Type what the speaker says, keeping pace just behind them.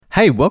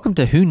Hey, welcome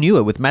to Who Knew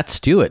It with Matt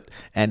Stewart.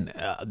 And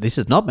this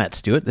is not Matt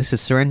Stewart, this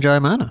is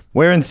Saranjay Mana.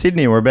 We're in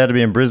Sydney. We're about to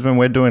be in Brisbane.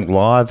 We're doing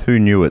live Who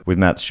Knew It with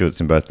Matt Stewart's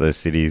in both those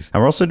cities.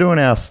 And we're also doing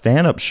our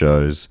stand-up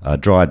shows,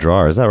 Dry,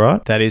 is that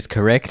right? That is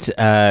correct.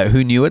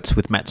 Who Knew It's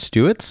with Matt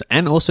Stewart's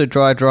and also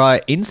Dry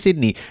in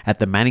Sydney at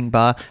the Manning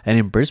Bar and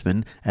in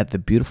Brisbane at the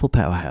beautiful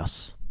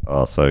Powerhouse.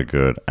 Oh, so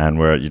good. And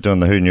you're doing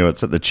the Who Knew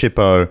It's at the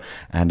Chippo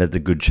and at the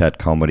Good Chat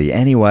Comedy.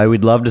 Anyway,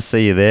 we'd love to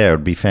see you there.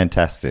 It'd be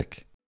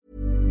fantastic.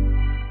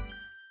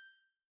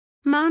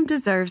 Mom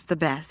deserves the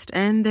best,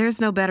 and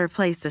there's no better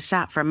place to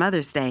shop for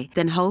Mother's Day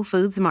than Whole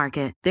Foods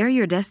Market. They're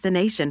your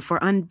destination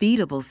for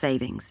unbeatable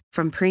savings,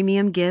 from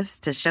premium gifts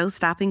to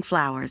show-stopping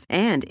flowers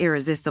and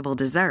irresistible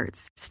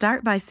desserts.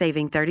 Start by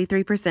saving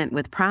 33%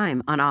 with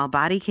Prime on all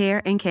body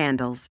care and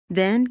candles.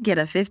 Then get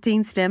a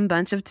 15-stem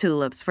bunch of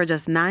tulips for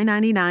just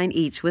 $9.99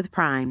 each with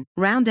Prime.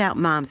 Round out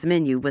Mom's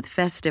menu with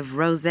festive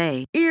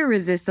rosé,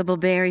 irresistible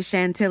berry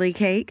chantilly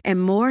cake,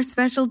 and more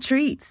special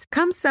treats.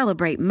 Come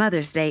celebrate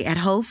Mother's Day at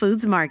Whole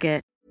Foods Market.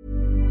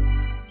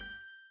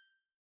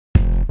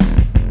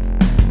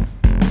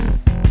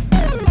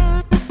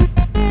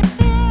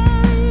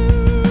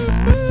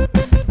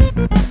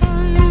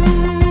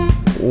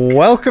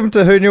 Welcome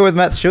to Who Knew with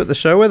Matt Stewart, the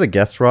show where the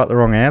guests write the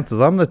wrong answers.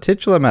 I'm the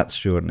titular Matt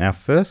Stewart, and our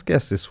first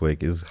guest this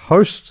week is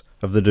host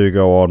of the Do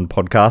Go On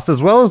podcast,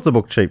 as well as the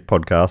Book Cheap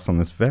podcast on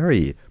this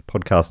very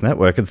podcast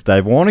network. It's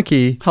Dave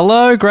Warneke.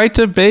 Hello, great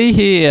to be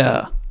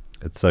here.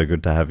 It's so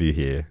good to have you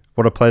here.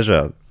 What a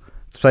pleasure.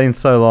 It's been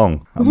so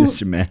long. I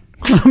miss you, man.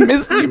 I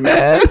miss you,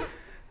 man.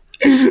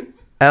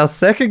 Our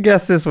second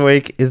guest this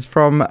week is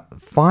from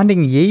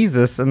Finding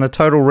Yeezus and the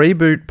Total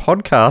Reboot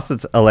podcast.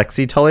 It's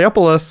Alexei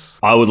Toliopoulos.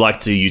 I would like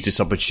to use this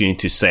opportunity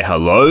to say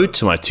hello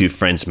to my two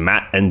friends,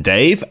 Matt and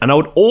Dave. And I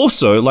would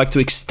also like to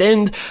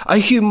extend a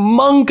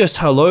humongous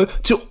hello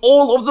to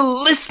all of the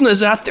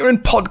listeners out there in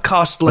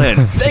podcast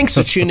land. Thanks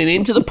for tuning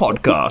in to the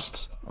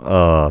podcast.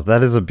 Oh,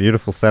 that is a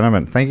beautiful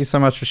sentiment. Thank you so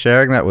much for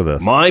sharing that with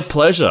us. My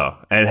pleasure.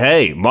 And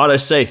hey, might I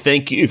say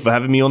thank you for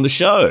having me on the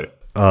show.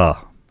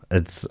 Oh,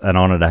 it's an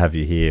honor to have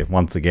you here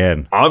once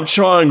again. I'm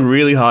trying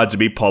really hard to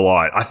be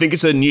polite. I think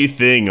it's a new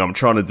thing I'm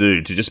trying to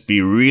do, to just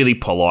be really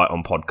polite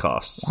on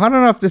podcasts. I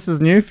don't know if this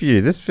is new for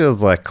you. This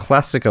feels like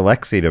classic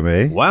Alexei to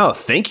me. Wow,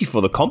 thank you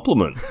for the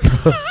compliment.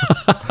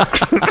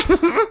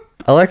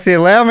 Alexei,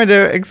 allow me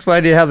to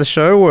explain to you how the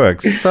show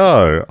works.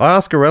 So, I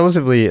ask a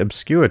relatively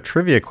obscure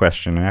trivia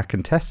question, and our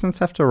contestants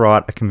have to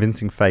write a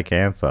convincing fake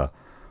answer.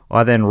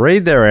 I then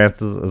read their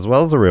answers as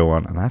well as the real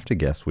one, and I have to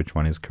guess which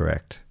one is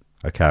correct.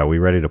 Okay, are we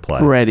ready to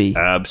play? Ready.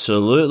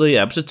 Absolutely.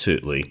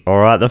 All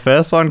right, the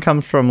first one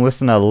comes from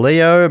listener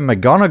Leo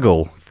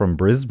McGonigal from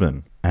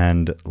Brisbane.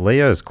 And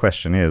Leo's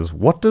question is,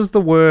 what does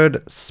the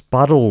word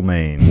spuddle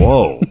mean?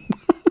 Whoa.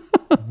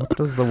 What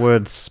does the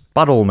word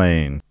spuddle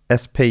mean?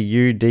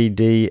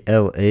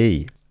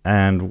 S-P-U-D-D-L-E.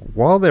 And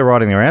while they're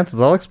writing their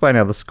answers, I'll explain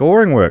how the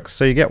scoring works.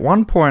 So you get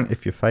 1 point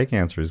if your fake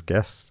answer is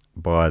guessed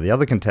by the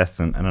other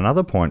contestant, and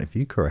another point if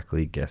you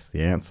correctly guess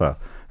the answer.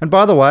 And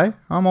by the way,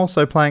 I'm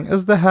also playing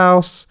as the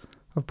house.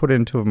 I've put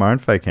in two of my own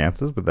fake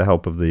answers with the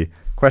help of the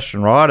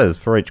question writers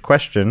for each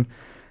question,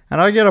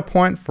 and I get a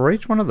point for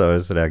each one of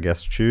those that our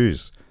guests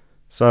choose.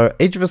 So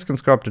each of us can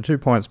score up to 2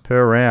 points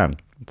per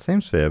round. It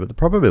seems fair, but the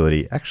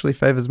probability actually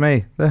favours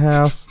me, the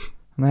house,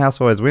 and the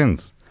house always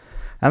wins.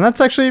 And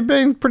that's actually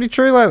been pretty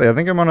true lately. I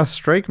think I'm on a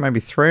streak, maybe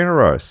 3 in a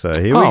row. So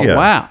here we go.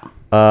 Oh,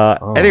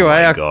 wow.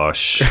 Anyway,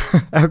 Gosh.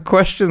 Our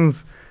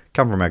questions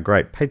come from our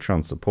great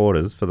Patreon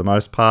supporters for the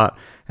most part.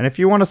 And if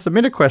you want to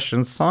submit a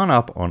question, sign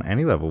up on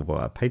any level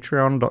via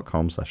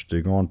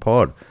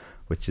patreon.com/dogoonpod,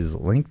 which is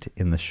linked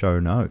in the show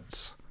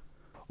notes.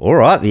 All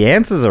right, the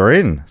answers are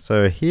in.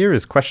 So here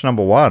is question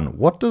number 1.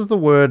 What does the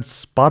word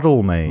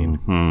spuddle mean?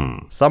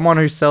 Mm-hmm. Someone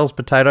who sells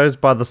potatoes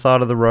by the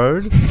side of the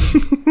road?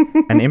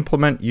 An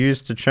implement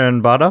used to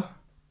churn butter?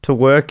 To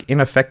work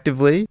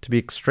ineffectively? To be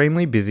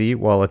extremely busy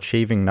while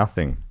achieving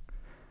nothing?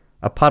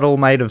 A puddle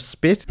made of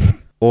spit?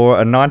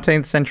 Or a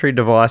 19th century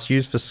device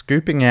used for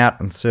scooping out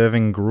and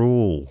serving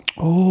gruel?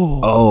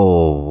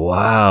 Oh,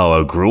 wow.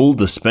 A gruel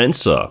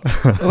dispenser.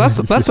 Well,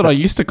 that's what I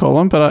used to call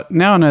them, but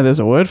now I know there's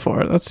a word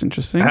for it. That's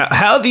interesting.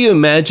 How do you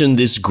imagine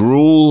this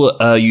gruel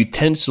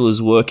utensil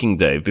is working,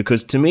 Dave?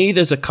 Because to me,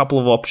 there's a couple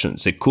of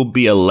options. It could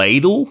be a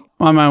ladle.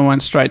 My mind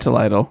went straight to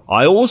ladle.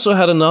 I also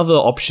had another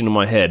option in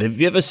my head. Have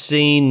you ever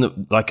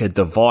seen like a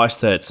device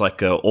that's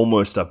like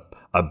almost a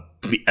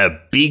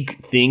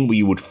big thing where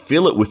you would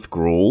fill it with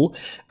gruel,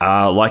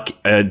 like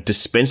a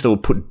dispenser that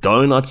would put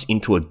donuts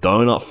into a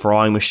donut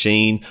frying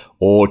machine,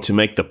 or to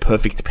make the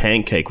perfect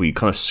pancake where you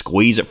kind of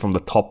squeeze it from the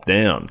top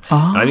down.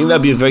 Oh. I think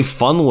that'd be a very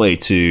fun way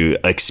to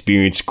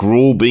experience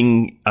gruel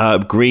being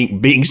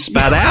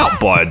spat out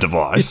by a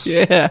device.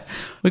 Yeah.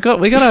 We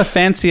got to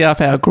fancy up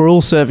our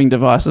gruel serving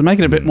devices, make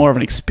it a bit more of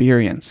an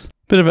experience.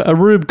 Bit of a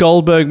Rube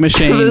Goldberg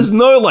machine. There's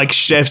no like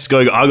chefs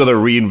going, I gotta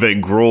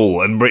reinvent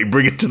gruel and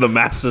bring it to the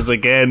masses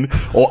again,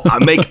 or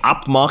make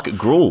upmarket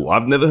gruel.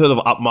 I've never heard of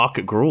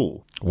upmarket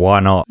gruel. Why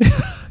not?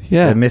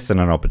 Yeah. They're missing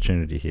an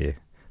opportunity here.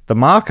 The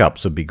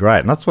markups would be great,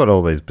 and that's what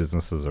all these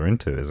businesses are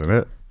into, isn't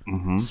it?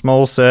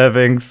 small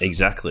servings,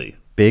 Exactly.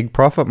 big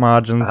profit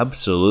margins,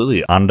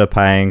 Absolutely.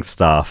 underpaying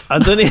staff. I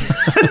don't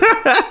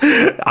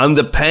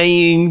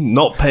underpaying,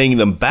 not paying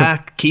them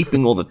back,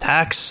 keeping all the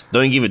tax,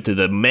 don't give it to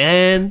the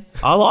man.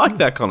 I like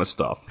that kind of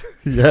stuff.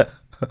 Yeah.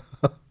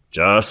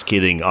 Just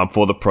kidding. I'm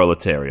for the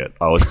proletariat.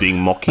 I was being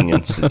mocking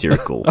and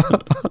satirical.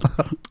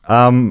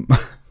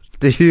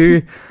 Do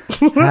you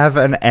have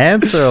an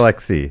answer,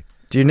 Alexei?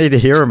 Do you need to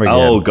hear them again?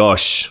 Oh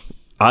gosh,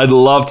 I'd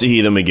love to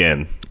hear them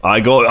again.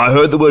 I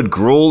heard the word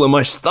gruel and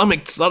my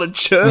stomach started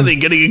churning,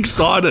 getting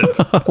excited.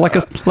 like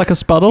a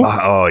spuddle.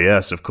 Oh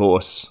yes, of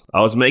course. I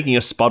was making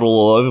a spuddle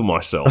all over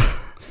myself.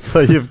 So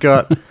you've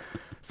got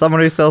someone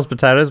who sells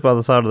potatoes by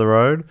the side of the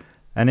road,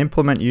 an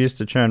implement used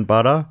to churn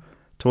butter,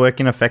 to work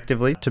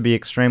ineffectively, to be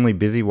extremely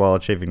busy while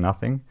achieving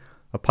nothing,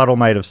 a puddle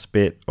made of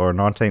spit, or a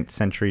 19th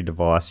century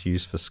device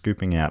used for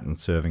scooping out and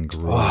serving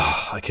gruel.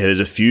 Okay, there's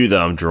a few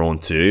that I'm drawn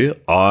to.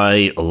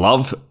 I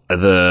love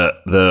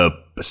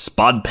the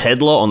spud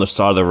peddler on the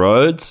side of the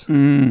roads,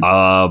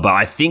 but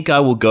I think I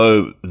will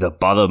go the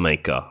butter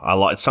maker. I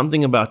like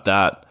something about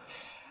that.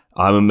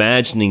 I'm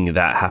imagining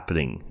that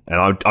happening,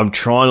 and I'm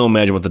trying to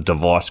imagine what the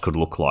device could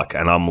look like,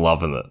 and I'm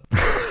loving it.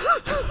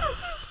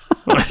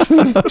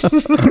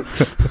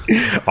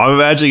 I'm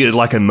imagining it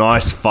like a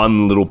nice,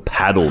 fun little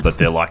paddle that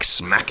they're like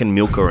smacking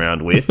milk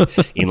around with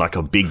in like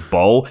a big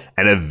bowl,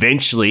 and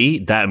eventually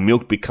that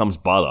milk becomes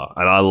butter,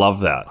 and I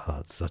love that. Oh,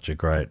 it's such a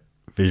great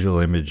visual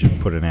image you've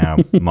put in our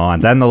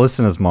minds and the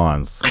listeners'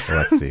 minds,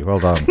 Alexei. Well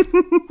done.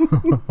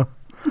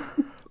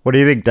 What do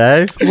you think,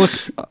 Dave? Look,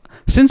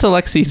 since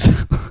Alexei's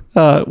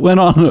went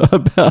on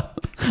about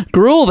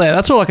gruel there,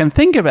 that's all I can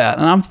think about,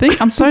 and I'm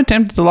so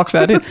tempted to lock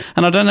that in,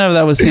 and I don't know if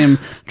that was him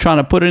trying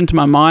to put it into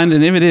my mind,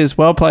 and if it is,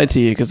 well played to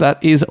you, because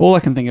that is all I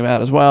can think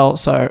about as well.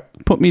 So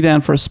put me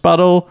down for a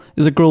spuddle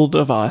is a gruel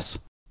device.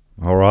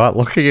 All right,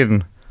 looking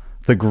in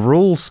the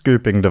gruel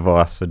scooping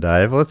device for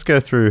Dave, let's go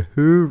through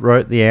who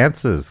wrote the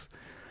answers.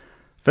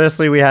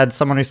 Firstly, we had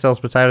someone who sells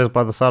potatoes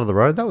by the side of the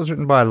road. That was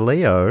written by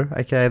Leo,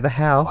 aka The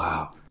House.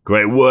 Wow.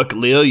 Great work,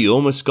 Leo. You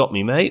almost got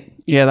me, mate.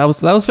 Yeah, that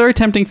was very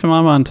tempting for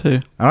my mind too.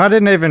 And I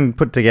didn't even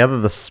put together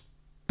the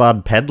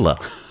spud peddler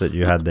that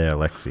you had there,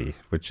 Alexei,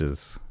 which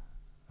is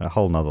a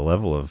whole nother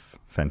level of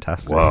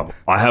fantastic. Wow.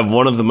 I have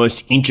one of the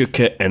most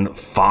intricate and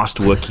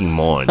fast-working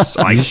minds.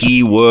 I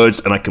hear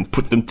words and I can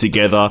put them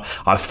together.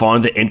 I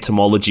find the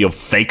etymology of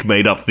fake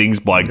made-up things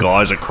by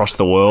guys across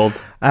the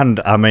world.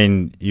 And, I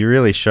mean, you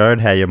really showed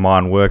how your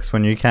mind works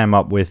when you came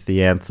up with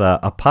the answer,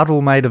 a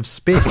puddle made of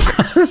spit.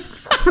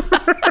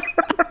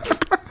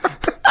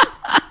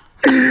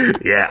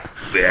 Yeah.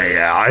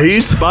 I hear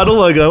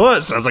spuddle, I go,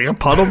 what? Sounds like a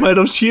puddle made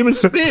of human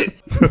spit.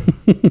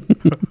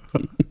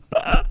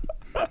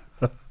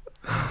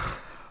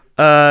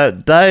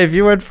 Dave,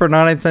 you went for a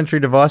 19th century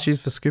device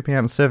used for scooping out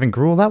and serving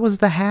gruel. That was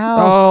The House.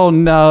 Oh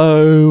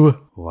no!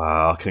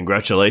 Wow,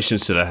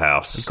 congratulations to the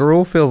house.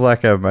 Gruel feels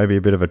like maybe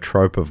a bit of a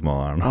trope of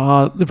mine.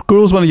 Oh, the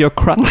gruel's one of your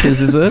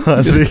crutches, is it?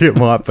 I think it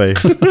might be.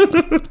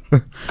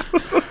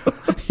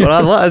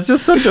 But it's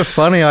just such a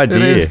funny idea.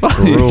 It is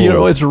funny. Gruel. You're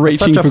always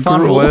reaching such a for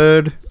fun gruel.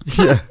 word.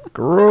 Yeah,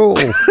 gruel.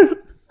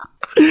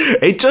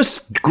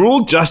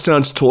 Gruel just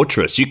sounds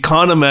torturous. You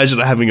can't imagine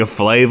it having a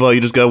flavor.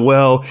 You just go,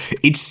 well,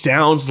 it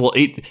sounds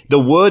like the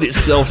word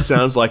itself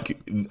sounds like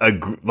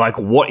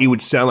what it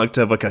would sound like to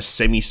have like a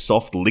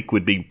semi-soft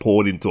liquid being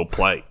poured into a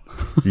plate.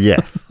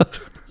 Yes.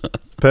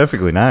 It's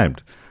perfectly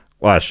named.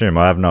 Well, I assume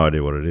I have no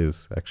idea what it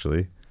is,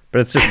 actually. But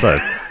it's just so...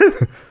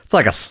 it's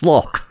like a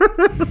slop.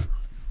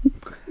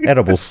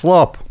 Edible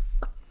slop.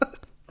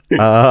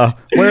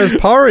 Whereas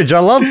porridge, I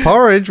love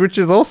porridge, which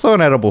is also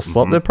an edible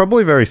slop. They're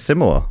probably very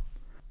similar.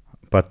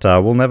 But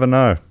we'll never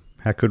know.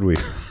 How could we?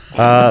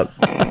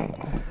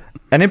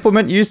 An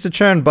implement used to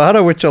churn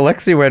butter, which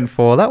Alexei went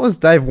for. That was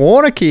Dave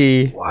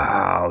Warneke.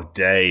 Wow,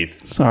 Dave.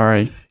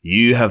 Sorry.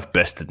 You have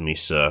bested me,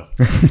 sir.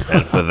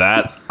 And for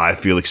that, I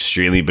feel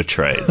extremely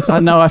betrayed. I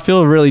know, I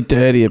feel really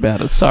dirty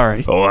about it.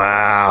 Sorry.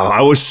 Wow.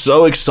 I was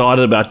so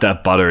excited about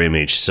that butter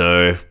image.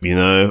 So,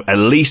 at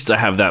least I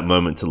have that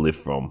moment to live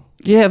from.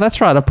 Yeah,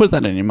 that's right. I put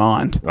that in your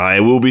mind. I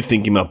will be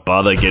thinking about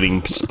butter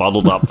getting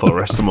spuddled up for the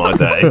rest of my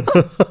day.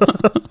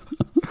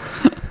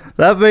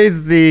 That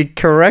means the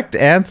correct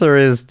answer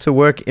is to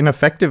work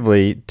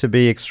ineffectively, to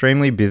be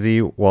extremely busy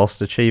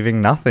whilst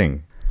achieving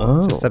nothing.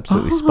 Oh. Just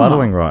absolutely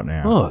spuddling right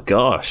now. Oh,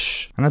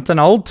 gosh. And it's an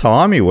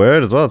old-timey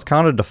word as well. It's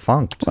kind of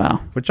defunct. Wow.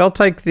 Which I'll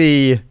take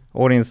the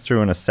audience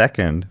through in a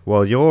second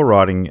while you're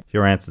writing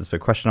your answers for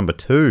question number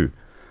 2,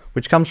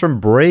 which comes from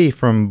Bree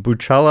from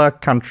Buchalla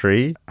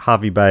Country,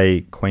 Harvey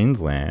Bay,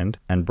 Queensland.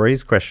 And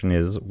Bree's question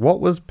is, what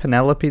was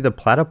Penelope the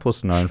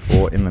platypus known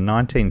for in the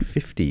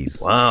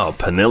 1950s? Wow,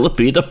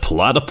 Penelope the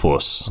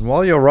platypus. And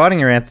while you're writing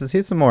your answers,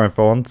 here's some more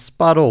info on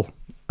spuddle.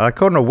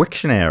 According to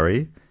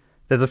Wiktionary,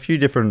 there's a few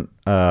different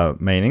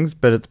meanings,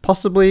 but it's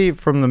possibly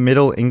from the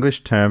Middle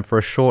English term for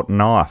a short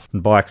knife,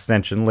 and by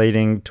extension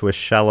leading to a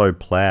shallow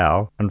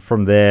plough, and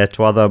from there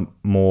to other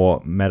more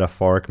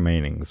metaphoric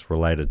meanings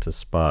related to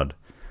spud.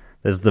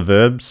 There's the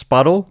verb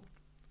spuddle,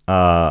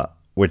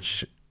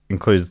 which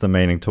includes the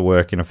meaning to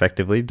work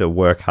ineffectively, to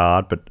work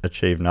hard but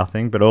achieve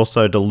nothing, but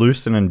also to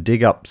loosen and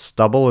dig up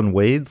stubble and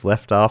weeds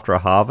left after a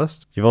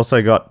harvest. You've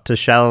also got to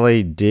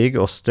shallowly dig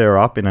or stir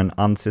up in an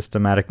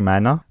unsystematic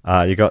manner.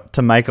 You got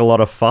to make a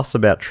lot of fuss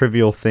about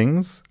trivial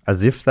things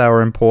as if they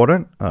were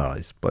important. Oh,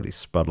 he's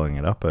spuddling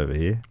it up over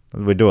here.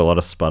 We do a lot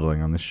of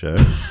spuddling on this show.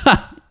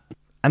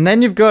 And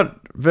then you've got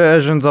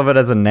versions of it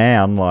as a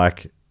noun,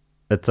 like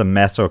it's a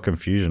mess or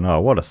confusion. Oh,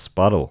 what a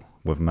spuddle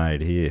we've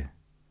made here.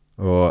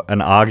 Or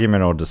an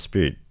argument or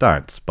dispute.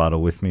 Don't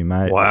spuddle with me,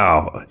 mate.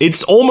 Wow.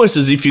 It's almost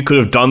as if you could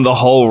have done the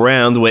whole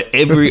round where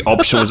every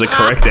option was a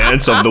correct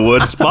answer of the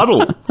word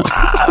spuddle.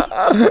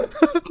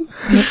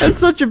 That's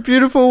such a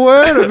beautiful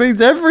word. It means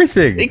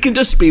everything. It can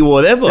just be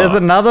whatever. There's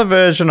another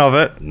version of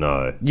it.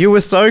 No. You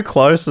were so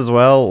close as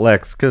well,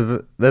 Lex,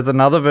 because there's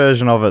another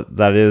version of it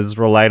that is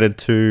related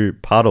to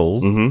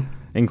puddles,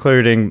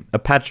 including a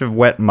patch of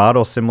wet mud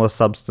or similar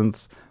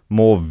substance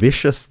more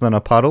vicious than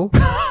a puddle.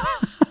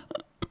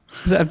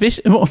 Is that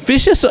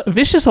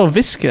vicious or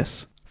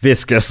viscous?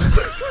 Viscous.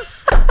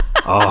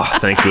 Oh,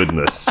 thank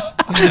goodness.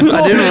 I didn't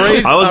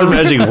read. I was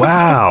imagining,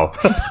 wow,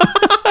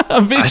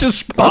 A a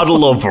vicious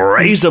spuddle of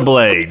razor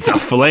blades, a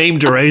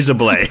flamed razor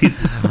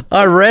blades.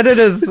 I read it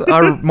as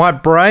my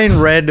brain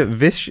read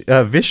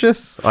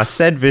vicious. I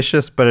said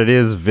vicious, but it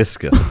is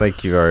viscous.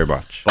 Thank you very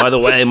much. By the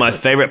way, my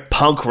favorite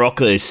punk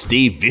rocker is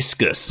Steve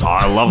Viscous. Oh,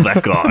 I love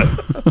that guy.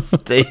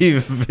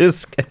 Steve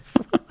Viscous.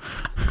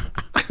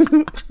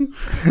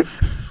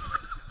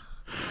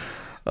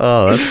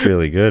 Oh, that's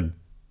really good.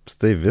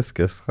 Steve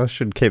Viscous. I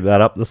should keep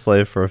that up the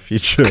sleeve for a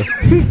future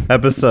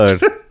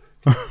episode.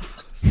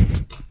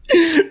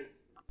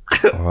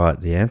 All right,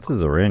 the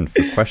answers are in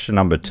for question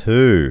number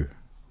 2,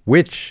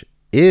 which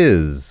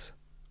is,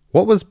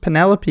 what was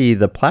Penelope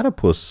the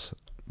platypus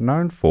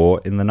known for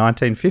in the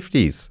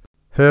 1950s?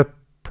 Her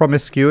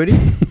promiscuity?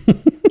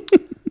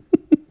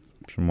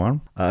 Option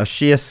 1.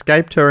 She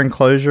escaped her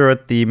enclosure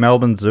at the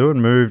Melbourne Zoo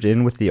and moved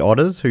in with the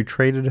otters, who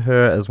treated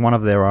her as one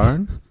of their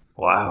own.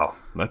 Wow,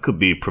 that could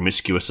be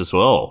promiscuous as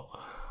well.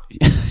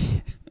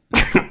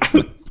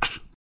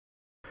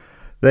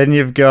 Then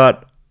you've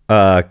got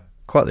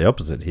quite the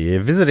opposite here.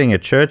 Visiting a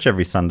church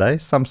every Sunday,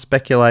 some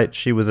speculate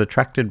she was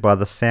attracted by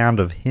the sound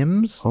of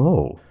hymns.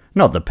 Oh.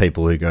 Not that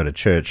people who go to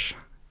church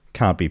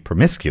can't be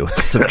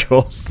promiscuous, of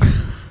course.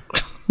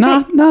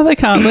 No, they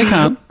can't. They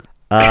can't.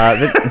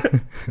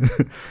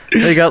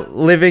 They got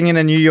living in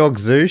a New York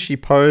zoo. She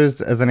posed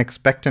as an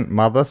expectant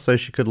mother so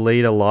she could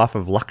lead a life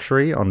of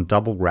luxury on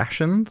double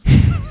rations.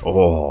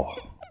 Oh.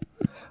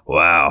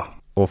 Wow.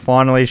 Or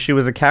finally, she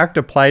was a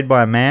character played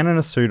by a man in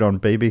a suit on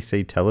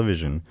BBC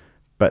television,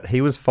 but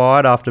he was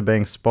fired after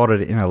being spotted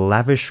in a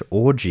lavish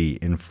orgy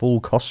in full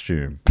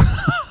costume.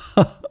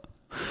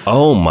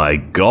 Oh my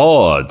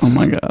god. Oh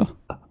my god.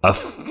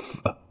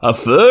 A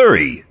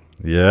furry.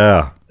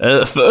 Yeah.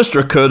 First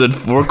recorded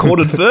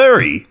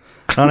furry.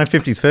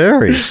 1950s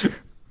furry.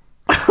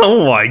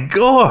 Oh my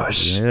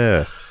gosh.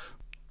 Yes.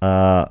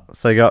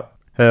 So you got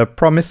her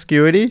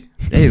promiscuity.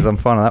 Jeez, I'm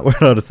finding that word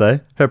hard to say.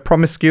 Her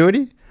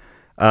promiscuity.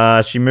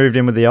 She moved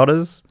in with the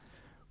otters,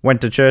 went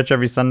to church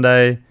every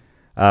Sunday,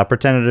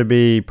 pretended to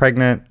be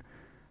pregnant,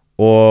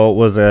 or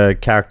was a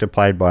character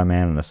played by a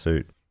man in a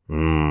suit. I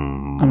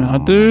mean, I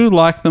do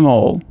like them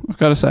all. I've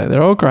got to say,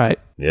 they're all great.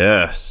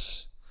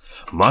 Yes.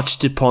 Much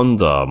to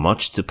ponder.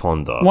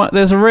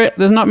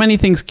 There's not many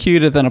things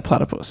cuter than a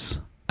platypus,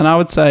 and I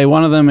would say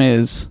one of them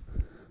is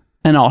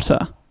an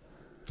otter.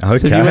 Okay.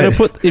 So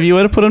if you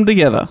were to put them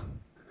together,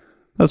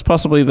 that's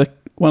possibly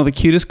one of the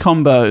cutest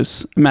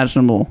combos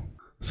imaginable.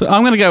 So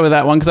I'm going to go with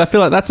that one because I feel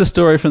like that's a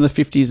story from the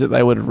 50s that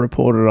they would have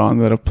reported on,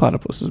 that a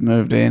platypus has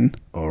moved in.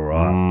 All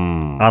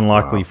right.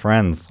 Unlikely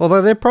friends.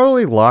 Although they're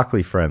probably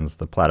likely friends,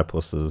 the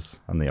platypuses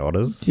and the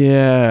otters.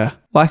 Yeah.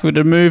 Like if it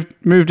had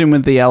moved in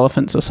with the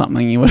elephants or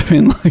something, you would have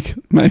been like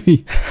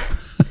maybe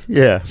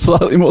Yeah.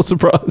 slightly more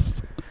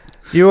surprised.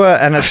 You were,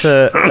 and it's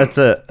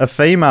a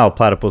female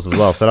platypus as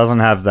well, so it doesn't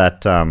have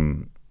that.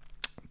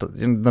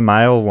 The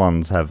male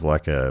ones have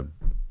like a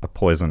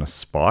poisonous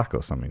spike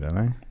or something, don't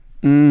they?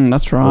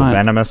 That's Or right.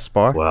 venomous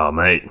spike. Wow,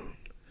 mate.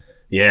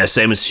 Yeah,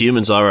 same as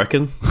humans, I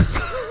reckon.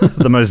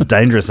 The most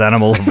dangerous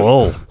animal of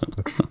all.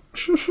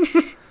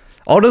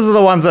 Otters are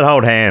the ones that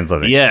hold hands, I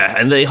think. Yeah,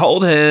 and they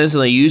hold hands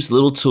and they use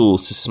little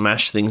tools to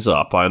smash things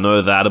up. I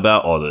know that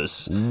about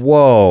otters.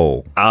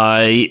 Whoa.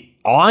 I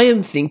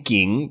am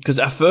thinking, because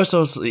at first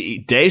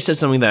Dave said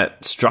something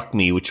that struck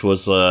me, which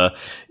was the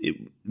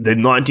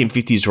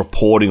 1950s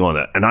reporting on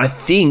it, and I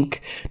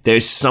think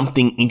there's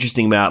something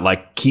interesting about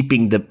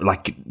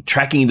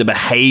tracking the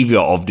behavior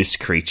of this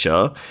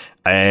creature,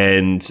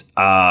 and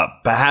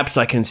perhaps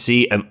I can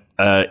see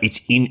it's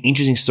an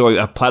interesting story.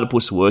 A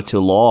platypus were to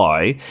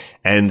lie,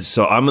 and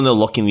so I'm going to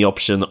lock in the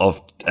option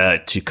of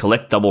to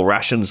collect double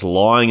rations,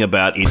 lying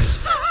about its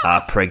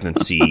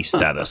pregnancy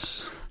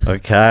status.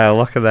 Okay, I'll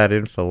lock that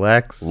in for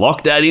Lex.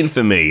 Lock that in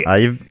for me.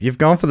 You've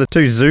gone for the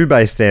two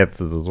zoo-based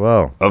answers as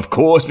well. Of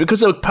course,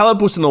 because a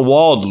platypus in the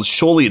wild,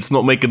 surely it's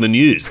not making the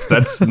news.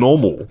 That's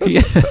normal.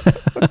 Yeah.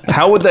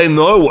 How would they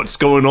know what's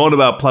going on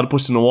about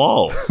platypus in the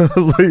wild?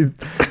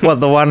 What,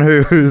 the one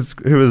who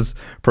was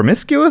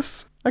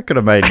promiscuous? That could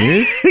have made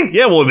news.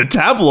 Yeah, well, the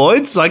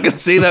tabloids. I can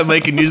see that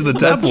making news in the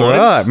That's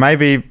tabloids.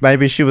 right.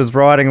 Maybe she was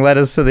writing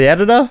letters to the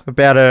editor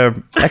about her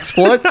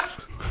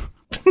exploits.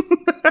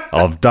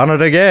 I've done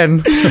it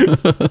again.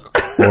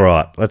 All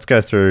right, let's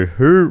go through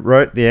who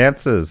wrote the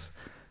answers.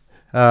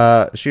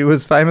 She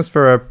was famous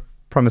for her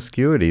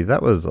promiscuity.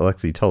 That was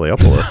Alexei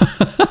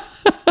Toliopoulos.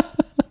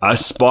 A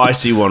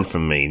spicy one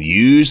from me.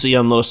 Usually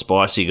I'm not a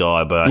spicy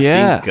guy, but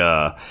I think,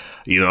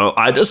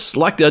 I just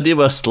like the idea of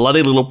a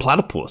slutty little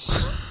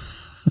platypus.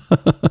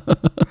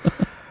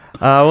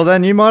 Well,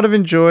 then you might have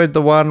enjoyed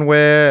the one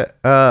where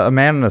a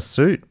man in a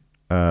suit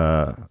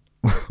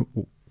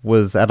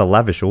was at a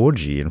lavish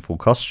orgy in full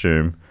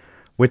costume,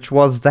 which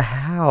was the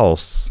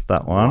House,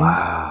 that one.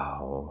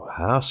 Wow.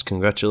 House,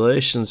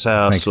 congratulations,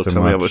 House, Thanks for so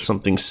coming up much. with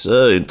something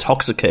so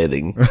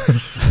intoxicating.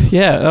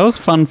 Yeah, that was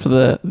fun for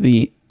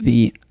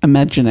the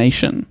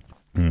imagination.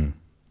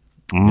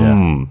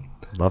 Yeah.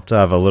 Love to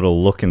have a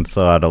little look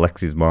inside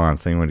Alexei's mind,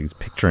 seeing what he's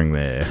picturing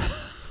there.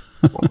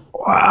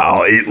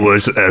 Wow, it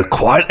was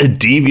quite a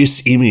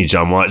devious image,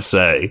 I might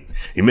say.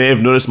 You may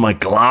have noticed my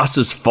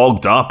glasses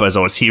fogged up as I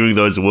was hearing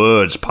those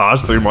words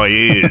pass through my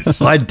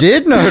ears. I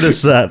did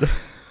notice that.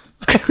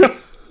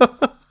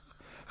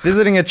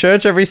 Visiting a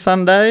church every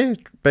Sunday,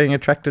 being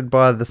attracted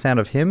by the sound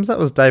of hymns. That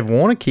was Dave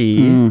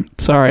Warneke.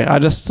 Sorry, I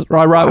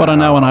write what I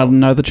know and I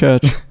know the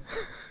church.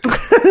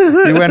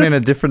 You went in a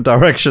different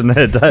direction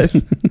there,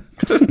 Dave.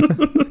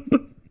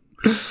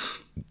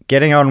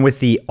 Getting on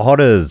with the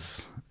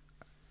Otters.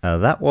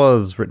 That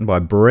was written by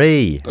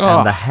Bree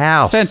and the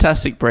House.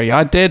 Fantastic, Brie.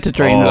 I dared to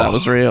dream that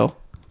was real.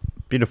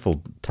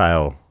 Beautiful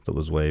tale that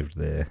was weaved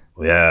there.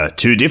 Yeah,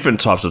 two different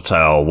types of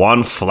tail.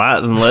 One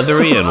flat and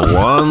leathery and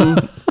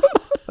one...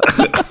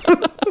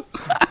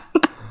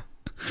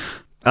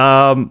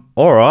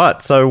 All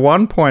right, so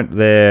 1 point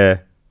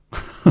there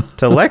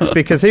to Lex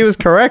because he was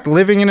correct.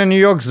 Living in a New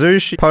York zoo,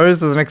 she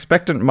posed as an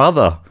expectant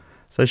mother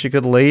so she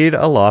could lead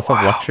a life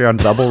of luxury on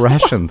double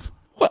rations.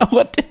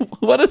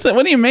 What is it?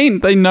 What do you mean?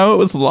 They know it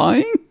was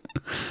lying?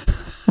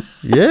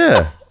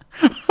 Yeah.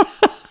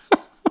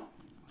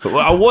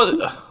 I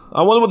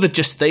wonder what the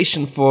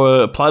gestation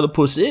for a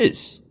platypus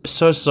is.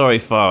 So sorry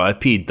if I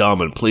appear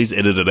dumb, and please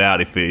edit it out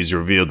if it is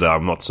revealed that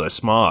I'm not so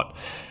smart.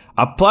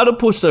 A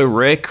platypus a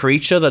rare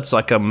creature that's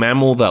like a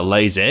mammal that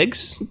lays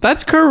eggs?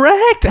 That's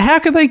correct. How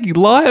could they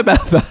lie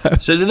about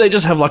that? So did they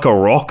just have like a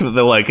rock that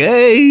they're like,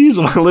 hey, here's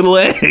my little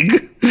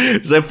egg.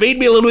 So feed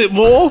me a little bit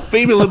more.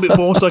 Feed me a little bit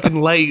more so I can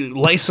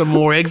lay some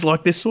more eggs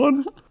like this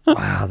one.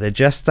 Wow, their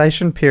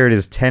gestation period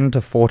is 10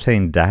 to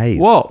 14 days.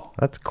 Whoa.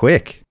 That's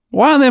quick.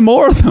 Why aren't there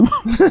more of them?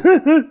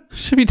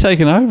 Should be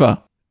taken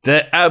over.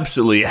 They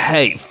absolutely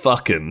hate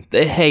fucking.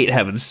 They hate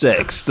having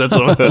sex. That's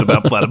what I've heard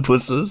about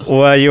platypuses.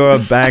 Well, you were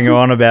bang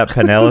on about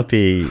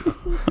Penelope.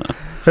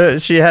 They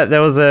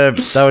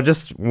were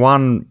just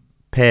one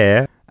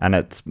pair, and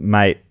its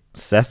mate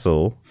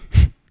Cecil.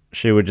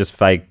 She would just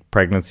fake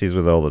pregnancies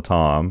with all the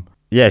time.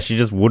 Yeah, she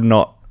just would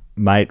not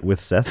mate with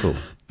Cecil.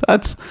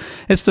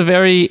 It's the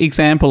very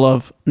example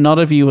of not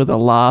of you are the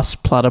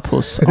last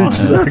platypus on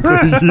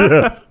Earth.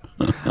 Yeah.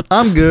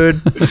 I'm good.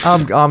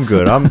 I'm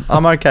good.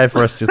 I'm okay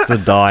for us just to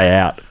die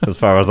out, as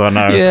far as I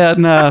know. Yeah,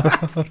 no,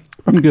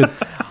 I'm good.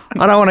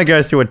 I don't want to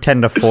go through a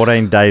 10 to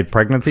 14 day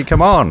pregnancy.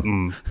 Come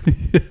on.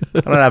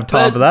 I don't have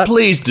time for that.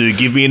 Please do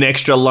give me an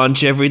extra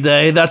lunch every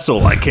day. That's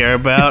all I care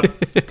about.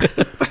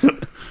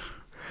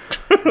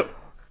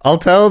 I'll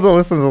tell the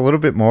listeners a little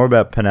bit more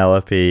about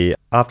Penelope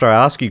after I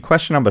ask you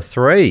question number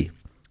 3.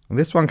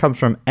 This one comes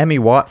from Emmy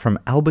White from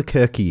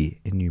Albuquerque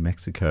in New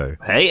Mexico.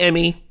 Hey,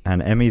 Emmy.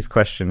 And Emmy's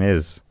question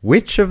is,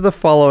 which of the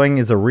following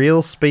is a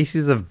real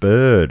species of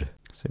bird?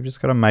 So you've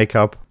just got to make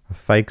up a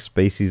fake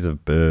species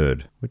of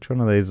bird. Which one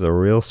of these is a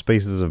real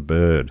species of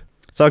bird?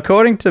 So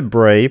according to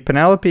Bree,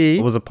 Penelope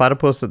was a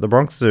platypus at the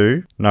Bronx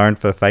Zoo, known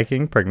for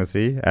faking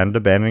pregnancy and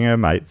abandoning her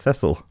mate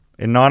Cecil.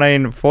 In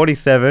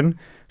 1947,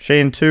 she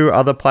and 2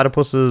 other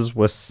platypuses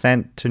were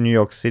sent to New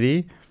York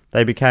City.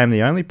 They became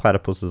the only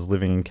platypuses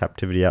living in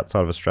captivity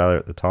outside of Australia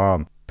at the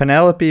time.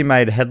 Penelope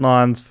made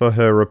headlines for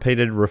her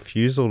repeated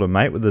refusal to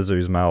mate with the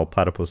zoo's male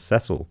platypus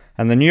Cecil.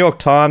 And the New York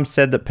Times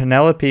said that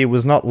Penelope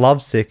was not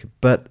lovesick,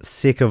 but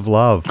sick of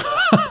love.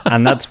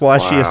 And that's why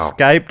she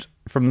escaped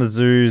from the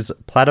zoo's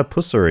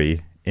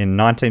platypusery in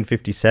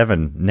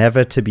 1957,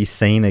 never to be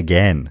seen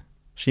again.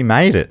 She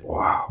made it.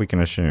 Wow. We can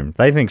assume.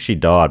 They think she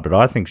died, but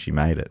I think she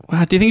made it.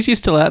 Wow, do you think she's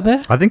still out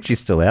there? I think she's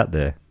still out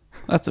there.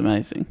 That's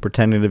amazing.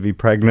 Pretending to be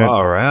pregnant.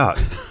 All right.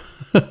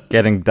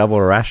 Getting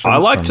double rations. I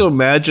like to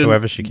imagine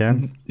whoever she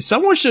can.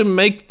 Someone should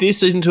make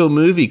this into a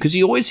movie because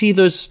you always hear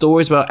those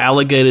stories about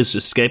alligators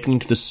escaping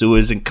into the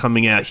sewers and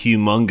coming out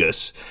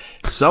humongous.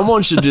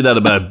 Someone should do that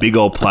about a big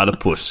old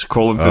platypus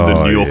crawling through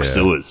the New York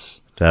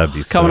sewers. That'd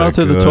be Coming so out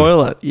through good. the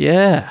toilet.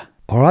 Yeah.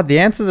 All right, the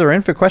answers are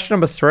in for question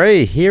number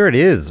 3. Here it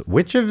is.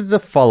 Which of the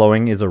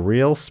following is a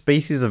real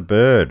species of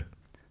bird?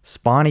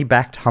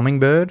 Spiny-backed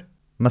hummingbird,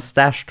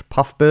 mustached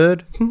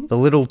puffbird, the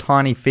little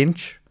tiny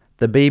finch,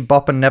 the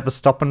bee-boppin'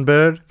 never-stoppin'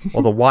 bird,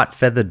 or the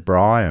white-feathered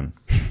Brian?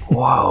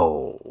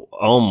 Whoa.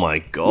 Oh my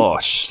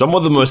gosh. Some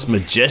of the most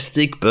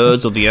majestic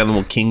birds of the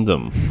animal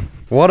kingdom.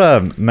 What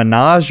a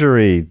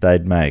menagerie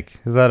they'd make.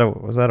 Was that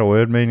a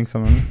word meaning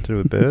something to do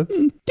with birds?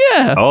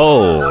 Yeah.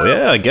 Oh,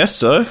 yeah, I guess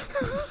so.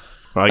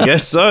 I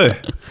guess so.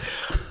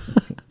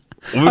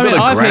 We've got a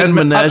I've grand had-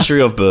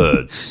 menagerie of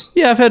birds.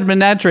 Yeah, I've heard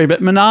menagerie,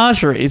 but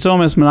menagerie, it's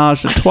almost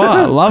menage a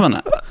trois. Loving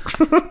it.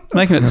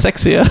 Making it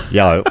sexier.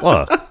 Yeah,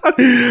 what?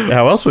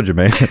 How else would you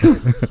mean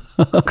it?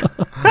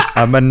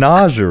 A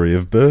menagerie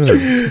of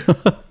birds.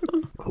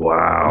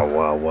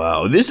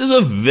 Wow. This is a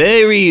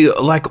very,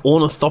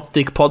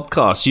 ornithoptic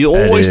podcast. You're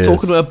It always is.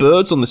 talking about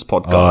birds on this Oh,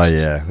 podcast.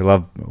 yeah.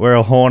 We're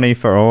a horny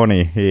for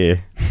horny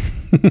here.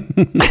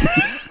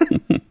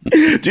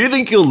 Do you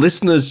think your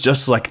listeners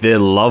just, they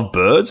love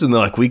birds and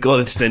they're like, we got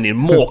to send in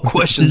more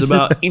questions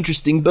about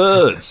interesting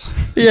birds?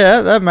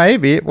 Yeah, that may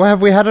be. Well,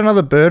 have we had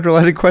another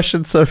bird-related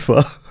question so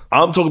far?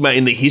 I'm talking about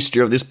in the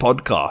history of this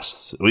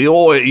podcast.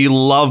 You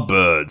love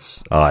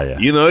birds. Oh, yeah.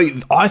 You know,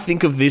 I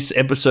think of this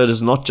episode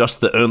as not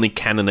just the only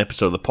canon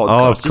episode of the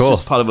podcast. Oh, of This course.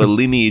 is part of a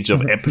lineage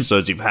of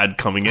episodes you've had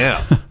coming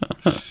out.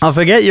 I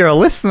forget you're a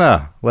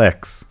listener,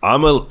 Lex.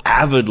 I'm an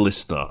avid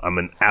listener.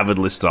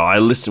 I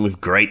listen with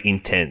great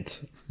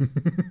intent.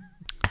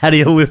 How do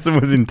you listen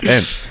with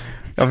intent?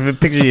 I can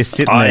picture you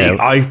sitting there,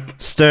 I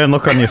stern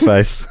look on your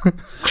face.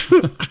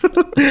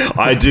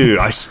 I do.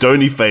 I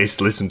stony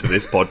face listen to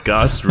this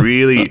podcast.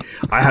 Really,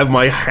 I have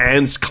my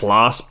hands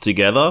clasped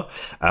together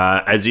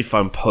as if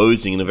I'm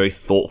posing in a very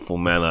thoughtful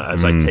manner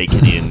as I take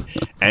it in.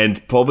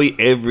 And probably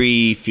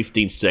every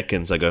 15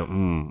 seconds I go,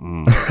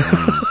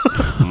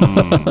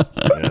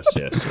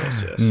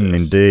 Yes.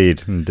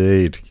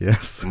 Indeed,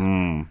 yes.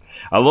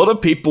 A lot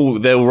of people,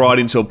 they'll write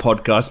into a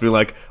podcast being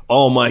like,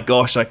 oh my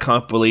gosh, I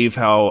can't believe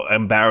how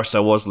embarrassed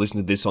I was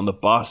listening to this on the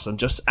bus and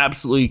just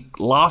absolutely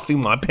laughing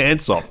my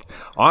pants off.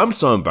 I'm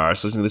so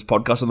embarrassed listening to this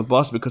podcast on the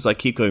bus because I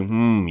keep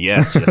going,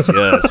 yes.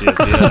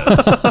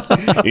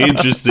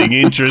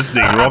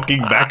 Interesting,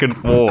 rocking back and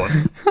forth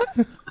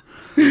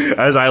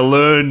as I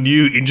learn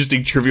new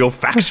interesting trivial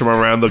facts from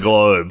around the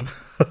globe.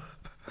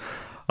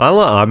 I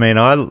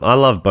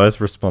love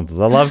both responses.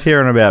 I love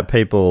hearing about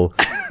people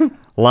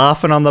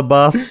laughing on the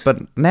bus, but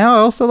now I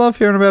also love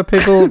hearing about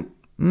people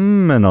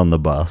and on the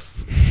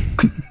bus.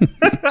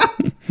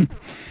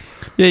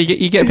 Yeah,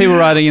 you get people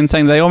writing in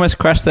saying they almost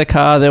crashed their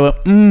car. They were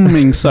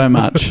so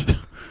much.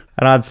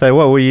 And I'd say,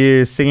 what, were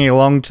you singing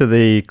along to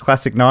the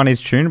classic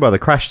 90s tune by the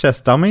Crash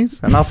Test Dummies?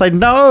 And I'll say,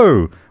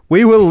 no,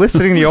 we were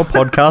listening to your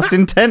podcast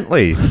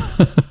intently.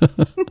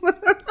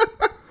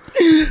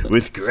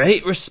 With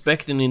great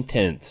respect and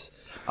intent.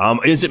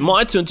 Is it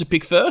my turn to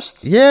pick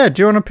first? Yeah,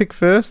 do you want to pick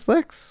first,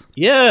 Lex?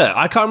 Yeah,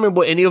 I can't remember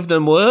what any of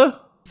them were.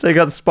 So you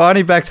got the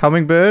spiny-backed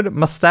hummingbird,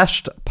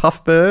 mustached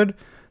puffbird,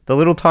 the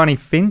little tiny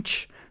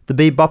finch, the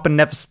bee-boppin'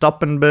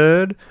 never-stoppin'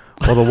 bird,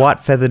 or the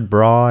white-feathered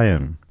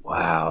Brian.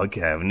 Wow,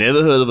 okay. I've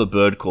never heard of a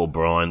bird called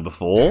Brian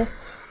before.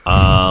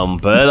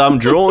 But I'm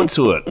drawn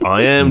to it.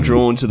 I am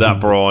drawn to that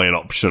Brian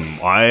option.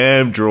 I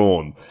am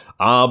drawn.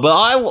 But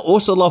I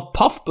also love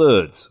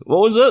puffbirds.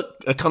 What was it?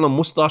 A kind of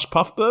mustache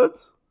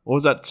puffbirds? Or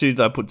was that two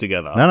that I put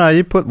together? No,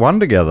 you put one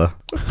together.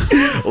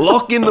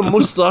 Lock in the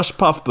mustache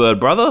puffbird,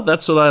 brother.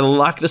 That's what I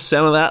like the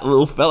sound of that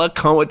little fella.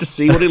 Can't wait to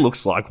see what he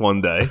looks like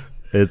one day.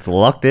 It's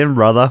locked in,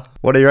 brother.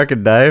 What do you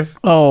reckon, Dave?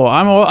 Oh,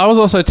 I was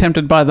also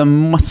tempted by the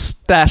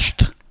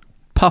mustached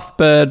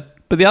puffbird,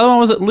 but the other one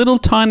was it little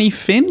tiny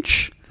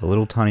finch? The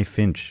little tiny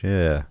finch,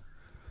 yeah.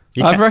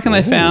 I reckon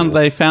they found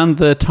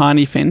the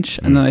tiny finch,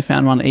 and then they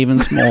found one even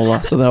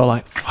smaller. So they were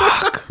like,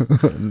 "Fuck!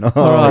 No.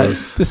 All right,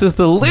 this is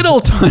the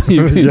little tiny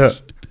finch." Yeah.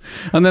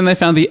 And then they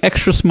found the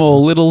extra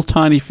small little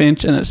tiny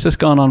finch, and it's just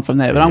gone on from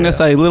there. But I'm going to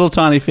say little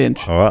tiny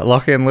finch. All right,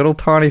 lock in little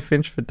tiny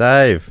finch for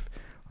Dave.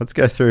 Let's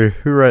go through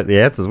who wrote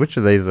the answers. Which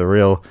of these are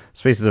real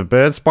species of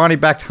bird?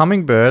 Spiny-backed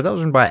hummingbird. That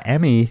was written by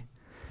Amy.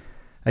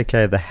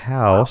 Okay, the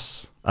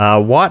house.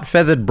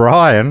 White-feathered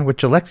Brian,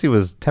 which Alexei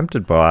was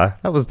tempted by.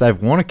 That was Dave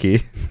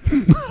Warneke.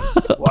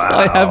 Wow.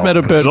 I have met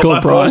a bird it's not called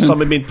my Brian. first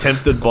time I've been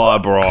tempted by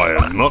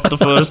Brian. Not the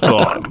first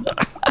time.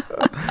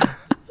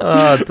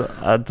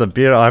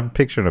 I'm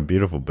picturing a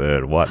beautiful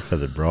bird,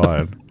 white-feathered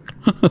Brian.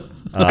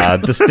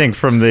 Distinct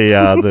from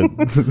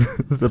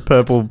the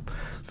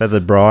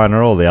purple-feathered Brian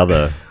or all the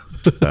other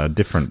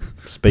different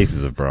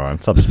species of Brian,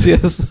 subspecies.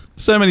 Yes,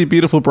 so many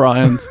beautiful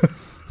Brians.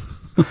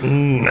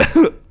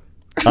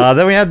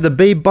 Then we had the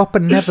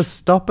bee-boppin'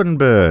 never-stoppin'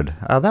 bird.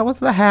 That was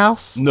the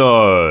house.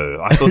 No,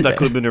 I thought that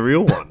could have been a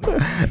real one.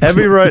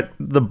 Abby wrote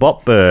the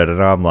bop bird,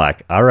 and I'm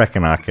like, I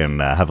reckon I can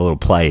have a little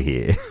play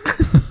here.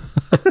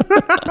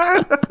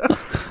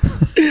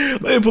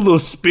 Let me put a little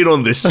spin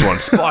on this one.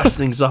 Spice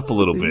things up a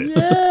little bit.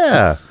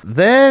 Yeah.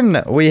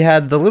 Then we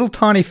had the little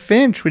tiny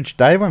finch, which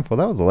Dave went for.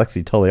 That was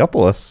Alexei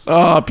Toliopoulos.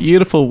 Oh,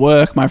 beautiful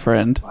work, my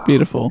friend.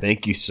 Beautiful.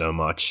 Thank you so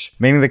much.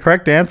 Meaning the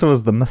correct answer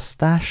was the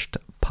mustached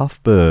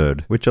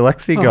puffbird, which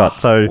Alexei got.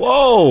 So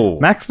Whoa.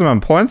 maximum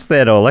points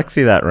there to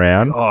Alexei that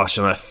round. Gosh,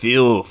 and I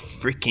feel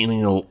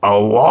freaking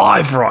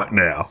alive right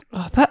now.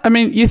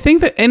 You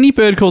think that any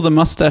bird called the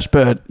mustache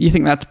bird, you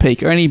think that's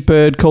peak, or any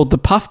bird called the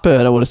puff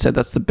bird, I would have said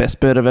that's the best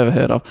bird I've ever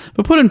heard of.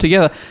 But put them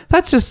together,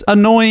 that's just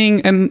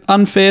annoying and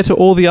unfair to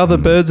all the other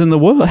birds in the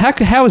world.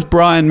 How is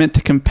Brian meant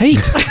to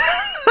compete?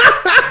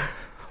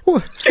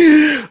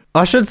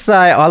 I should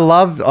say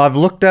I've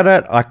looked at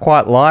it, I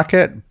quite like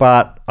it,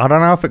 but I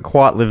don't know if it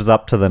quite lives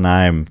up to the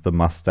name, the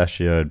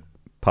mustachioed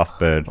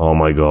puffbird. Oh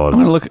my god. I'm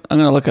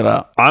gonna look it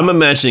up. I'm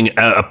imagining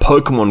a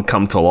Pokemon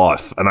come to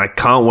life, and I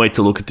can't wait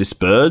to look at this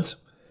bird.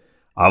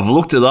 I've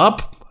looked it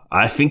up.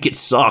 I think it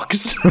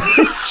sucks.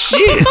 It's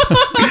shit.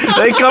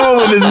 They come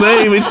up with his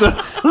name.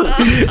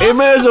 It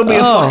may as well be a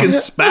fucking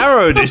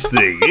sparrow, this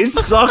thing. It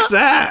sucks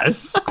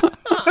ass.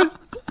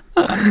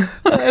 I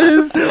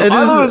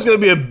thought it was going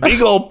to be a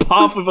big old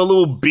puff with a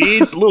little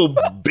beard, little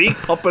beak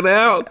popping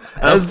out.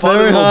 It's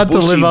very hard to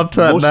live up to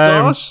that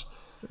mustache.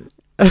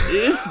 Name.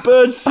 This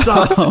bird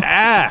sucks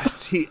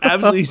ass. He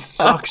absolutely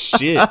sucks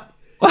shit.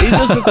 He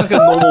just looks like a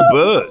normal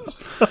bird.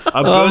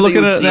 A bird that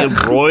you would see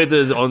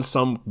embroidered on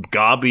some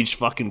garbage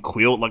fucking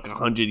quilt like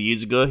 100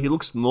 years ago. He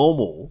looks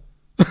normal.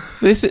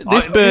 This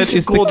bird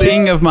is the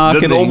king of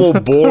marketing. The normal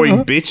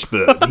boring bitch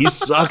bird. He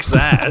sucks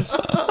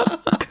ass.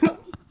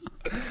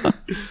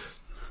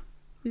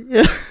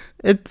 Yeah,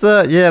 it's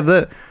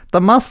the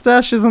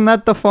mustache isn't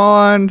that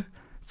defined.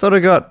 Sort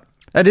of got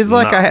it is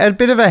like a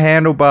bit of a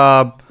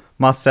handlebar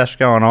mustache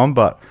going on,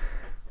 but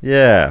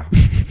yeah,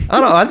 I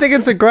don't know. I think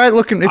it's a great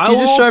looking. If you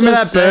just show me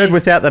that bird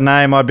without the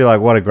name, I'd be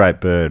like, what a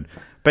great bird.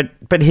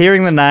 But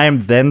hearing the name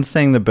then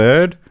seeing the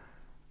bird,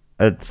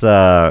 it's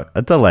a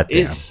letdown.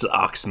 It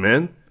sucks,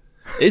 man.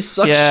 It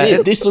sucks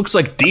shit. This looks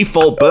like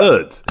default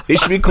bird. It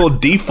should be called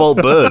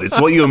default bird.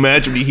 It's what you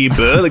imagine when you hear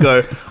bird. They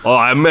go, oh,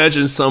 I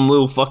imagine some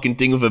little fucking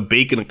thing with a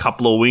beak and a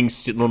couple of wings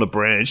sitting on a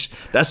branch.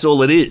 That's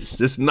all it is.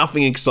 There's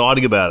nothing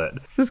exciting about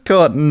it. Just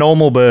call it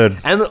normal bird.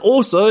 And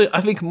also,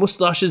 I think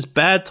mustache is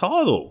bad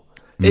title.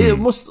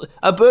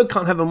 A bird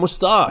can't have a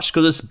mustache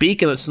because its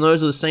beak and its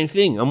nose are the same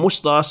thing. A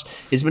mustache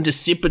is meant to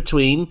sit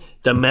between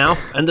the mouth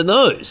and the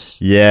nose.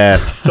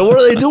 Yes. So what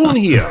are they doing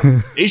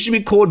here? It should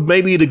be called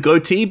maybe the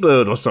goatee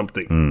bird or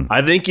something.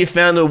 I think you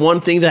found the one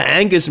thing that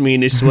angers me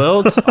in this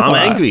world. I'm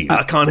angry.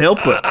 I can't help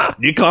it.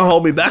 You can't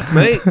hold me back,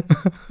 mate.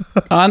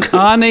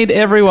 I need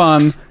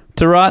everyone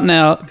to right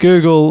now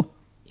Google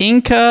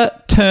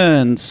Inca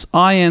terns,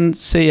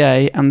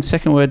 INCA, and the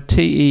second word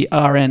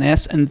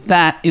TERNS, and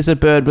that is a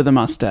bird with a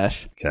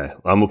mustache. Okay,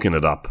 I'm looking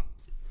it up.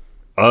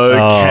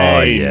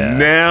 Okay,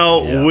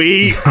 now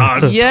we are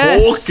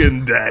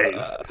talking,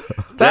 Dave.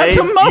 That's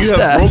Dave, a mustache.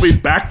 You have brought me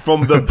back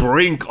from the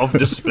brink of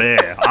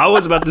despair. I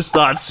was about to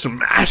start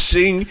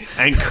smashing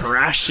and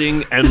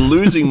crashing and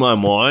losing my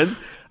mind.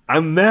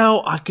 And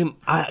now I can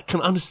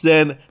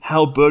understand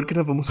how a bird can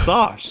have a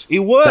moustache. It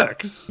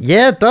works.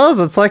 Yeah, it does.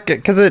 It's like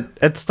because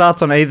it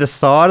starts on either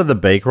side of the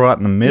beak, right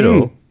in the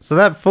middle. So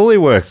that fully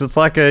works. It's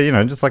like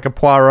just like a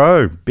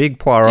Poirot, big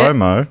Poirot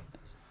mo.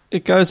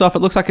 It goes off. It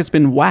looks like it's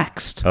been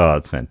waxed. Oh,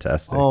 it's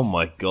fantastic. Oh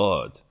my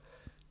god,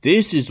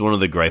 this is one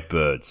of the great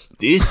birds.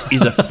 This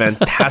is a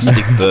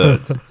fantastic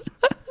bird.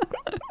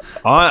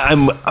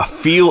 I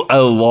feel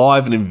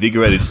alive and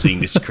invigorated seeing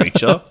this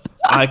creature.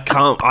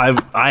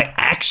 I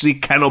actually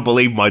cannot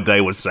believe my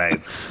day was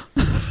saved.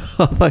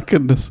 Oh, thank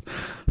goodness.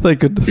 Thank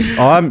goodness.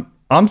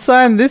 I'm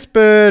saying this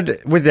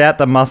bird without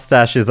the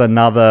mustache is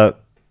another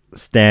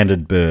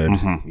standard bird.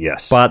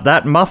 Yes. But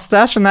that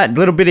mustache and that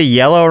little bit of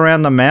yellow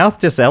around the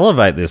mouth just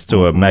elevate this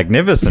to a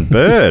magnificent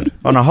bird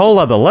on a whole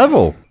other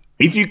level.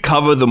 If you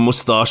cover the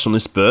mustache on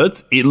this bird,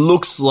 it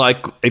looks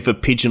like if a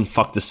pigeon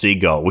fucked a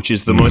seagull, which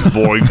is the most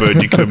boring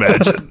bird you can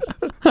imagine.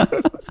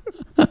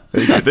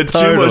 The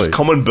two most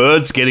common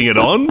birds getting it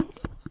on.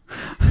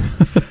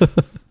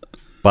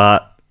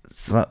 But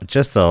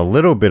just a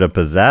little bit of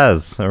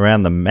pizzazz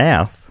around the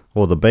mouth,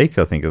 or the beak,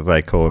 I think, as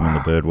they call them in the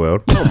bird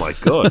world. Oh my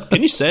god.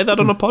 Can you say that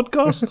on a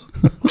podcast?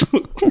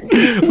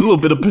 A little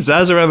bit of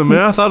pizzazz around the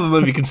mouth? I don't know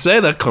if you can say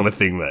that kind of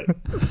thing, mate.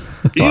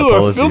 You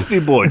are a filthy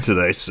boy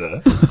today,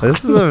 sir. We'll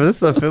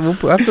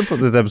have to put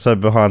this episode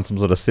behind some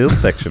sort of sealed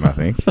section, I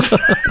think.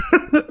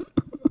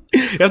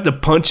 You have to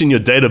punch in your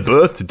date of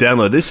birth to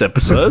download this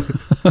episode.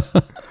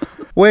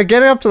 We're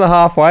getting up to the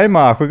halfway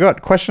mark. We've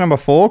got question number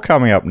 4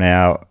 coming up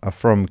now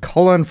from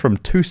Colin from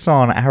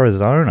Tucson,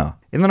 Arizona.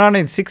 In the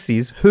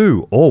 1960s,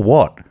 who or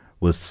what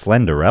was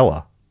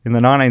Slenderella? In the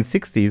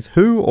 1960s,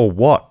 who or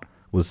what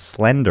was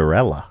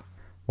Slenderella?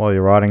 While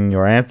you're writing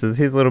your answers,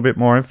 here's a little bit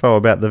more info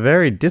about the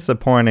very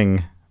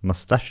disappointing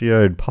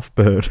mustachioed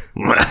puffbird.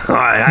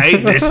 I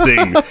hate this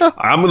thing.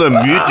 I'm going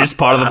to mute this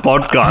part of the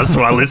podcast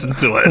while I listen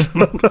to it.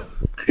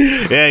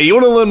 Yeah, you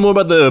want to learn more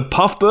about the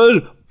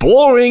puffbird?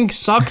 boring,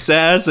 sucks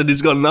ass, and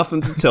he's got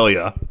nothing to tell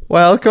you.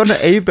 Well, according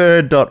to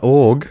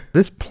ebird.org,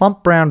 this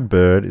plump brown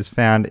bird is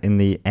found in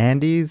the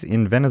Andes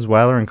in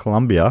Venezuela and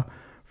Colombia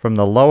from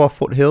the lower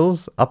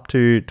foothills up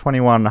to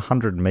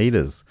 2,100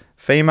 meters.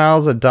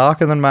 Females are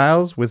darker than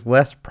males with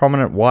less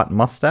prominent white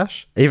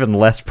mustache, even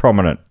less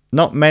prominent.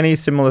 Not many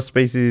similar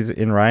species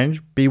in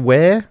range.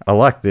 Beware. I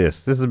like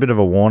this. This is a bit of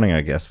a warning,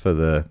 I guess, for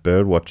the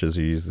bird watchers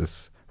who use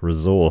this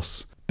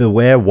resource.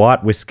 Beware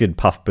white-whiskered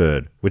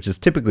puffbird, which is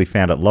typically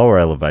found at lower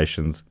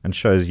elevations and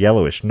shows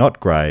yellowish, not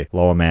grey,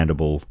 lower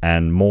mandible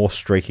and more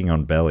streaking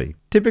on belly.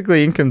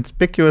 Typically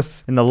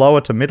inconspicuous in the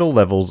lower to middle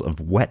levels of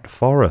wet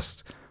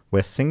forest,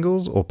 where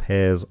singles or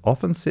pairs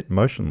often sit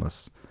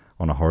motionless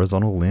on a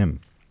horizontal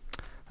limb.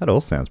 That all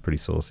sounds pretty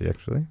saucy,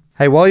 actually.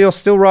 Hey, while you're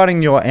still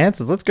writing your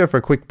answers, let's go for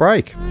a quick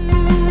break.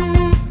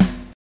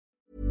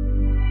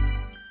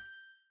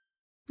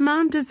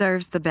 Mom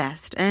deserves the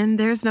best, and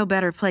there's no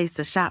better place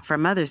to shop for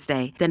Mother's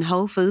Day than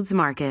Whole Foods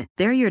Market.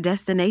 They're your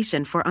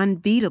destination for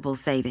unbeatable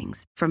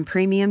savings, from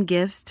premium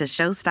gifts to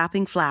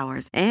show-stopping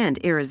flowers and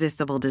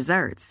irresistible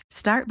desserts.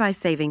 Start by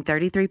saving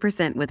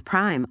 33% with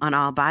Prime on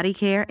all body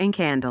care and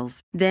candles.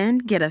 Then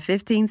get a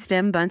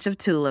 15-stem bunch of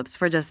tulips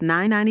for just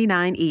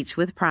 $9.99 each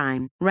with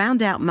Prime.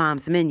 Round out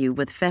Mom's menu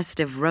with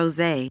festive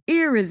rosé,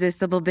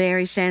 irresistible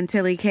berry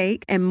chantilly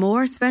cake, and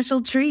more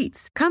special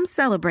treats. Come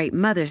celebrate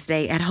Mother's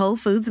Day at Whole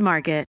Foods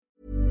Market.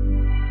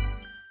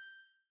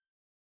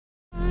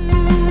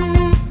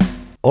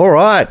 All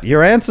right,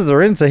 your answers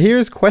are in. So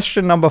here's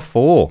question number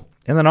 4.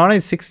 In the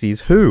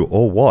 1960s, who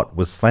or what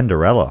was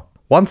Slenderella?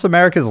 Once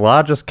America's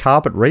largest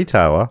carpet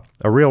retailer,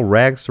 a real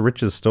rags to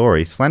riches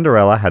story,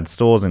 Slenderella had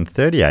stores in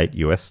 38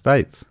 US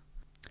states.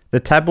 The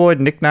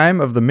tabloid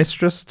nickname of the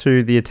mistress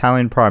to the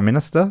Italian Prime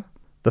Minister,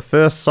 the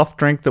first soft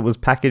drink that was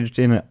packaged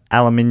in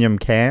aluminium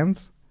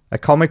cans, a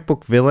comic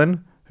book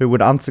villain who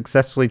would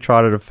unsuccessfully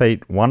try to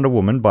defeat Wonder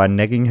Woman by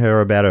negging her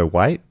about her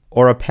weight,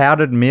 or a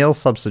powdered meal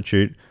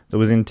substitute that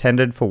was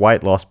intended for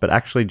weight loss but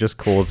actually just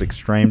caused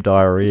extreme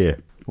diarrhea.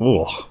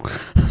 Oh,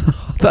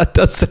 That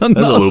does sound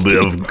there's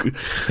nasty.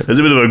 there's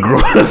a bit of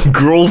a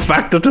gruel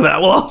factor to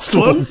that last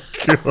one.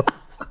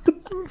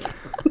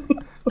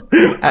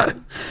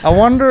 I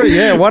wonder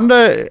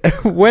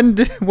when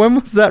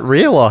was that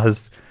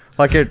realised?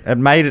 Like it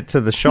made it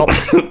to the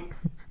shops.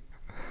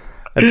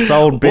 It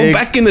sold big.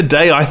 Well, back in the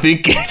day, I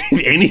think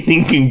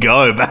anything can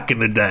go back in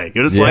the day.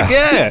 You're just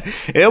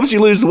it helps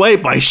you lose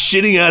weight by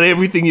shitting out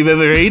everything you've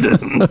ever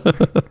eaten.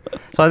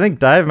 So I think,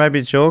 Dave, maybe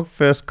it's your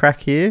first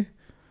crack here.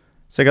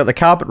 So you got the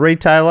carpet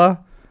retailer,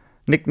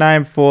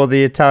 nickname for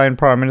the Italian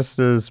Prime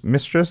Minister's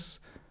mistress,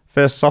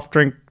 first soft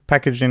drink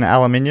packaged in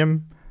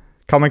aluminium,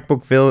 comic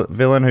book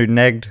villain who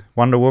negged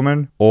Wonder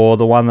Woman, or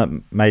the one that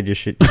made you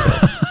shit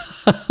yourself.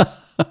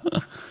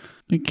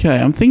 Okay,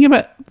 I'm thinking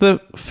about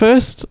the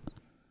first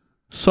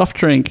soft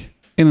drink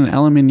in an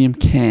aluminium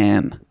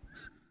can.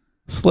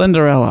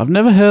 Slenderella. I've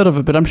never heard of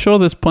it, but I'm sure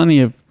there's plenty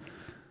of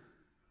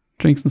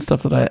drinks and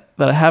stuff that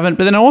I haven't.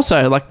 But then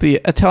also, like the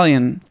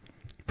Italian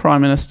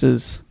Prime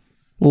Minister's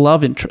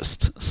love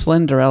interest,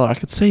 Slenderella. I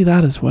could see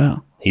that as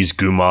well. He's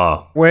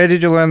Gumar. Where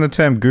did you learn the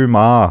term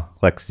Gumar,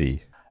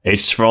 Lexi?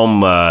 It's from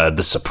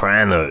The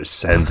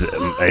Sopranos and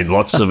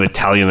lots of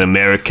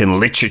Italian-American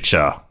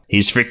literature.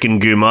 He's freaking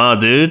Gumar,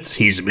 dudes.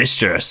 He's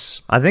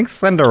mistress. I think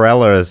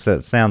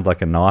Slenderella sounds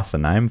like a nicer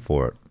name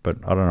for it, but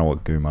I don't know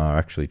what Gumar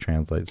actually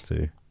translates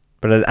to.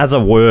 But as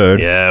a word...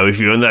 Yeah, if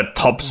you're in that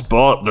top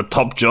spot, the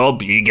top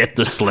job, you get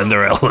the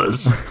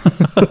Slenderellas.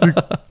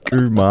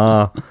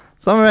 Gumar.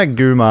 Something about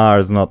Gumar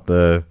is not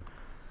the...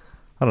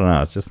 I don't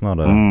know, it's just not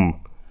a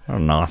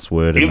nice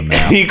word in the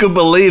mouth. You could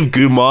believe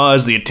Gumar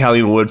is the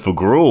Italian word for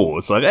gruel.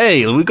 It's like,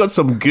 hey, we got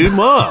some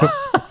Gumar.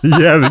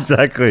 Yeah,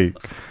 exactly.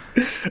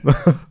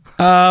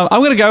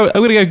 I'm gonna go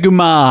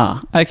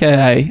Gumar,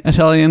 aka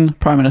Italian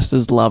Prime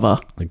Minister's lover.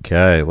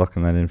 Okay,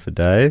 locking that in for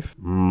Dave.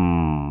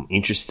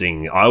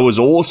 Interesting. I was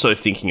also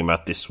thinking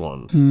about this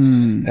one.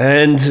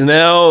 And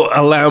now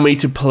allow me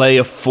to play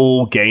a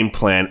full game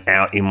plan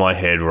out in my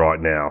head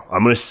right now.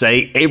 I'm going to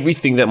say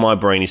everything that my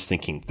brain is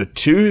thinking. The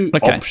two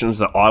options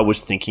that I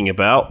was thinking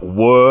about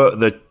were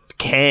the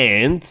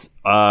canned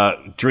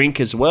drink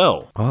as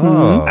well.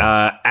 Oh.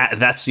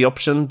 That's the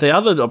option. The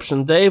other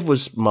option Dave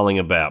was mulling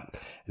about.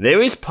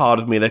 There is part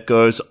of me that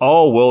goes,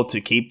 oh, well, to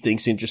keep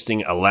things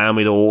interesting, allow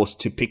me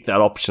to pick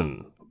that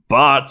option.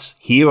 But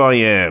here I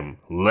am,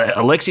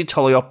 Alexei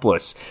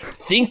Toliopoulos,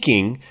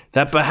 thinking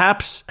that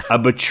perhaps a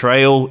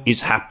betrayal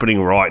is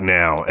happening right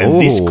now. And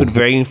this could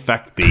very in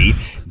fact be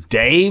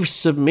Dave's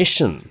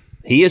submission.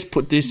 He has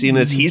put this in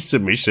as his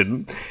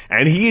submission,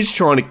 and he is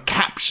trying to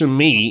capture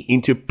me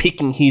into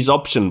picking his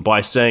option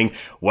by saying,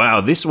 wow,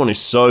 this one is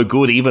so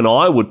good, even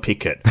I would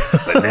pick it.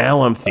 But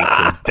now I'm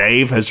thinking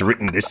Dave has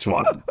written this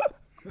one.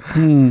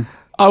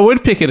 I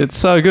would pick it. It's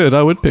so good.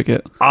 I would pick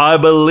it. I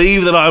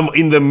believe that I'm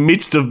in the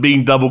midst of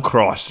being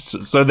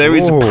double-crossed. So there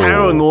is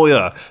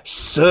paranoia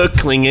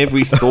circling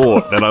every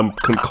thought that I'm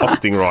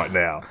concocting right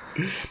now.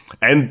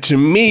 And to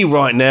me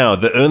right now,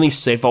 the only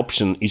safe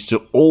option is to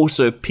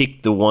also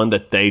pick the one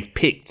that they've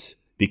picked.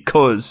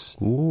 because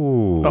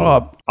Ooh.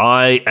 Oh,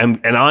 I am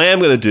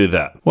going to do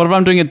that. what if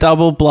I'm doing a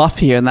double bluff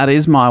here and that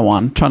is my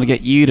one, trying to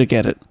get you to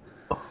get it?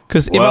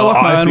 Because if I Well,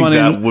 lock my I own think one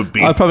that in, would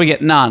be- I'd probably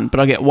get none, but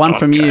I'll get one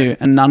from Okay. you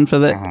and none for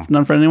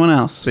none for anyone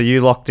else. So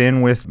you locked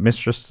in with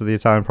Mistress to the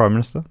Italian Prime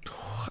Minister?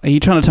 Are you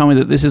trying to tell me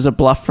that this is a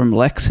bluff from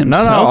Lex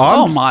himself? I'm-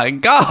 Oh my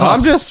god!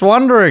 I'm just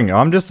wondering.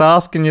 I'm just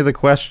asking you the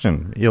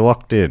question. You're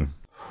locked in.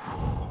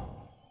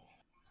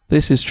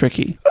 This is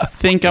tricky. I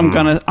think I'm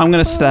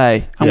gonna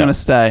stay. I'm Yeah. gonna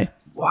stay.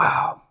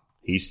 Wow.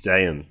 He's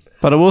staying.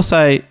 But I will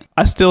say,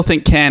 I still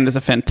think canned is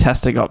a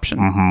fantastic option.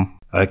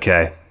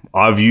 Okay.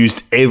 I've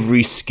used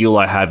every skill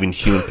I have in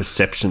human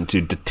perception to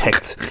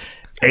detect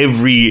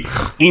every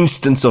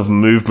instance of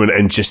movement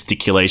and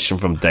gesticulation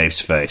from Dave's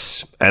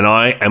face. And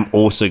I am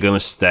also going to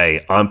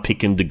stay. I'm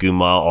picking the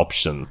Gumar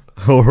option.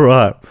 All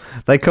right.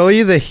 They call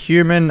you the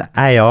human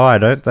AI,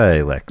 don't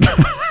they, Lex?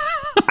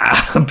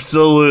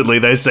 Absolutely.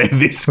 They say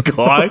this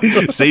guy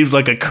seems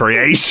like a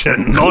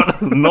creation,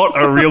 not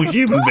a real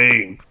human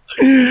being.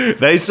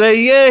 They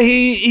say, yeah,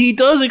 he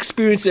does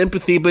experience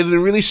empathy, but in a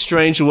really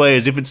strange way,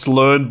 as if it's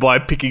learned by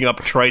picking up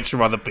traits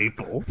from other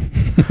people.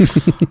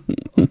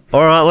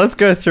 All right, let's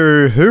go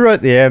through who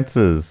wrote the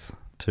answers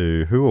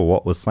to who or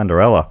what was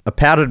Slenderella. A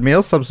powdered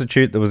meal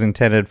substitute that was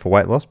intended for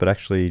weight loss but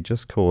actually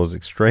just caused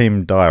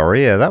extreme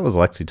diarrhea. That was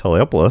Alexei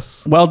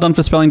Toliopoulos. Well done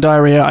for spelling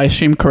diarrhea. I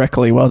assume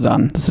correctly. Well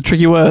done. That's a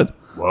tricky word.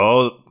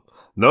 Well,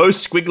 no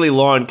squiggly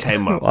line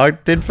came up. I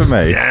did for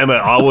me. Damn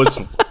it!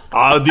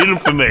 I did it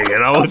for me,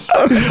 and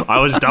I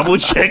was double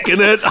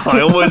checking it.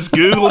 I almost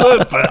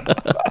googled it,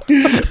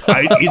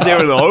 but is there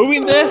an O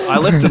in there? I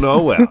left an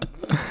O out.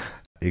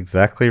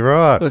 Exactly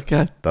right.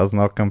 Okay. Does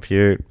not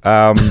compute.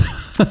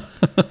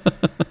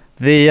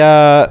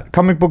 The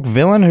comic book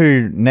villain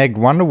who negged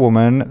Wonder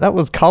Woman, that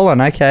was Colin,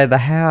 aka The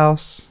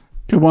House.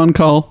 Good one,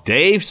 Cole.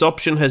 Dave's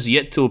option has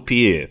yet to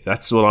appear.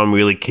 That's what I'm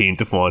really keen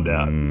to find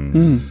out.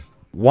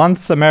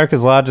 Once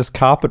America's largest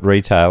carpet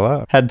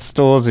retailer, had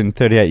stores in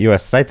 38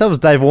 US states. That was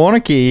Dave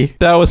Warneke.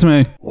 That was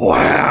me.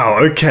 Wow,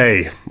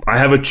 okay. I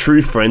have a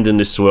true friend in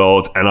this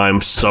world, and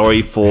I'm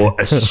sorry for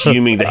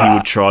assuming that he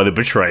would try to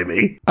betray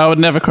me. I would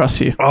never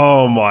cross you.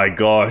 Oh my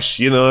gosh,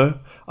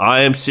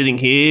 I am sitting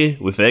here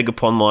with egg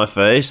upon my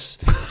face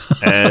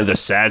and a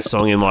sad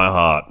song in my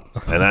heart.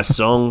 And that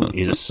song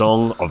is a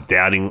song of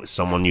doubting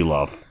someone you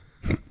love.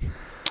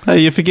 Hey,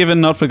 you're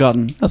forgiven, not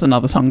forgotten. As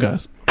another song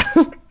goes.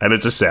 And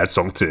it's a sad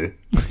song too.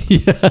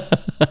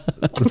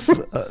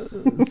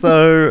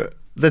 So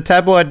the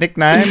tabloid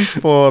nickname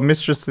for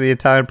Mistress of the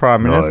Italian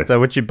Prime No. Minister,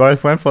 which you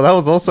both went for, that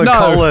was also No.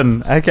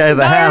 Colin, aka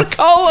The House.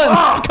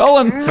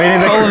 Colin!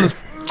 Meaning the- Colin's...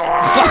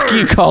 Fuck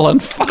you, Colin.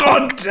 Fuck.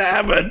 God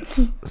damn it.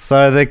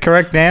 So the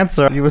correct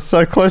answer, you were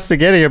so close to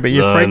getting it, but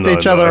you No, freaked no,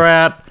 each other no.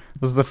 out,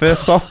 was the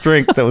first soft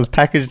drink that was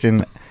packaged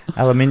in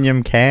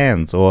aluminium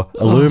cans or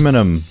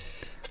aluminum.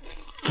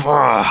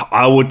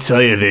 I will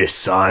tell you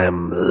this, I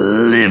am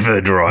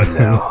livid right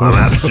now. I'm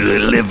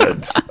absolutely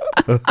livid.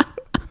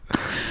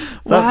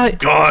 Why?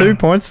 God. 2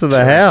 points to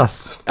The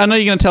House. I know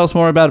you're going to tell us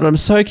more about it, but I'm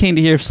so keen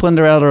to hear if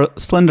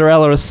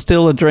Slenderella is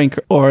still a drink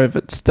or if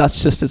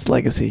that's just its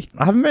legacy.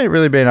 I haven't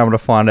really been able to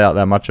find out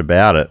that much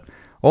about it.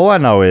 All I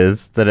know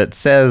is that it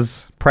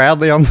says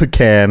proudly on the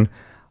can,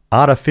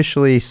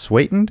 artificially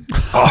sweetened.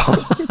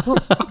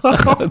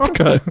 Let's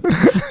go.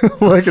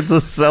 Like it's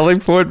a selling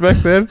point back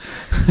then.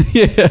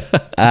 Yeah.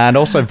 And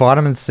also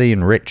vitamin C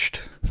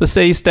enriched. The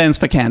C stands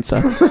for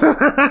cancer.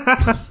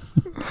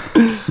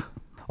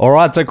 All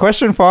right, so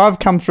question 5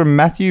 comes from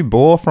Matthew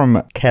Bohr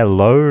from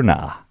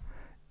Kelowna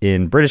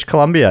in British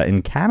Columbia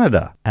in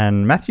Canada.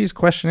 And Matthew's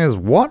question is,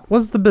 what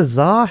was the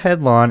bizarre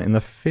headline in the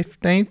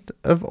 15th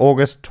of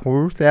August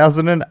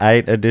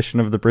 2008 edition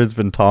of the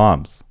Brisbane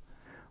Times?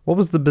 What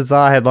was the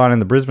bizarre headline in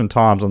the Brisbane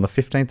Times on the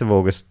 15th of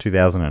August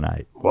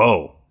 2008?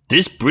 Whoa.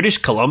 This British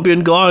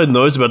Columbian guy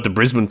knows about the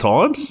Brisbane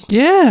Times?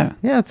 Yeah.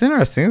 Yeah, it's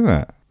interesting, isn't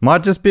it?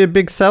 Might just be a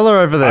big seller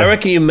over there. I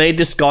reckon you made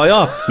this guy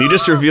up. You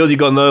just revealed you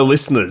got no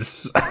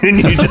listeners. And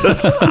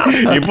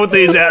you put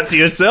these out to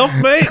yourself,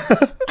 mate.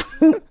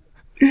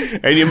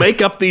 And you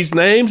make up these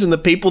names and the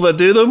people that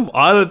do them.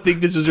 I don't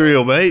think this is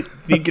real, mate.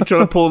 You're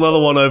trying to pull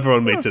another one over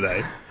on me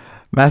today.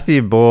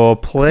 Matthew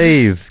Bohr,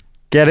 please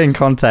get in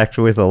contact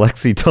with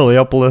Alexei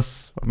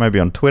Toliopoulos, maybe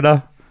on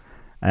Twitter.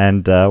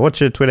 And what's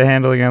your Twitter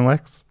handle again,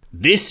 Lex?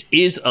 This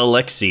is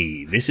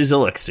Alexei.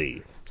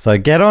 So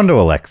get onto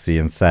Alexei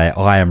and say,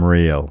 I am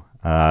real.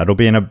 It'll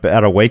be in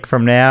about a week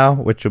from now,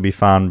 which will be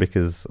fun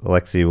because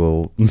Alexei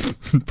will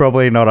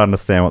probably not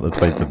understand what the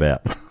tweet's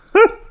about.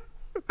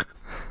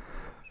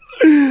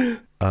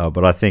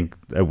 But I think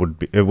it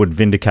would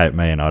vindicate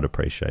me, and I'd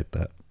appreciate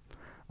that.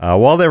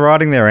 While they're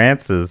writing their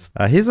answers,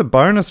 here's a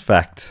bonus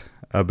fact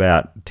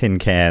about tin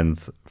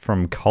cans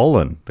from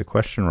Colin, the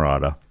question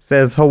writer.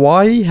 Says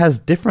Hawaii has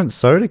different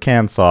soda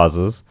can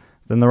sizes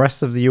than the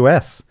rest of the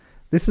US.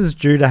 This is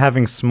due to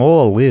having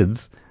smaller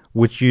lids,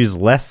 which use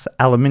less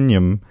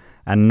aluminium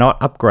and not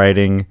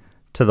upgrading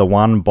to the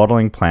one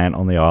bottling plant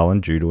on the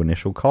island due to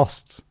initial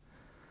costs.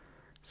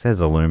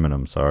 Says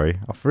aluminum, sorry.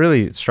 I've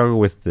really struggled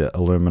with the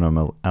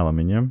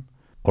aluminium.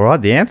 All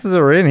right, the answers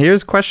are in.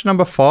 Here's question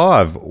number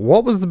 5.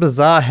 What was the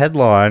bizarre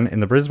headline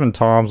in the Brisbane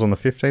Times on the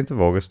 15th of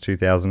August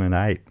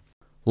 2008?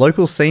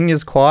 Local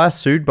seniors choir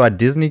sued by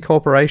Disney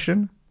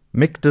Corporation.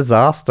 Mick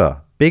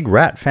disaster. Big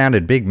rat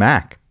founded Big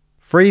Mac.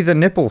 Free the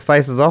nipple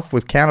faces off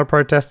with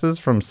counter-protesters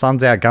from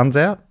Suns Out Guns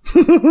Out.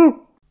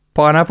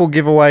 Pineapple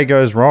giveaway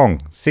goes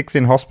wrong. 6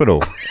 in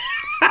hospital.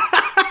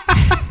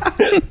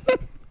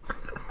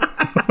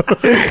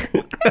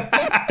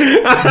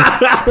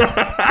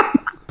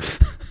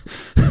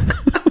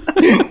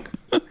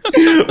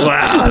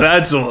 Wow,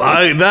 that's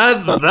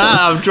that.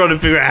 I'm trying to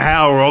figure out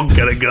how wrong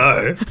can it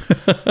go.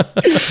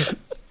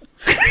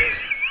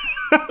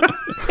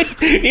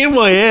 In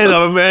my head,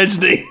 I'm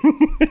imagining,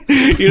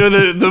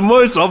 the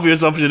most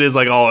obvious option is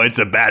like, oh, it's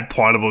a bad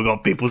pineapple,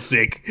 got people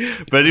sick.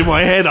 But in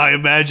my head, I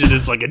imagine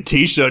it's like a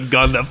t-shirt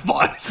gun that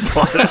fires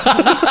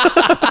pineapples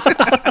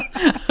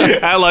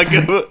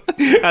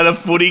at a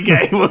footy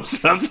game or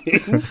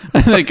something.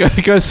 And they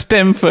go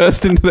stem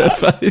first into their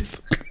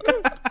face.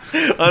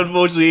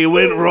 Unfortunately, it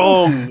went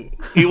wrong.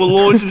 He will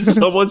launch into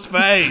someone's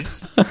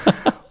face.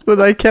 But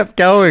they kept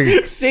going.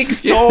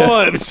 6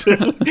 times. We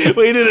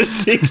did it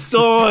 6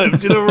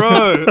 times in a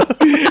row.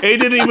 He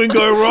didn't even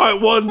go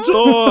right one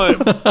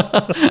time.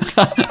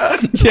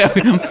 Yeah,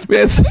 we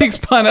had 6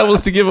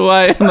 pineapples to give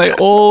away, and they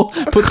all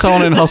put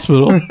someone in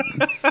hospital.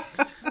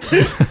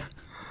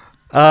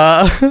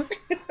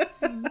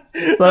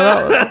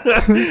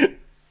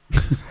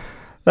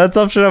 That's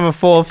option number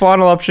 4.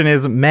 Final option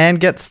is man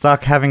gets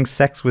stuck having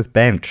sex with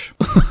bench.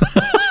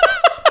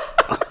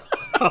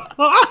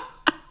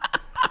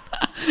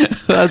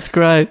 That's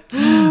great.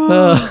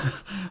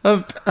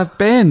 A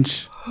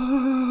bench.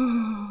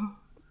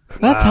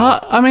 That's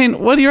hard. I mean,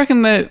 what do you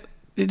reckon do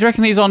you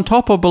reckon he's on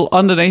top or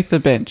underneath the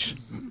bench?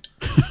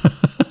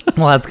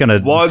 Well, that's going to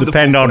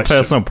depend on question.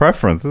 personal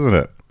preference, isn't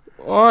it?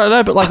 I don't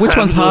know, but like, which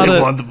one's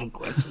harder? Wonderful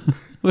question.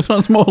 Which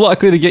one's more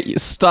likely to get you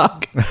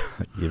stuck?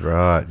 You're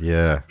right,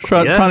 yeah.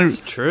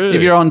 That's true.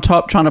 If you're on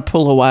top trying to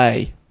pull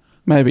away,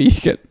 maybe you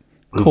get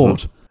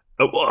caught.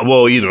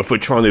 Well, if we're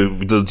trying to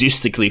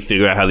logistically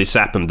figure out how this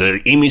happened,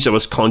 the image that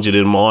was conjured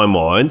in my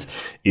mind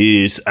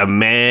is a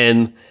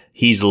man,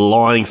 he's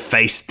lying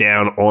face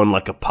down on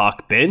like a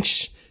park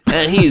bench,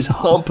 and he's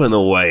humping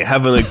away,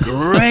 having a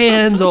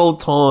grand old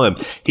time.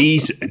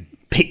 He's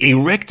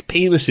erect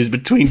penis is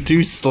between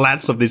 2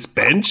 slats of this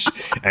bench,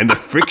 and the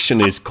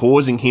friction is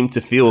causing him to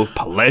feel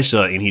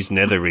pleasure in his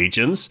nether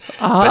regions.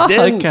 But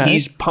then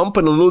he's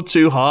pumping a little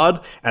too hard,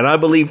 and I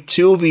believe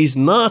 2 of his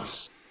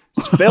nuts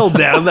fell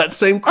down that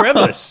same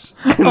crevice.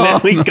 And now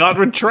he can't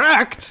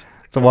retract.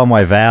 It's a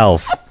one-way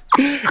valve.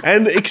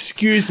 And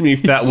excuse me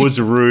if that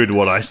was rude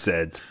what I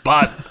said,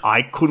 but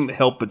I couldn't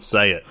help but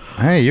say it.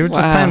 Hey, you were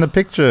just painting the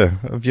picture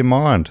of your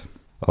mind.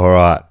 All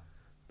right.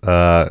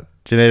 Do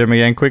you need them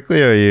again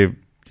quickly, or you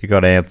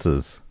got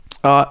answers?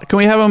 Can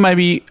we have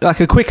maybe like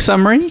a quick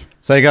summary?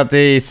 So you got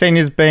the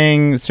seniors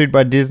being sued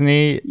by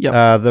Disney.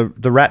 Yep.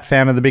 The rat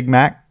founded the Big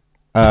Mac.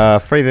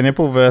 Free the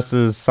nipple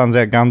versus Suns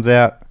Out Guns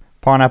Out.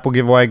 Pineapple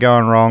giveaway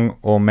going wrong,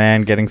 or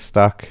man getting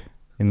stuck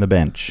in the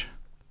bench.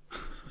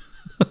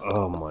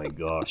 Oh my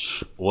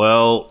gosh.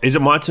 Well, is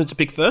it my turn to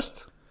pick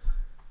first?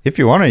 If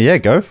you want to, yeah,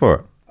 go for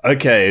it.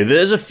 Okay,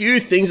 there's a few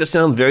things that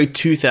sound very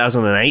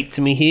 2008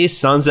 to me here.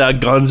 Suns out,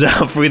 guns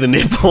out, free the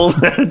nipple.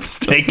 That's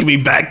taking me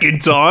back in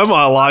time.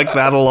 I like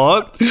that a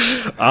lot.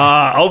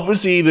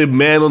 Obviously, the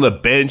man on the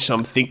bench,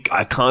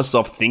 I can't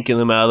stop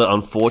thinking about it,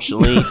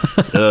 unfortunately.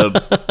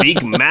 The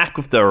Big Mac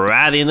with the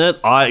rat in it.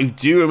 I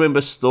do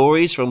remember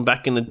stories from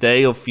back in the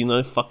day of,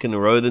 fucking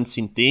rodents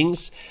and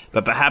things.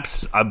 But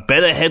perhaps a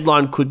better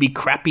headline could be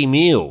Crappy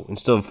Meal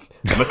instead of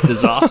Mick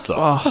Disaster.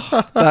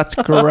 Oh, that's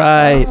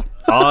great.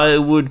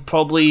 I'm going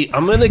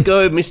to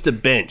go Mr.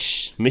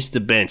 Bench.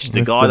 Mr. Bench,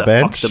 the guy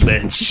that fucked the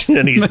bench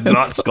and his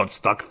nuts got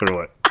stuck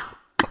through it.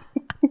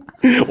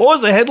 What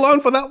was the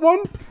headline for that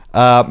one?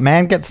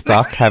 Man gets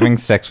stuck having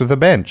sex with a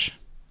bench.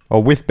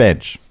 Or with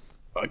bench.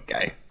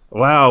 Okay.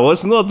 Wow, well,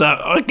 it's not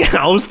that. Okay,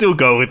 I'll still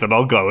go with it.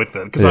 I'll go with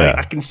it. Because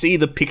I can see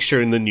the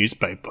picture in the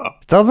newspaper.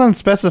 It doesn't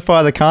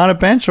specify the kind of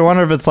bench. I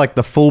wonder if it's like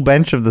the full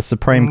bench of the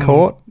Supreme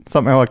Court.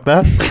 Something like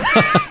that.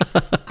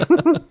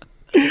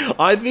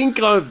 I think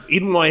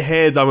in my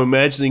head, I'm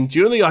imagining,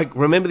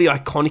 remember the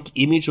iconic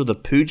image of the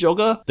poo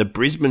jogger? The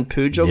Brisbane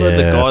poo jogger? Yes.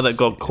 The guy that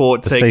got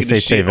caught taking a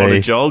shit on a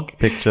jog?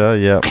 Picture,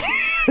 yep.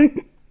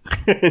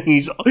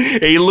 he's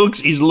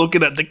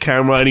looking at the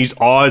camera and his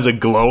eyes are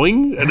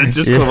glowing, and it's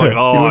just kind of like,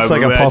 I'm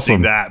like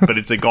imagining that, but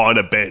it's a guy on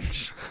a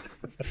bench.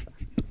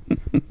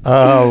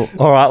 All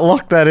right,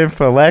 lock that in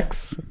for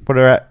Lex. What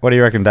do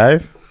you reckon,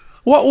 Dave?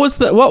 What was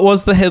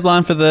the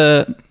headline for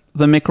the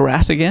Mick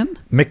Rat again?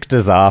 Mick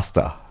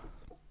Disaster.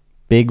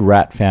 Big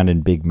rat found in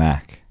Big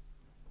Mac.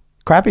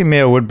 Crappy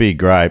Meal would be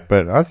great,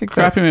 but I think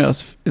Crappy Meal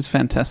is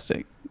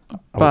fantastic.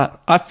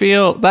 But I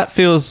feel that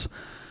feels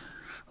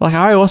like,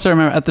 I also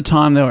remember at the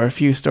time there were a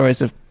few stories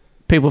of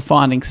people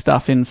finding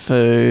stuff in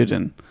food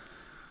and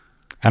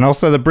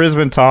also the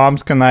Brisbane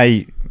Times,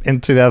 in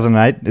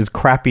 2008, is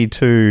crappy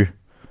too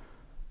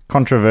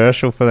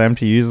controversial for them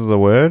to use as a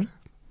word?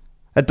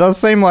 It does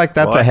seem like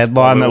that's a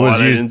headline that was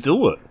used. Didn't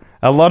do it.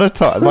 A lot of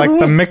time, like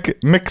the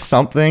Mick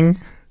something,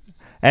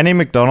 any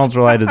McDonald's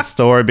related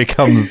story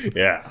becomes,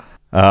 Yeah.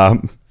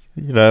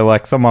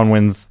 like someone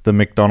wins the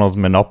McDonald's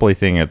Monopoly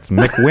thing. It's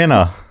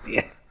McWinner,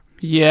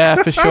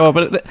 Yeah, for sure.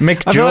 But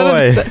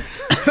McJoy.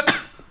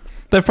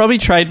 They've probably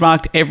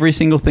trademarked every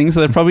single thing,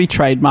 so they've probably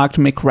trademarked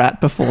McRat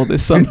before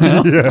this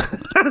somehow.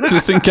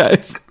 Just in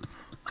case.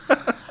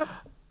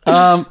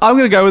 I'm going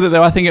to go with it,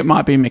 though. I think it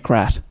might be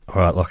McRat.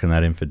 All right, locking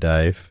that in for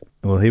Dave.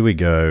 Well, here we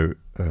go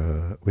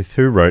with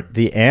who wrote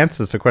the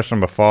answers for question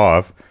number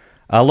 5.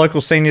 Local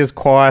seniors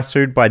choir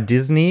sued by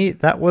Disney.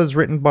 That was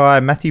written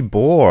by Matthew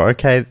Bohr,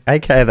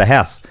 aka The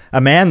House,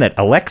 a man that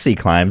Alexei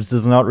claims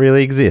does not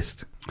really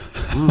exist.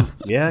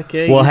 Yeah,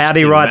 okay. Well, how do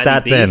you write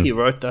that then? He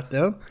wrote that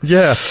down?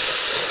 Yeah.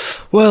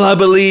 Well, I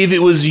believe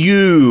it was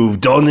you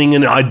donning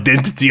an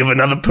identity of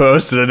another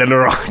person and then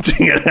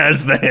writing it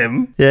as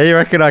them. Yeah, you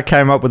reckon I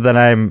came up with the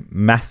name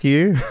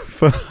Matthew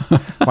for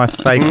my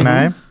fake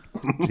name?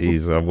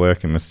 Jeez, I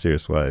work in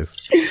mysterious ways.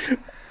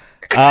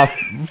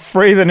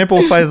 Free the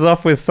nipple faces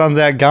off with Suns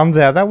Out, Guns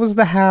Out. That was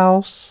The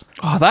House.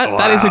 Oh,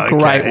 that is a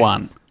great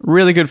one.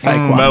 Really good fake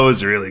one. That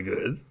was really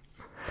good.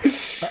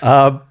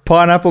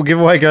 Pineapple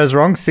giveaway goes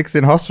wrong. 6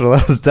 in hospital.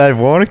 That was Dave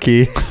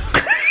Warneke.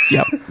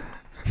 Yep.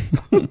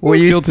 Were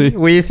you Guilty.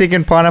 Were you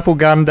thinking pineapple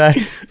gun,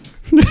 Dave?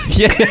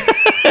 Yeah.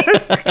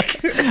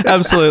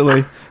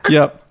 Absolutely.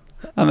 Yep.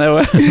 And they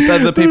were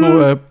the people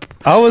were.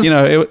 I was,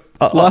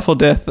 life or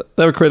death.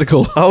 They were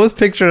critical. I was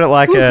picturing it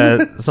like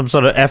some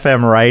sort of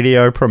FM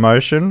radio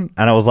promotion,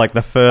 and it was like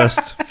the first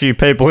few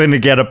people in to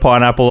get a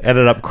pineapple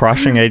ended up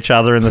crushing each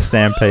other in the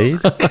stampede.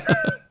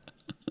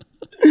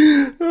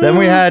 Then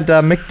we had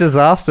Mick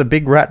Disaster,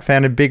 Big Rat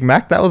founded Big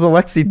Mac. That was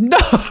Alexei. No,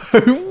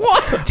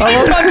 what? Did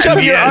you punch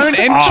up your own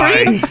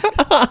entry?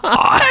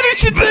 How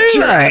did you do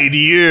that? Betrayed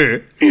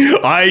you.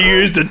 I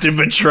used it to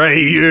betray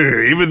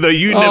you. Even though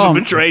you never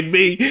betrayed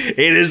me, it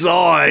is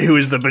I who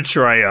is the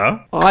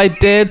betrayer. I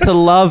dared to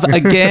love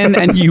again,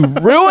 and you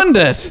ruined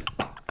it.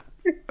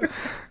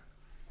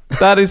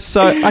 That is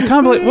so. I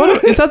can't believe.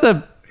 What is that?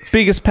 The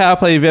biggest power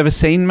play you've ever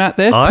seen, Matt?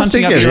 There,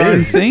 punching up your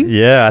own thing.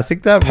 Yeah, I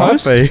think that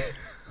Post? might be.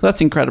 That's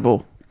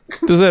incredible.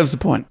 Deserves a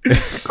point.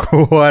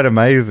 Quite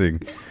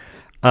amazing.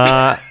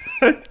 But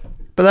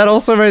that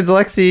also means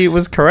Alexei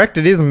was correct.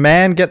 It is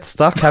man gets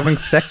stuck having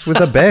sex with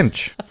a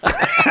bench.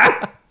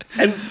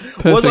 And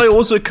was I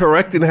also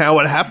correct in how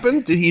it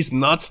happened? Did his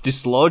nuts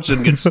dislodge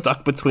and get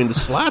stuck between the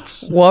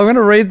slats? Well, I'm going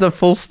to read the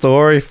full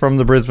story from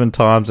the Brisbane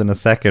Times in a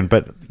second,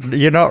 but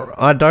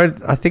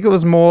I think it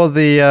was more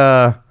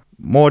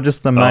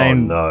just the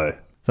main. Oh, no.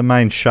 The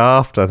main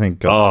shaft, I think,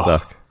 got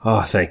stuck.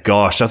 Oh, thank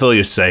gosh. I thought you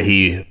would say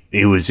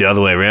he was the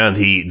other way around.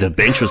 The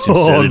bench was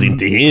inserted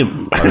into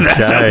him.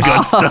 That's how it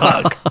got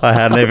stuck. I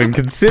hadn't even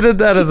considered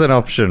that as an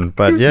option,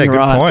 but yeah, good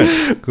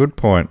point. Good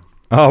point.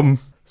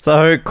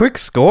 So quick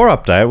score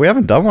update. We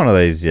haven't done one of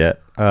these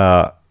yet.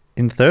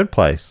 In third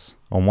place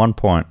on 1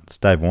 point, it's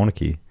Dave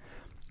Warneke.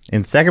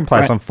 In second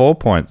place on 4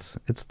 points,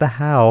 it's The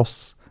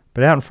House.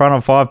 But out in front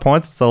on 5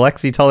 points, it's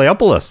Alexei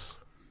Toliopoulos.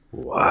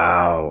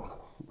 Wow.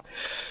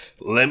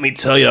 Let me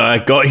tell you, I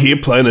got here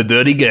playing a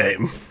dirty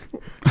game.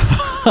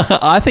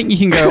 I think you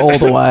can go all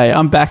the way.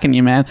 I'm backing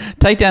you, man.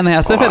 Take down The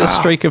House. They've had a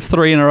streak of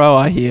 3 in a row,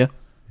 I hear.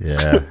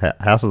 Yeah,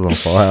 House is on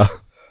fire.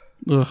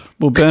 Ugh,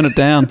 we'll burn it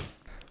down.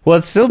 Well,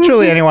 it's still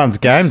truly anyone's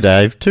game,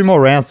 Dave. 2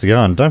 more rounds to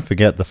go, and don't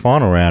forget the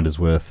final round is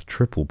worth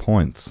triple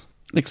points.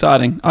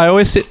 Exciting. I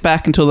always sit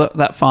back until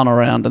that final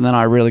round, and then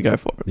I really go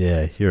for it.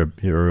 Yeah, you're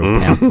a real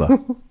bouncer.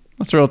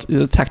 That's real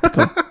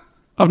tactical.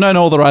 I've known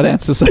all the right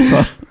answers so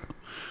far.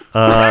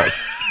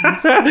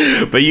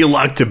 But you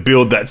like to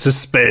build that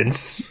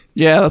suspense.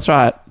 Yeah, that's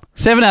right.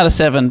 7 out of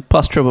 7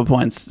 plus triple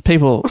points.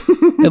 People,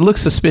 it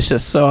looks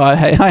suspicious, so I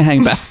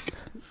hang back.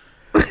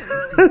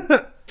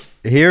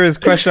 Here is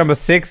question number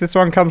 6. This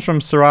one comes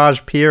from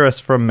Siraj Peiris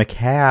from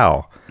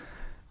Macau.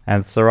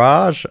 And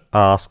Siraj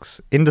asks,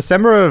 in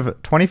December of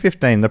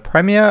 2015, the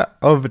Premier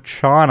of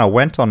China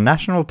went on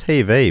national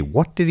TV.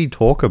 What did he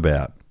talk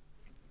about?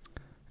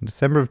 In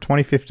December of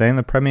 2015,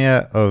 the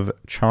Premier of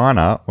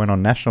China went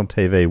on national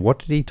TV. What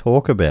did he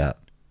talk about?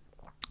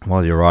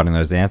 While you're writing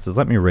those answers,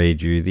 let me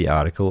read you the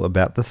article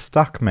about the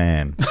stuck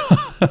man.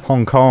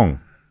 Hong Kong.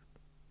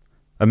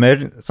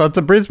 So it's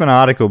a Brisbane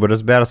article, but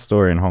it's about a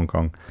story in Hong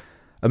Kong.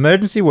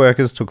 Emergency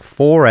workers took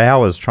 4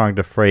 hours trying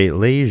to free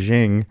Li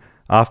Jing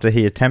after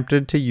he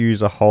attempted to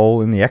use a hole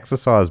in the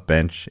exercise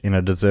bench in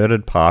a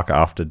deserted park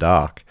after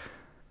dark.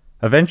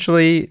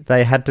 Eventually,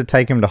 they had to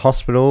take him to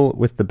hospital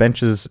with the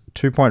bench's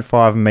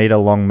 2.5 metre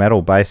long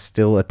metal base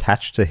still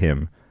attached to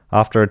him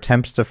after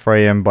attempts to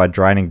free him by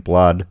draining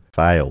blood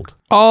failed.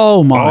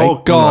 Oh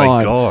my God. Oh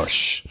my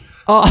gosh.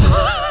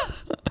 Oh.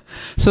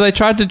 So they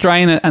tried to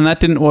drain it and that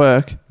didn't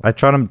work. They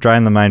tried to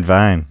drain the main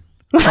vein.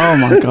 Oh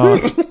my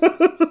God.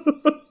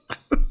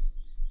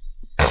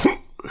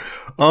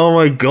 Oh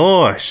my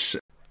gosh.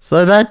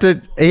 So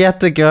he had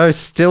to go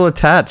still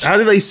attached. How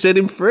did they set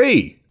him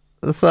free?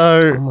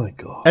 So Oh my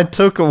God. it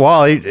took a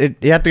while. He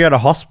had to go to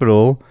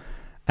hospital,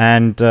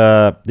 And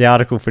the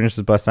article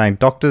finishes by saying,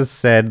 doctors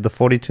said the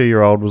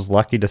 42-year-old was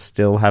lucky to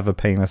still have a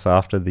penis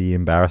after the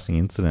embarrassing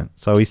incident.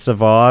 So he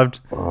survived,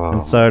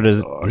 and so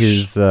does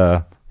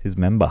his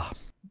member.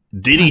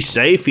 Did he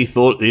say if he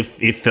thought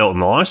if it felt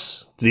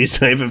nice? Did he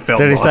say if it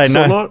felt nice say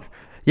no? or not?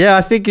 Yeah,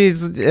 I think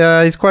he's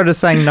quoted as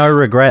saying no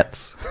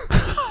regrets.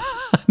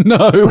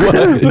 No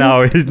way.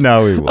 No, he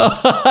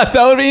won't.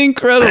 That would be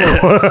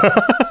incredible.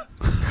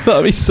 That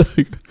would be so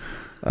good.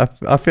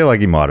 I feel like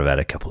he might have had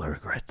a couple of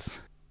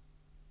regrets.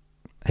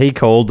 He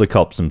called the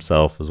cops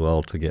himself as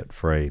well to get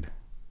freed.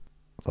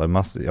 So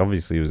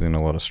obviously he was in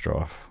a lot of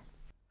strife.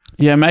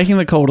 Yeah, making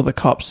the call to the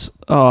cops.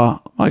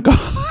 Oh my God.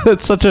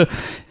 It's such a...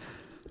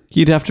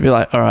 You'd have to be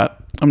like, all right,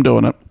 I'm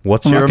doing it.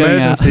 What's I'm your not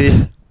getting out.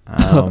 emergency?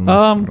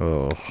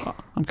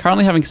 I'm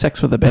currently having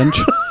sex with a bench.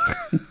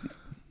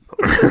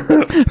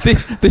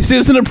 This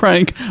isn't a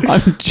prank.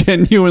 I'm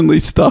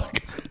genuinely stuck.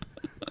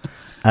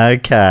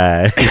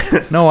 Okay.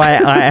 No,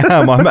 I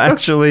am. I'm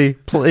actually...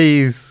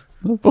 Please.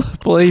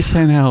 Please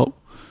send help.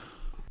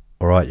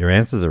 All right, your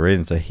answers are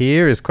in. So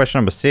here is question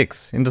number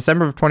 6. In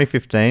December of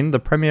 2015, the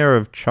Premier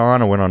of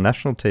China went on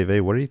national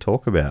TV. What did he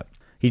talk about?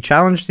 He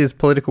challenged his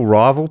political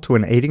rival to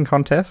an eating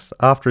contest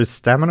after his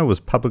stamina was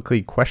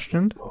publicly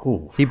questioned.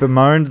 Ooh. He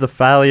bemoaned the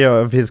failure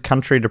of his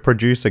country to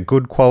produce a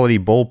good quality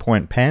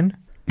ballpoint pen.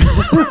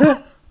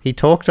 He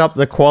talked up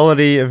the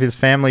quality of his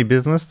family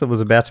business that was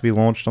about to be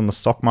launched on the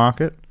stock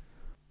market.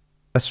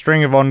 A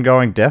string of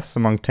ongoing deaths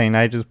among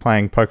teenagers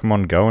playing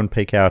Pokemon Go in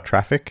peak hour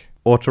traffic.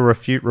 Or to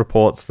refute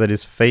reports that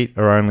his feet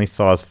are only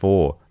size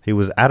 4. He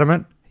was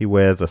adamant he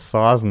wears a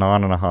size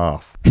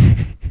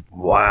 9.5.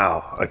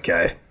 Wow.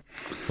 Okay.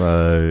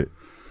 So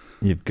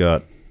you've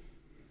got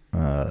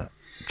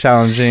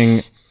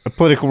challenging a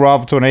political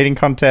rival to an eating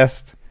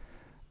contest,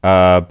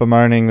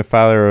 bemoaning the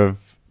failure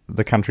of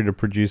the country to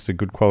produce a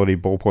good quality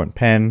ballpoint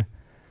pen,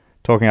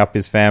 talking up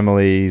his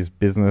family's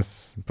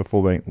business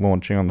before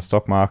launching on the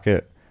stock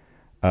market,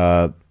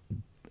 a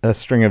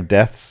string of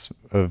deaths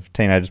of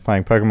teenagers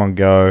playing Pokemon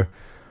Go,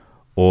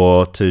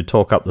 or to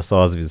talk up the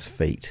size of his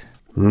feet.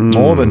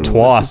 More than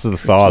twice the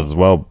size as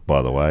well,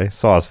 by the way.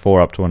 Size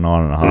 4 up to a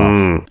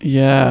 9.5.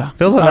 Yeah.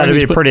 Feels like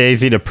that'd be pretty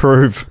easy to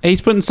prove.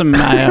 He's putting some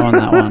mayo on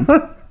that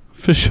one.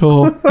 For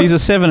sure. He's a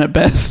 7 at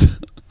best.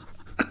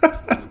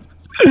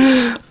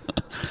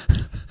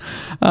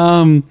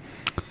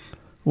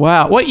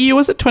 Wow. What year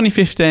was it?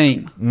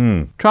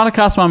 2015. Trying to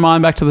cast my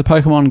mind back to the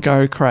Pokemon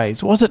Go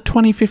craze. Was it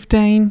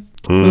 2015?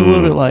 It was a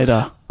little bit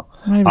later.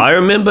 Maybe. I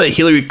remember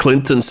Hillary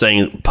Clinton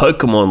saying,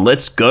 Pokemon,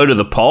 let's go to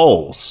the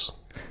polls.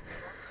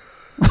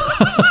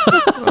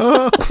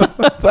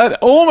 That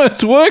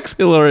almost works,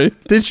 Hillary.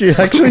 Did she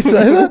actually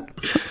say that?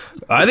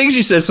 I think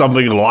she says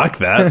something like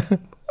that.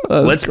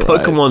 Let's great.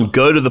 Pokemon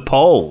go to the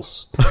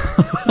polls.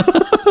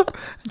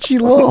 She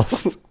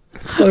lost.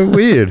 So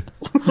weird.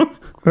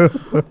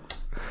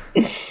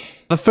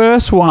 The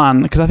first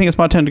one, because I think it's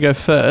my turn to go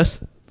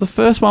first. The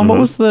first one, what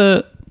was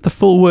the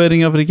full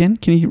wording of it again?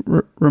 Can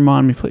you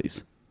remind me,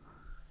 please?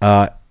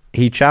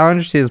 He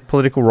challenged his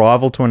political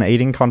rival to an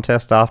eating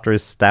contest after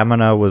his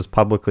stamina was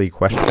publicly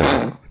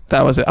questioned.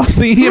 That was it. I was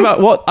thinking about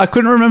what I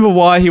couldn't remember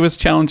why he was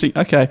challenging.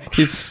 Okay,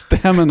 his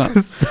stamina.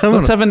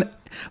 Let's have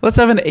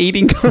an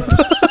eating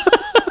contest.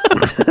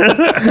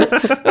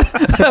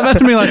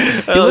 Imagine me like,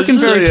 you're looking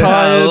very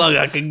tired. How long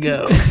I can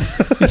go.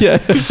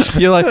 Yeah,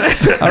 you're like,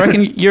 I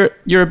reckon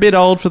you're a bit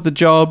old for the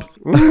job.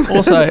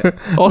 Also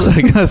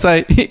gonna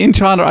say, in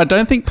China, I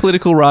don't think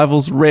political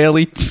rivals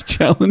rarely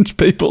challenge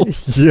people.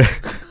 Yeah.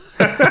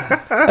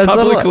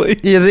 Publicly.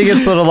 You think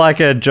it's sort of like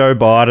a Joe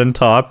Biden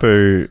type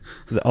who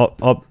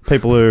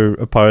people who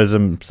oppose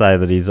him say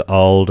that he's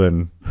old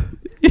and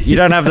you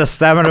don't have the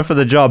stamina for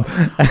the job.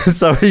 And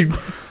so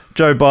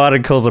Joe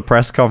Biden calls a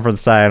press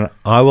conference saying,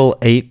 I will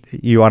eat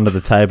you under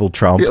the table,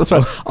 Trump. Yeah, that's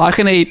right. I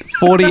can eat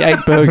 48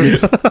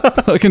 burgers.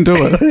 I can do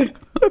it.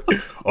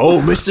 Oh,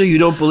 mister, you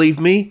don't believe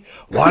me?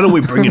 Why don't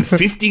we bring in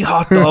 50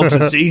 hot dogs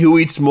and see who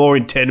eats more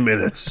in 10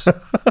 minutes?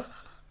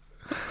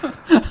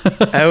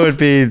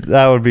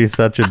 That would be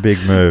such a big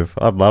move.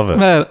 I'd love it.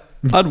 Man,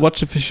 I'd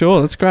watch it for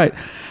sure. That's great.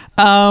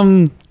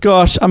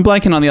 Gosh, I'm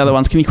blanking on the other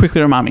ones. Can you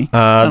quickly remind me?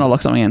 And I'll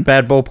lock something in.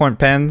 Bad ballpoint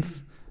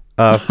pens,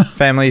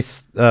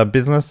 family's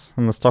business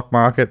on the stock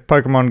market,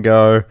 Pokemon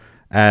Go,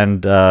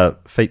 and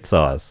foot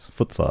size.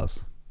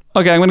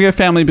 Okay, I'm going to go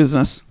family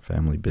business.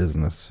 Family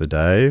business for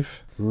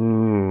Dave.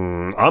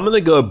 I'm going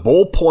to go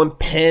ballpoint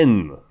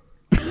pen.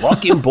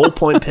 Lock in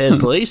ballpoint pen,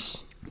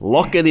 please.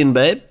 Lock it in,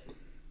 babe.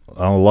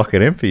 I'll lock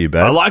it in for you,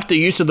 babe. I like the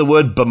use of the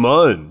word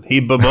bemoan.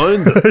 He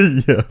bemoaned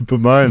it. Yeah,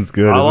 bemoan's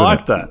good. I isn't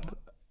like that.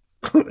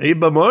 He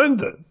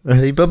bemoaned it.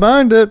 He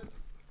bemoaned it.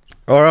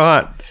 All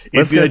right.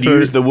 If you had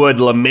used the word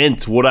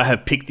lament, would I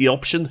have picked the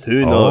option?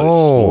 Who knows?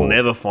 Oh. We'll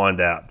never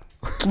find out.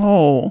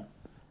 Oh.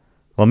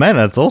 Lament,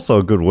 it's also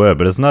a good word,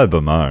 but it's no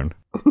bemoan.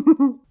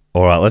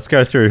 All right, let's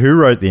go through who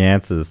wrote the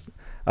answers.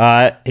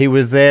 He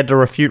was there to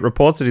refute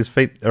reports that his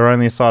feet are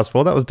only a size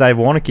 4. That was Dave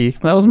Warneke.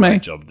 That was me.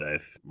 Great job,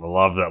 Dave. I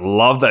love that.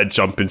 Love that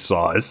jump in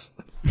size.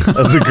 That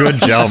was a good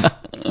jump.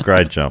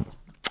 Great jump.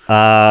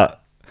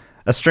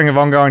 A string of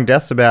ongoing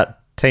deaths about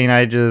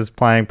teenagers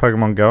playing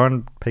Pokemon Go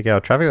in peak hour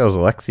traffic. That was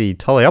Alexei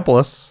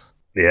Toliopoulos.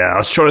 Yeah, I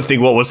was trying to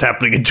think what was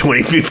happening in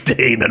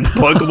 2015, and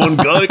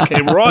Pokemon Go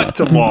came right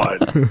to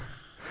mind.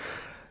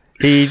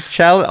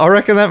 I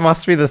reckon that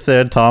must be the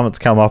third time it's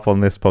come up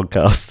on this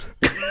podcast.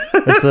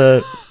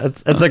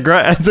 It's a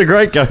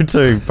great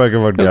go-to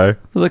Pokemon Go. It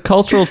was a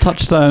cultural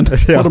touchstone.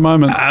 What a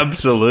moment.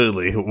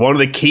 Absolutely. One of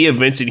the key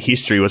events in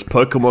history was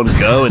Pokemon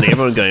Go, and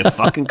everyone going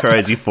fucking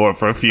crazy for it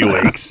for a few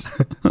weeks.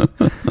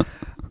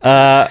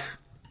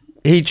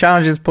 He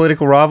challenged his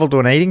political rival to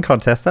an eating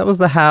contest. That was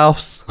the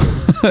House.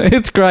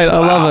 It's great. I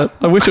love it.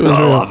 I wish it was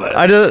real. Love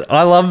it.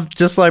 I love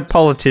just like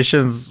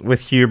politicians with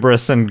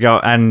hubris and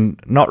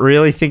not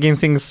really thinking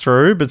things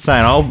through, but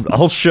saying,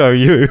 I'll show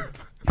you.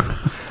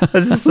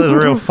 It's just a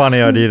real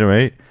funny idea to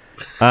me.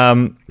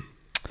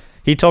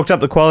 He talked up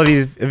the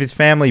qualities of his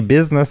family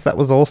business. That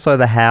was also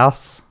the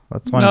House.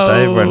 That's one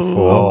Dave went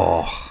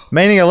for.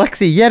 Meaning,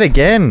 Alexei, yet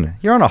again,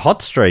 you're on a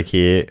hot streak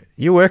here.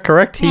 You were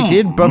correct. He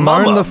did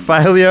bemoan the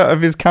failure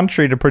of his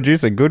country to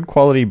produce a good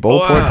quality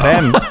ballpoint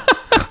pen.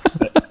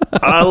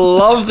 I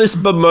love this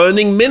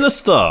bemoaning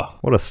minister.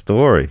 What a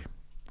story!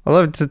 I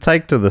love to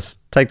take to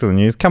the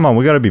news. Come on,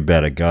 we got to be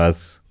better,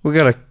 guys. We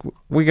got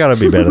to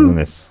be better than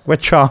this. We're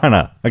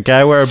China,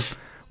 okay? We're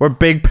a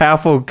big,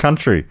 powerful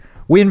country.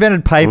 We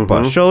invented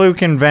paper. Surely we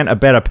can invent a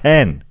better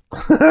pen.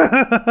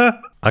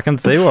 I can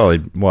see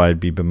why he'd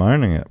be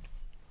bemoaning it.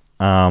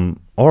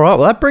 All right.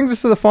 Well, that brings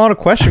us to the final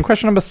question.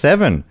 Question number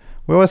 7.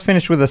 We always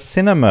finish with a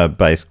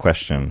cinema-based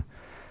question,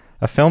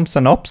 a film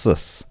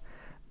synopsis.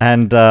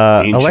 And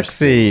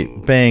Alexei,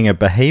 being a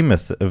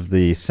behemoth of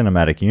the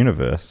cinematic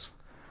universe.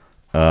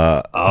 Do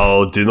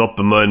not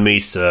bemoan me,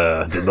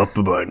 sir. Do not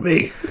bemoan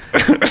me.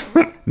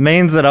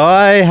 Means that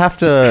I have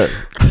to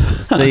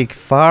seek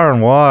far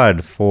and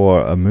wide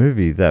for a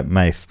movie that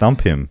may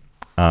stump him.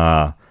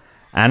 And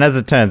as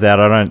it turns out,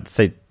 I don't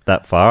seek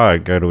that far. I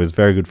go to his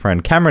very good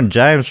friend Cameron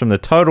James from the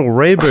Total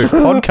Reboot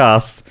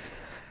podcast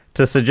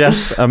to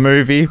suggest a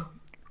movie.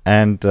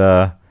 And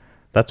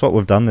that's what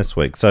we've done this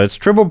week. So it's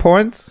triple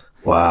points.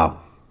 Wow.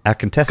 Our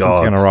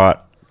contestant's going to write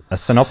a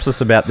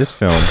synopsis about this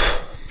film.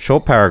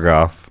 Short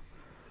paragraph.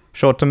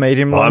 Short to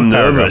medium long I'm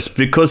paragraph. nervous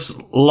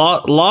because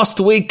last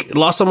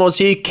time I was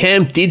here,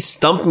 Cam did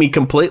stump me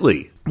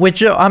completely.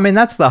 Which, I mean,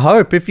 that's the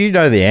hope. If you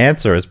know the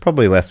answer, it's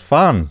probably less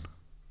fun.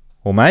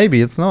 Or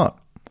maybe it's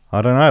not.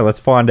 I don't know. Let's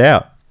find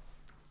out.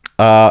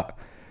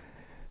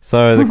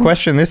 So the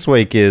question this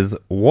week is,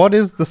 what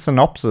is the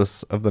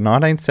synopsis of the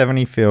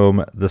 1970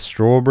 film The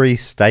Strawberry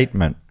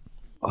Statement?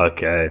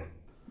 Okay.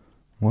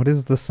 What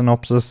is the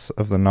synopsis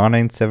of the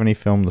 1970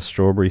 film The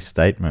Strawberry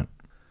Statement?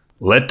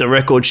 Let the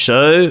record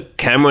show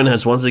Cameron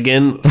has once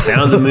again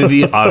found a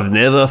movie I've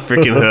never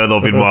freaking heard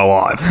of in my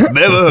life.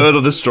 Never heard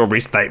of The Strawberry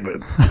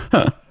Statement.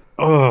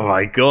 Oh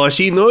my gosh,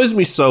 he knows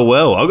me so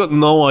well. I've got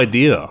no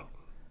idea.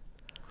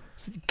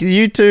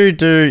 You two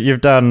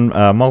you've done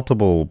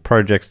multiple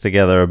projects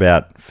together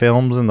about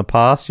films in the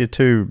past. You're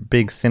two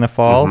big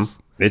cinephiles.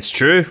 Mm-hmm. It's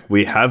true.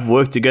 We have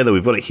worked together.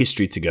 We've got a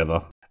history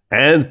together.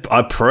 And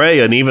I pray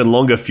an even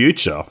longer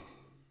future.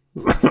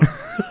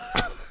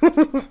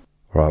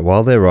 Right,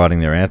 while they're writing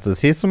their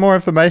answers, here's some more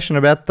information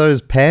about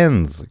those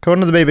pens.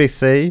 According to the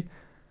BBC,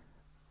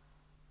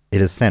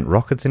 it has sent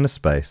rockets into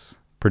space,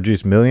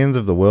 produced millions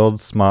of the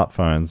world's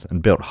smartphones,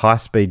 and built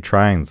high-speed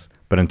trains.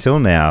 But until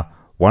now,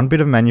 one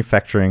bit of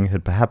manufacturing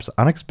had perhaps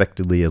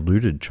unexpectedly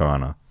eluded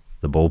China,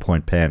 the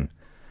ballpoint pen.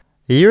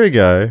 A year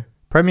ago,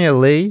 Premier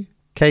Li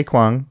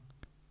Keqiang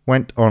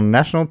went on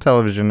national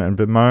television and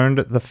bemoaned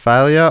the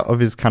failure of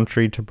his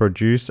country to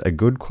produce a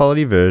good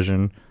quality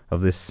version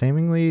of this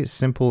seemingly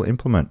simple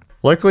implement.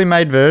 Locally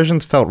made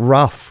versions felt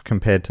rough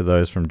compared to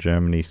those from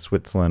Germany,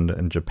 Switzerland,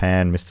 and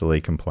Japan, Mr. Lee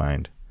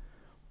complained.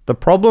 The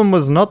problem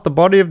was not the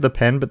body of the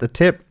pen, but the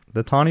tip,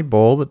 the tiny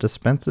ball that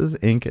dispenses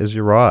ink as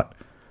you write.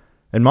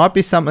 It might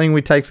be something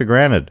we take for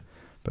granted,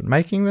 but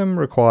making them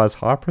requires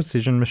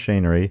high-precision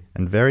machinery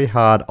and very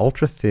hard,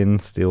 ultra-thin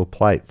steel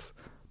plates.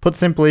 Put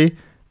simply,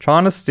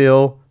 China's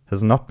steel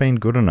has not been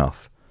good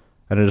enough,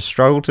 and it has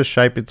struggled to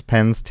shape its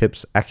pen's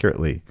tips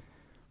accurately.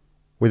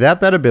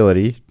 Without that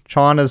ability,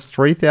 China's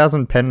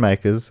 3,000 pen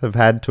makers have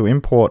had to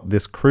import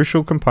this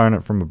crucial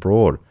component from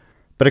abroad.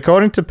 But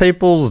according to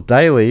People's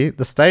Daily,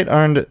 the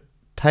state-owned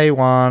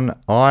Taiwan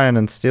Iron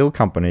and Steel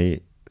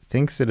Company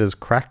thinks it has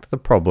cracked the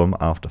problem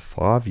after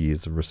 5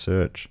 years of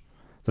research.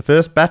 The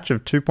first batch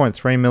of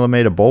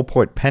 2.3mm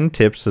ballpoint pen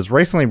tips has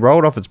recently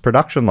rolled off its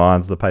production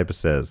lines, the paper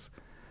says.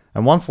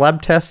 And once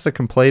lab tests are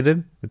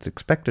completed, it's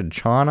expected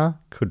China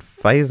could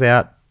phase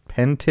out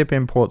pen tip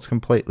imports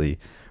completely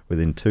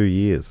within 2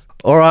 years.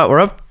 All right, we're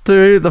up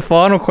to the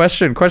final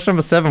question. Question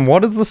number 7.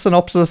 What is the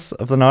synopsis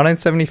of the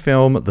 1970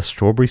 film The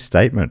Strawberry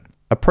Statement?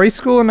 A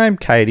preschooler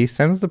named Katie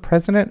sends the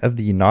President of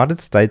the United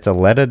States a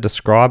letter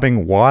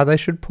describing why they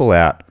should pull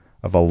out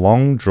of a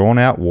long,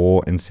 drawn-out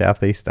war in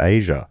Southeast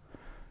Asia,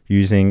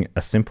 using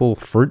a simple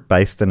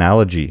fruit-based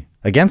analogy.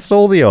 Against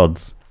all the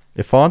odds,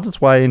 it finds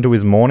its way into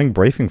his morning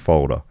briefing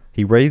folder.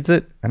 He reads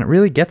it, and it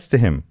really gets to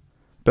him.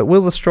 But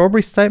will the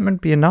strawberry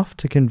statement be enough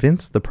to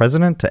convince the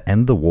president to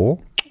end the war?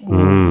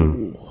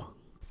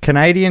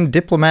 Canadian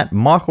diplomat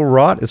Michael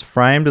Wright is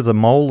framed as a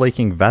mole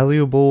leaking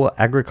valuable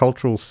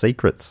agricultural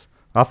secrets.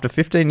 After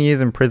 15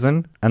 years in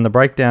prison and the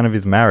breakdown of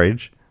his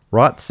marriage,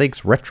 Wright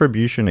seeks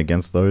retribution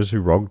against those who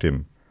wronged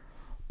him.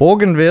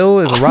 Bougainville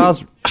is a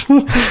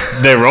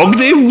They wronged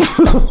him?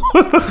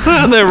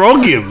 They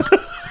wronged him.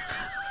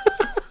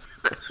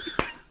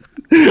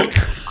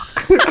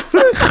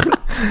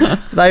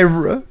 They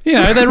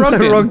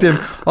wronged him.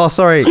 Oh,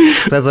 sorry.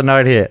 There's a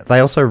note here. They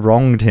also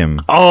wronged him.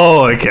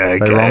 Oh, okay.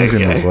 They wronged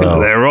him as well.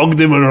 They wronged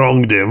him and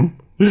wronged him.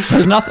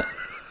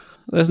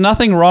 There's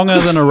nothing wronger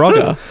than a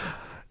rogger.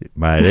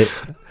 Mate,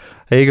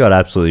 he got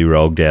absolutely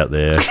rogged out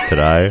there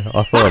today.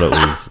 I thought it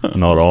was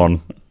not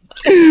on.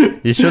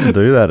 You shouldn't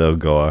do that, old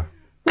guy.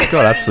 He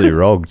got absolutely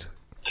rogged.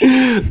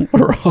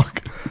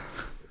 Rog.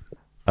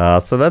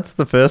 So that's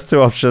the first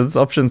two options.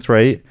 Option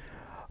 3,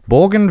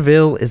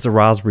 Bougainville is a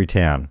raspberry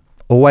town.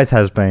 Always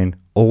has been,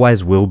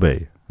 always will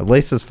be, at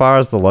least as far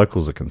as the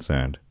locals are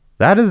concerned.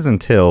 That is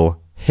until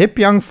hip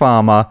young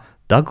farmer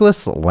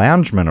Douglas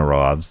Loungeman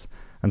arrives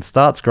and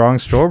starts growing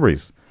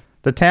strawberries.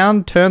 The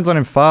town turns on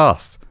him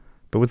fast,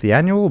 but with the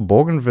annual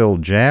Bougainville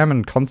Jam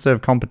and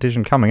Conserve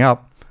competition coming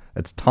up,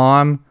 it's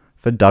time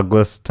for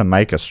Douglas to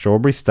make a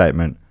strawberry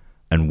statement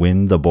and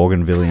win the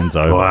Bougainvillians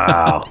over.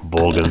 Wow,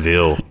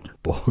 Bougainville.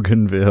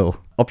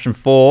 Bougainville. Option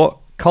 4,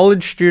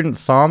 college student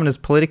Simon is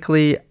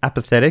politically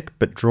apathetic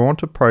but drawn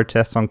to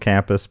protests on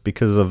campus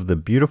because of the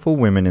beautiful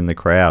women in the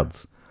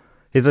crowds.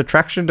 His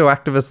attraction to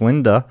activist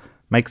Linda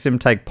makes him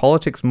take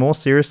politics more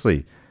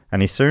seriously,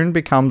 and he soon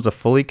becomes a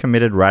fully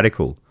committed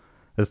radical.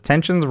 As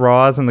tensions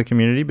rise in the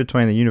community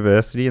between the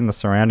university and the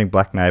surrounding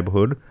black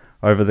neighbourhood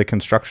over the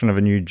construction of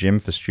a new gym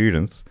for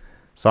students,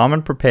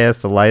 Simon prepares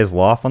to lay his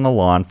life on the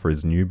line for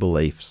his new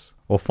beliefs.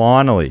 Or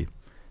finally,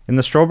 in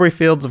the strawberry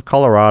fields of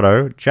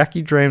Colorado,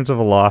 Jackie dreams of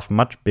a life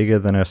much bigger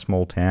than her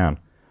small town.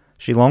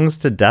 She longs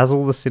to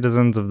dazzle the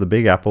citizens of the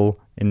Big Apple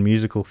in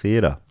musical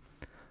theatre.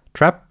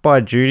 Trapped by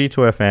duty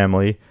to her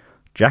family,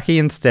 Jackie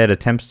instead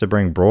attempts to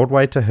bring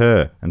Broadway to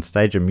her and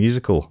stage a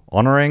musical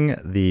honouring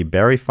the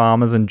berry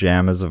farmers and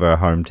jammers of her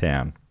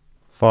hometown.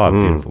 5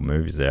 beautiful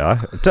movies there.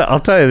 I'll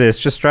tell you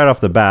this, just straight off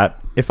the bat,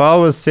 if I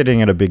was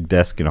sitting at a big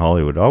desk in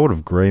Hollywood, I would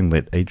have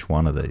greenlit each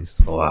one of these.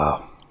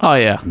 Wow. Oh,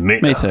 yeah.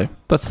 Me too.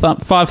 That's 5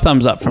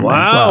 thumbs up from me.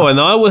 Wow, and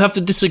I would have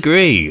to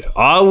disagree.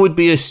 I would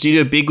be a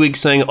studio bigwig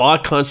saying I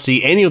can't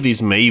see any of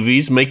these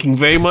movies making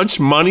very much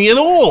money at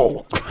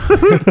all.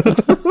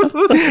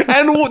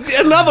 And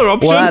another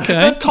option,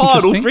 the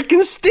title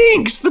freaking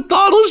stinks. The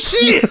title's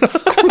shit.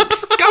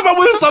 Come up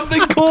with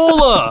something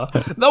cooler.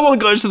 No one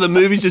goes to the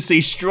movies to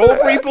see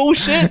strawberry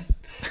bullshit.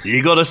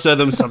 You got to serve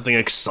them something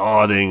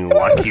exciting,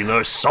 like,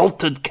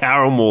 salted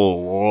caramel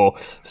or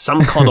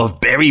some kind of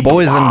berry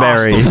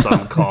boysenberry of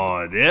some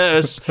kind.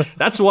 Yes,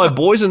 that's why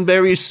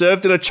boysenberry is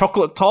served in a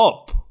chocolate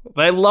top.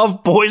 They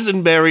love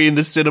boysenberry in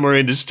the cinema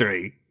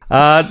industry.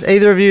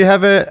 Either of you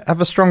have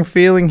a strong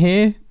feeling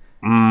here?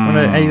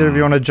 Either of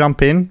you want to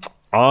jump in?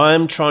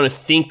 I'm trying to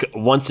think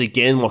once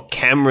again what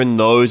Cameron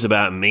knows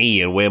about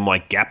me and where my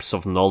gaps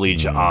of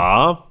knowledge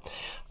are.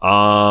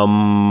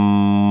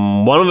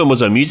 One of them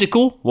was a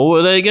musical. What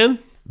were they again?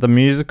 The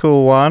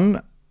musical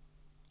one,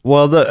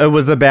 well, it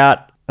was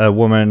about a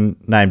woman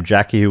named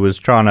Jackie who was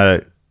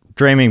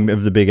dreaming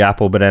of the Big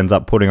Apple, but ends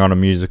up putting on a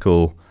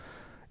musical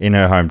in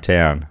her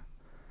hometown.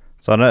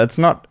 So it's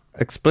not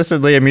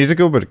explicitly a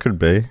musical, but it could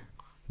be.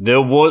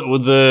 There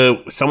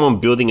was someone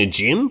building a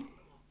gym.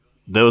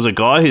 There was a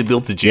guy who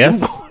built a gym.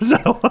 Yes.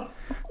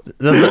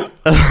 There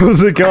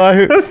was a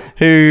guy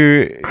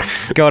who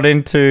got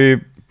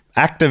into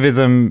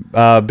activism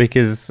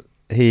because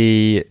of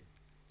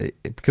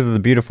the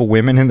beautiful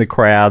women in the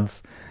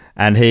crowds,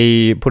 and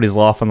he put his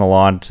life on the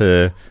line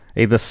to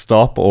either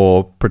stop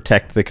or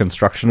protect the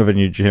construction of a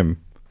new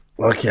gym.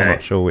 Okay. I'm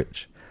not sure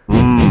which.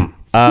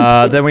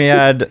 Then we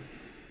had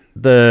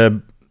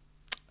the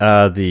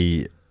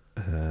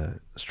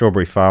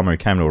strawberry farmer who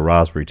came to a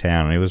raspberry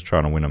town and he was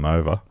trying to win him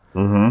over.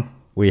 Mm-hmm.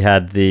 We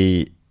had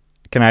the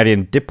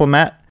Canadian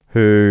diplomat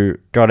who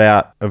got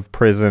out of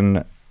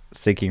prison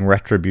seeking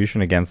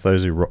retribution against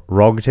those who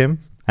rogged him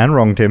and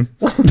wronged him.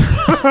 We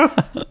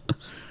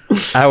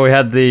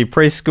had the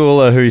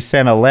preschooler who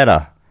sent a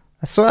letter,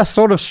 a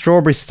sort of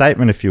strawberry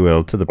statement, if you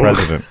will, to the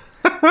president.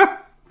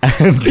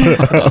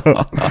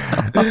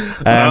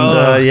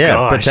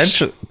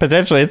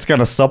 Potentially it's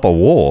going to stop a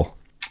war.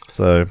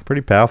 So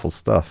pretty powerful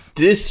stuff.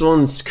 This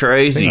one's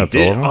crazy.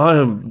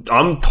 I'm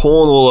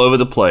torn all over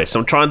the place.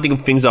 I'm trying to think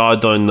of things that I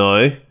don't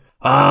know.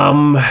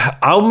 I'm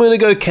going to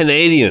go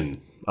Canadian.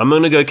 I'm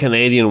going to go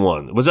Canadian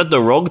one. Was that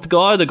the rogged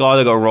guy? The guy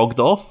that got rogged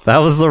off? That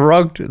was the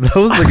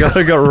guy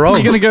who got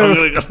rogged. You're going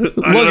to go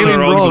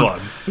rogged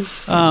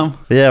one.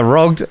 Yeah,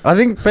 rogged. I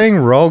think being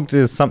rogged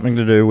is something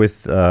to do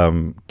with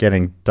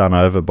getting done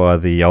over by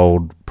the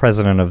old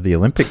president of the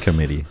Olympic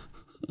Committee.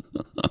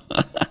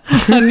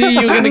 I knew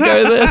you were going to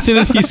go there as soon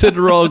as you said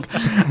rog.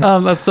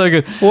 That's so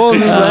good. What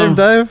was his name,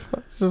 Dave?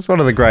 just one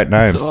of the great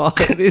names. Oh,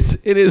 it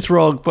is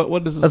Rog, but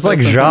what does it It's like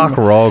Jacques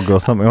Rog or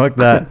something like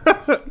that.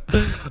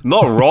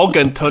 Not Rog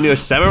Antonio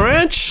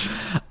Samaranch?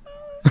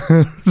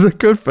 It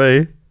could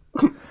be.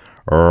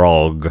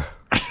 Rog.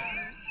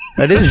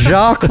 It is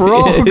Jacques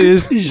Rog. It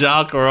is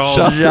Jacques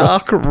Rog.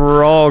 Jacques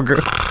Rog.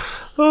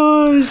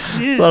 Oh,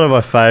 shit. It's one of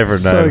my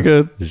favourite names. So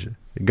good.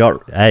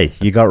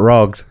 You got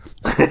rogged.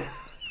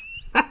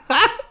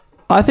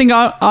 I think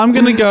I'm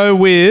going to go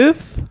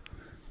with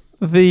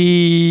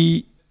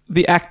the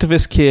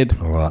activist kid.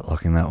 All right,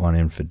 locking that one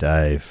in for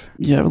Dave.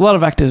 Yeah, a lot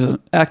of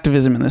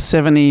activism in the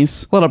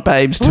 70s. A lot of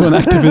babes doing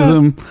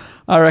activism.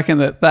 I reckon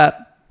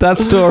that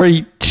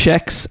story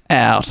checks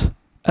out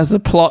as a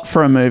plot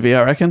for a movie,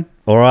 I reckon.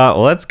 All right,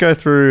 well, let's go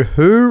through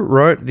who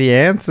wrote the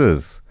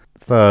answers.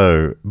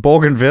 So,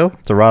 Bougainville,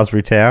 it's a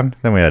raspberry town.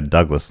 Then we had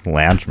Douglas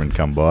Loungeman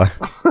come by,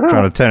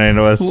 trying to turn it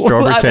into a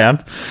strawberry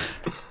town.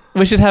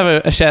 We should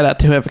have a shout out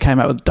to whoever came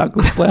up with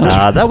Douglas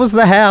Lounge. That was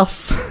the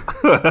house.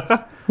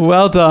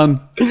 Well done.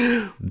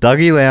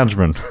 Dougie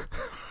Loungeman.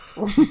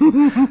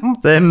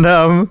 Then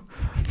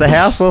the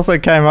house also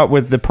came up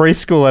with the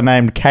preschooler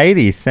named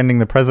Katie sending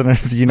the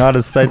President of the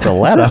United States a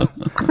letter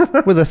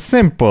with a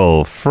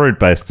simple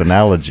fruit-based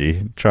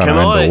analogy trying to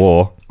end the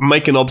war.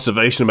 Make an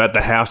observation about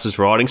the house's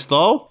writing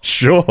style?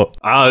 Sure.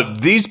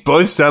 These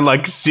both sound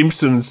like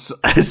Simpsons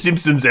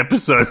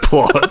episode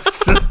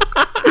plots.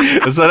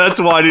 So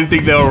that's why I didn't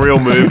think they were real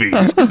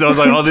movies. Because I was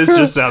like, oh, this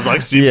just sounds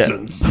like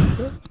Simpsons.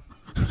 Yeah.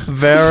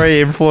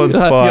 Very influenced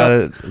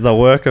by the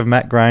work of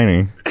Matt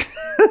Groening.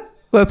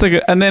 That's a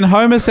good. And then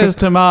Homer says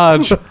to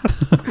Marge,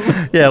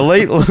 yeah,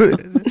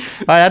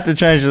 I had to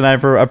change the name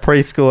for a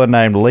preschooler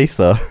named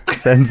Lisa.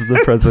 Sends the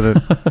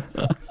president.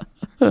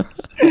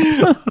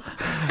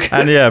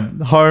 And yeah,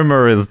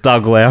 Homer is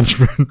Doug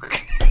Loungeman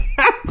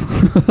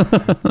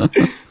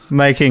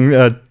making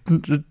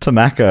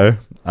tobacco.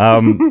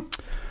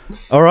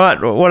 All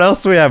right, what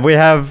else do we have? We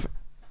have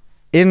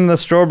in the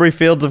strawberry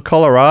fields of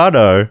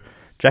Colorado,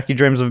 Jackie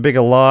dreams of a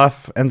bigger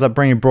life, ends up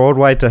bringing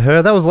Broadway to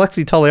her. That was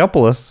Alexei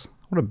Toliopoulos.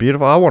 What a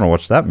beautiful... I want to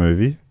watch that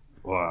movie.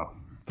 Wow.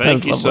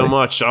 Thank you so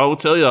much. I will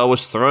tell you, I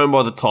was thrown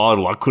by the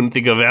title. I couldn't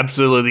think of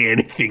absolutely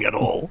anything at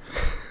all.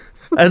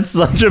 That's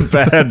such a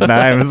bad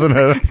name, isn't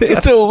it?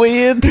 it's a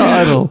weird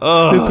title.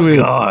 Oh, it's weird.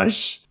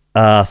 Gosh.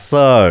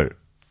 So,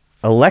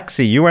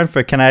 Alexei, you went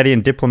for Canadian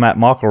diplomat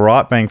Michael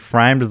Wright being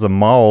framed as a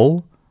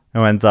mole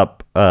who ends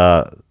up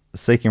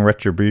seeking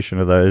retribution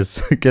of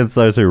those against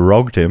those who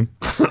rogged him.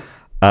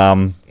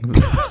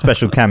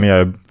 Special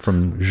cameo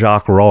from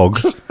Jacques Rog.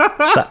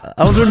 That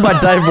was written by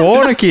Dave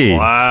Warneke.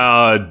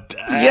 Wow, Dave.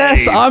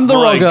 Yes, I'm the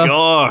My rogger.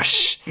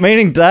 Gosh.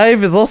 Meaning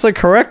Dave is also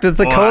correct. It's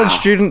a college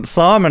student,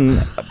 Simon,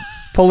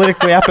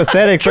 politically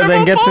apathetic, but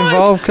then gets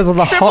involved because of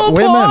the hot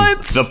women.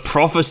 The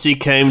prophecy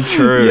came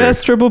true.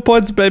 Yes, triple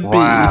points, baby.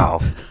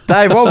 Wow.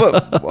 Dave,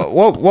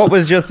 what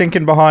was your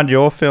thinking behind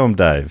your film,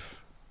 Dave?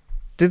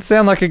 Did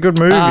sound like a good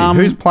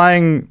movie. Who's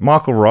playing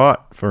Michael Wright,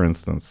 for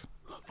instance?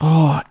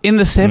 Oh, in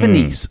the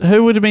 70s.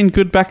 Who would have been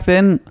good back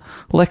then,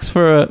 Lex,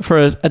 for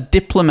a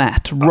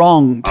diplomat?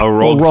 Wronged. A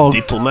rogue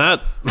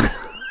diplomat?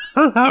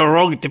 A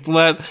rogue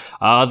diplomat?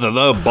 I don't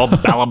know, Bob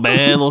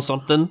Balaban or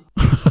something?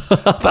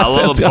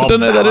 I don't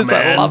know who that is,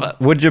 but I love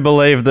it. Would you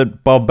believe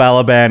that Bob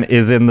Balaban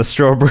is in the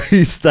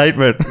strawberry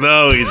statement?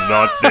 No, he's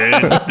not,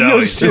 dude. No,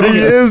 he's not. He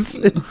is.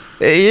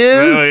 He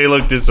is. Let me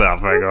look this up.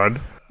 Hang on.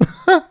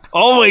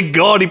 Oh my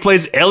god, he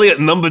plays Elliot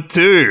number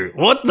 2.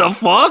 What the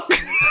fuck?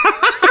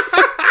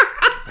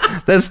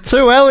 There's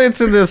 2 Elliots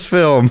in this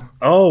film.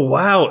 Oh,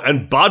 wow.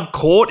 And Bud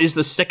Cort is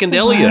the second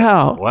Elliot.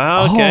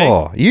 Wow, okay.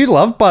 Oh, you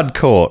love Bud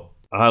Cort.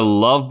 I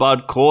love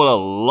Bud Cort. I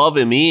love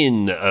him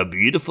in a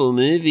beautiful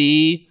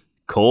movie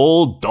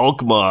called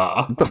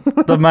Dogma.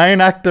 The main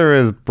actor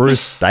is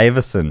Bruce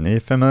Davison. Are you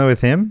familiar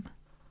with him?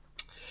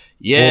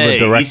 Yeah. Or the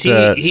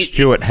director,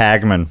 Stuart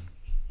Hagman.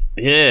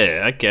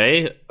 Yeah,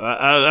 okay.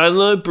 I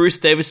know Bruce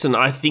Davison.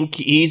 I think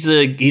he's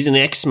an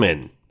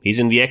X-Men. He's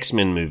in the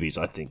X-Men movies,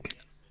 I think.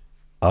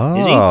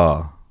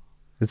 Oh.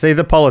 Is he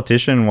the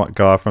politician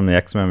guy from the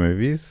X-Men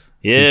movies?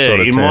 Yeah, sort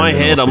of in my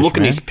head, I'm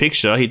looking at man? his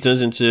picture. He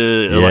turns into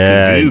like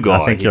a goo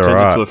guy. I think he you're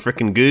turns right. into a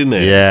freaking goo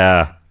man.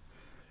 Yeah.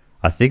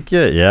 I think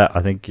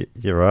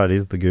you're right.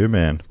 He's the goo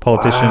man.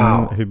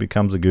 Politician who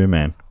becomes a goo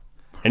man.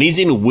 And he's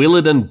in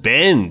Willard and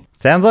Ben.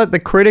 Sounds like the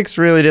critics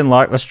really didn't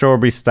like the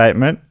strawberry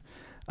statement.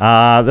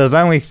 There's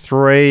only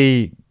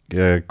 3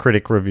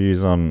 critic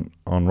reviews on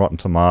Rotten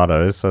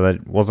Tomatoes, so they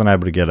wasn't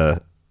able to get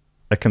a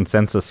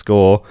consensus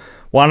score.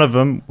 One of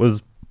them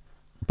was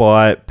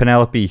by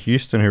Penelope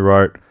Houston, who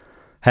wrote,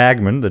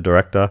 Hagman, the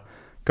director,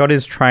 got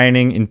his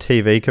training in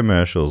TV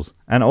commercials,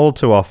 and all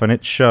too often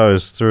it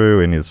shows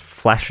through in his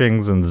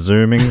flashings and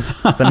zoomings,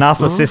 the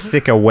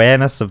narcissistic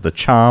awareness of the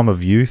charm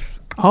of youth.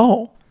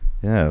 Oh.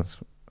 Yeah, it's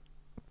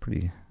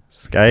pretty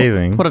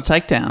scathing. What a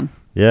takedown.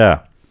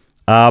 Yeah.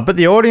 But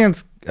the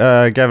audience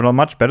gave it a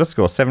much better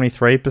score,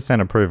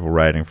 73% approval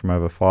rating from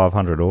over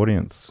 500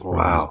 audience.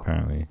 Wow.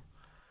 Apparently.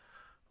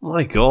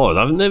 My God,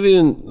 I've never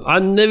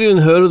even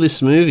heard of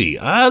this movie.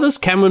 How does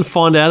Cameron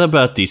find out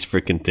about these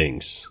freaking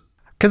things?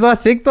 Because I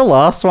think the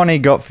last one he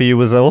got for you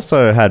was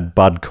also had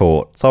Bud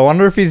Cort. So I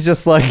wonder if he's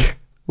just like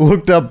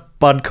looked up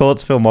Bud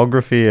Cort's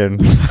filmography and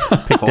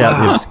picked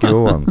out the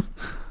obscure ones.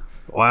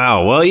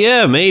 Wow. Well,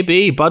 yeah,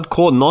 maybe. Bud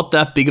Cort, not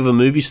that big of a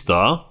movie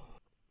star.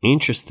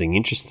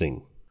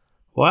 Interesting.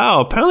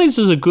 Wow, apparently this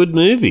is a good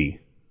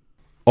movie.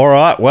 All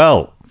right,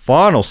 well,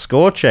 final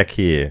score check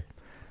here.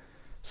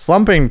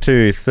 Slumping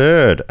to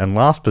third and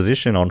last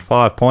position on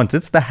 5 points.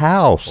 It's The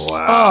House.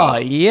 Oh,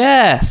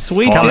 yes.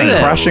 We Coming did it.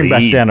 crashing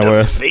back down to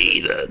earth.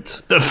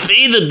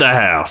 Defeated The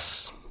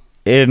House.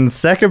 In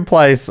second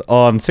place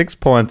on 6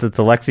 points, it's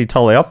Alexei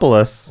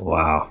Toliopoulos.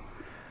 Wow.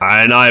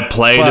 And I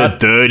played a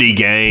dirty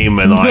game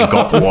and I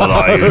got what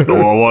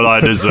I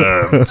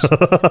deserved.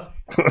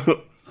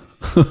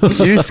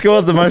 You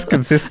scored the most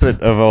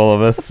consistent of all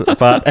of us,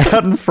 but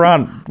out in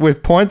front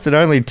with points in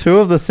only 2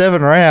 of the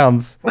 7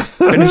 rounds,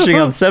 finishing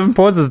on 7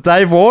 points is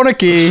Dave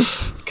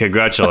Warneke.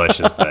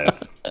 Congratulations,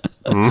 Dave.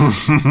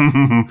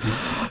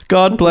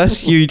 God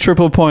bless you,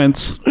 triple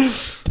points.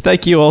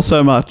 Thank you all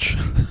so much.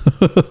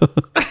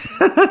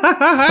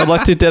 I'd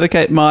like to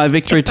dedicate my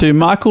victory to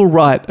Michael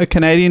Wright, a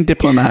Canadian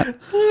diplomat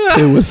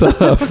who was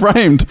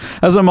framed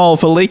as a mole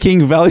for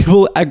leaking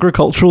valuable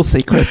agricultural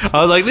secrets.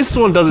 I was like, this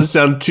one doesn't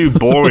sound too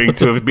boring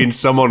to have been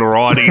someone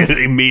writing it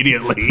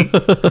immediately.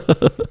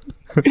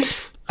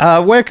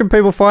 Where can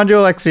people find you,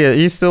 Alexia? Are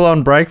you still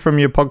on break from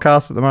your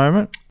podcast at the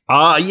moment?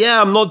 Yeah,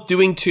 I'm not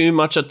doing too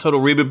much at Total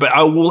Reboot, but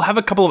I will have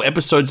a couple of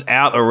episodes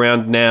out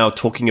around now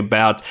talking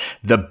about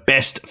the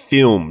best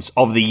films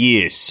of the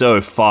year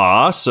so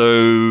far.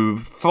 So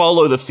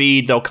follow the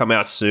feed. They'll come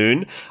out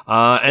soon.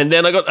 And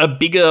then I got a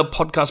bigger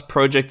podcast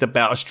project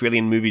about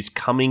Australian movies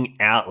coming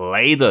out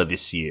later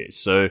this year.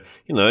 So,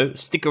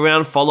 stick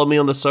around, follow me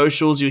on the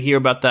socials. You'll hear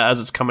about that as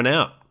it's coming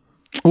out.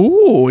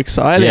 Ooh,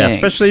 exciting. Yeah,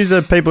 especially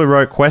the people who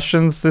wrote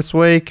questions this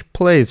week.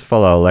 Please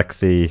follow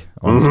Alexei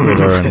on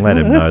Twitter and let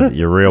him know that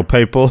you're real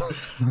people.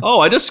 Oh,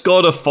 I just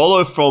got a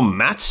follow from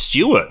Matt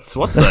Stewart.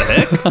 What the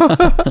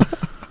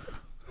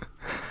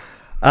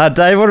heck?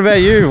 Dave, what about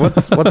you?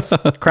 What's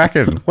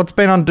cracking? What's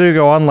been on Do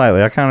Go On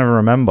lately? I can't even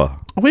remember.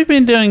 We've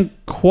been doing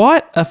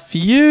quite a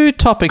few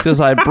topics as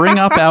I bring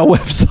up our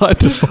website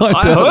to find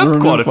out. I hope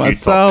quite a few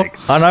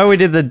topics. I know we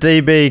did the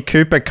DB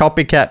Cooper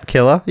copycat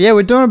killer. Yeah,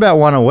 we're doing about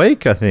one a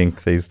week, I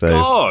think, these days.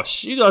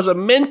 Gosh, you guys are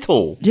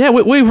mental. Yeah,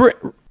 we've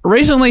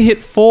recently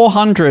hit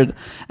 400,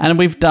 and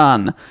we've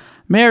done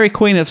Mary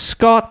Queen of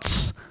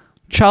Scots,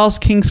 Charles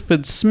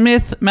Kingsford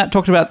Smith. Matt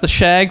talked about the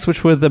Shags,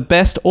 which were the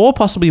best or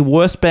possibly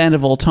worst band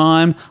of all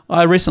time.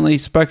 I recently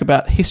spoke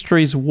about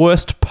history's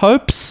worst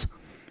popes.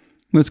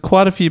 There's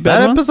quite a few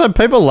bad ones.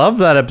 People love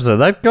that episode.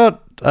 That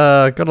got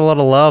a lot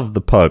of love,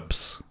 the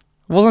popes.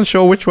 I wasn't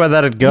sure which way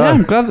that'd go. Yeah,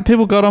 I'm glad that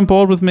people got on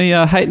board with me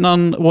not hating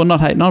on,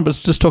 but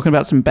just talking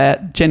about some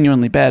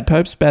genuinely bad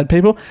popes, bad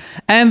people.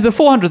 And the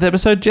 400th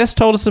episode, Jess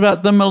told us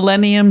about the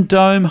Millennium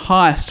Dome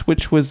heist,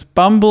 which was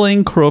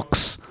bumbling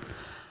crooks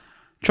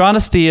trying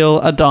to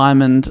steal a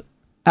diamond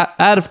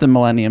out of the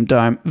Millennium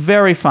Dome.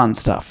 Very fun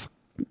stuff.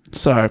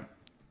 So,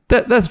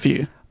 that's a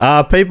few.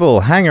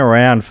 People hang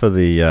around for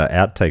the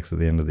outtakes at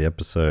the end of the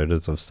episode,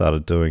 as I've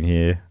started doing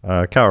here.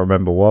 I can't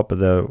remember what,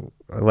 but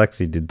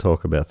Alexei did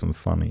talk about some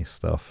funny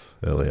stuff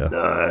earlier.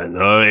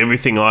 No,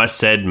 everything I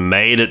said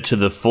made it to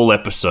the full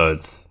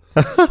episodes.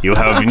 You'll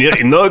have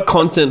no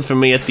content from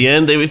me at the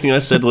end. Everything I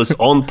said was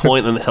on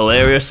point and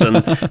hilarious,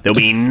 and there'll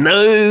be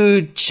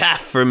no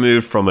chaff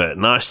removed from it.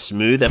 Nice,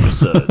 smooth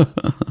episodes.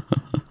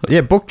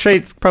 Yeah, Book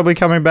Cheat's probably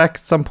coming back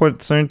at some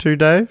point soon too,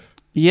 Dave.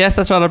 Yes,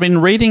 that's right. I've been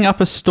reading up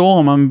a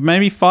storm. I'm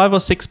maybe 5 or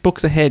 6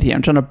 books ahead here.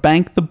 I'm trying to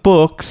bank the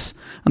books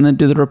and then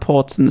do the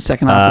reports in the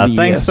second half of the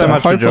year. Thanks so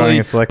much for joining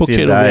us,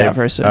 Alexei and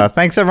Dave.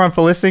 Thanks everyone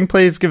for listening.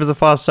 Please give us a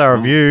 5-star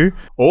review.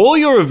 All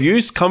your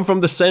reviews come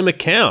from the same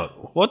account.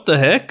 What the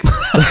heck?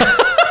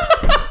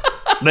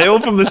 They're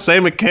all from the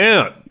same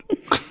account.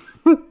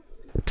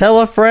 Tell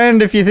a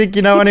friend if you think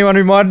you know anyone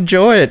who might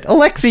enjoy it.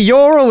 Alexei,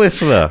 you're a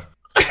listener.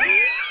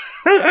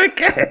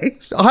 Okay.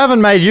 I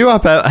haven't made you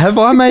up. Have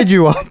I made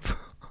you up?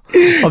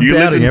 I'm you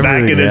listen doubting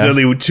back and there's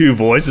only 2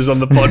 voices on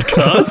the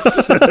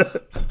podcast.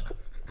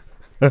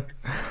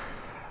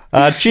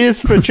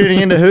 Cheers for tuning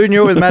in to Who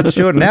Knew It with Matt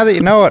Stewart. Now that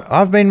you know it,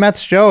 I've been Matt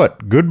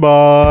Stewart.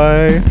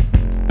 Goodbye.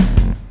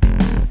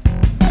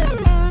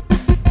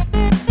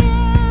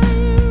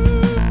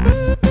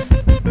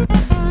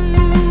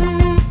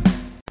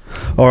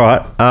 All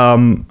right,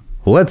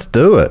 let's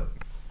do it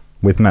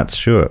with Matt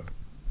Stewart.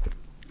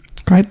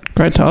 Great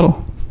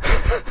title.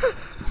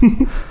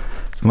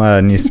 It's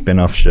my new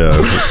spin-off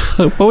show.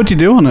 What would you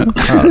do on it?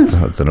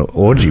 Oh, it's an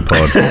orgy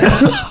pod.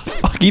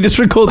 Fuck, you just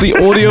record the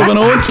audio of an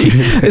orgy.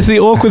 It's the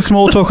awkward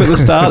small talk at the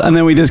start, and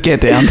then we just get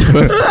down to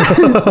it.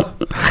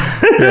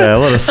 Yeah, a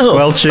lot of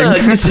squelching. Oh,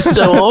 fuck, this is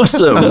so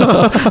awesome.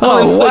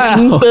 Oh,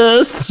 wow.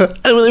 Burst.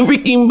 I'm gonna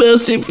freaking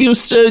burst. It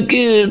feels so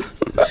good.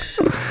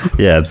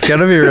 Yeah, it's going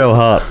to be real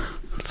hot.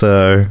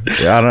 So,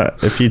 I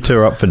don't. If you two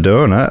are up for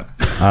doing it,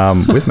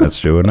 with Matt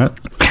Stewart in it,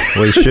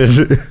 we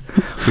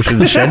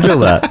should schedule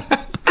that.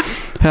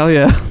 Hell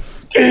yeah.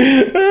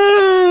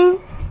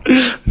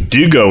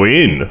 do go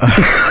in.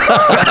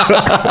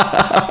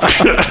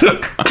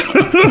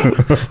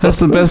 That's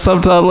the best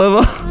subtitle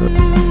ever.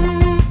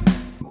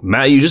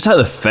 Matt, you just had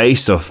a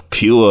face of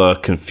pure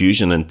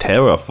confusion and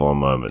terror for a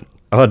moment.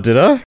 Oh, did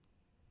I?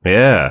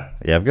 Yeah.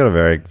 Yeah, I've got a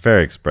very,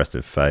 very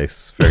expressive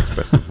face, very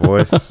expressive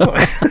voice.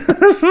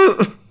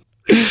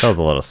 Tells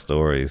a lot of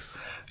stories.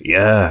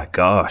 Yeah,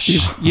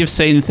 gosh. You've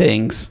seen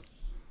things.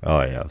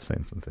 Oh, yeah, I've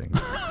seen some things.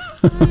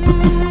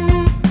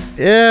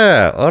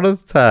 Yeah,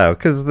 Otter's tail.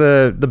 Because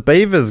the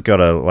beaver's got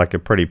a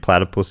pretty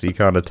platypusy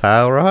kind of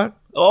tail, right?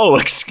 Oh,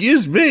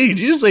 excuse me. Did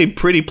you say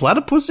pretty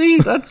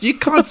platypusy? You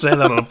can't say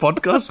that on a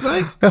podcast,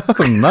 mate. Oh,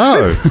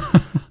 no.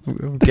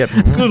 Good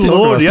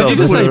lord, you have to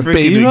just put a say freaking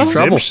beaver?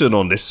 exemption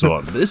on this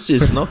one. This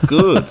is not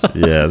good.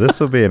 Yeah, this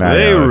will be an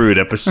Very AO. rude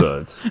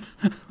episode.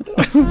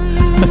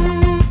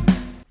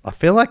 I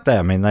feel like that.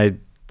 I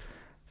mean,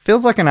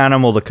 feels like an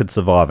animal that could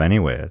survive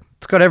anywhere.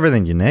 It's got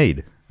everything you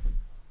need.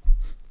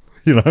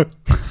 You know?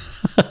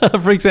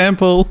 For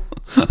example.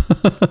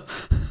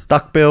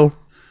 Duckbill,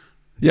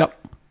 Yep.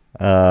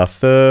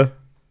 fur,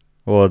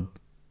 or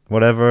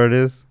whatever it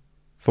is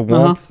for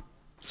warmth.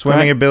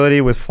 Swimming Right. ability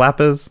with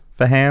flappers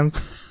for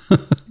hands.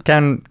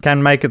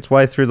 can make its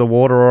way through the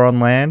water or on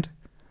land.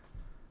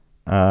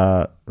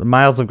 The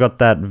males have got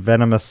that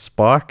venomous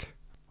spike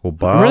or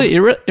barb. It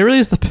really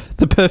is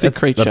the perfect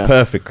creature. The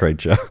perfect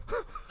creature.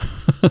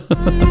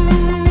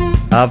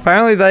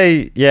 Apparently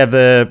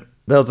there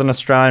was an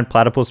Australian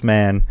platypus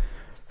man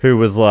who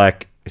was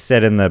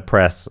said in the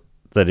press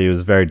that he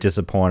was very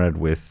disappointed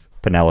with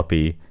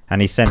Penelope,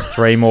 and he sent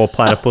 3 more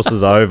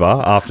platypuses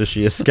over after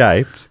she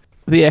escaped.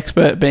 The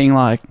expert being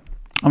like,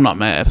 I'm not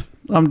mad.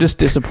 I'm just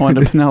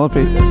disappointed,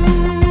 Penelope.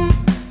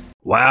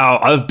 Wow,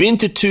 I've been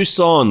to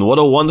Tucson. What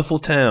a wonderful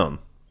town.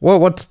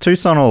 What's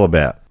Tucson all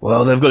about?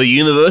 Well, they've got a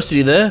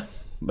university there.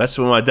 That's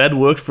where my dad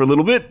worked for a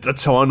little bit.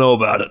 That's how I know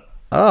about it.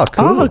 Oh,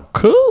 cool. Oh,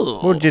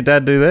 cool. What did your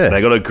dad do there?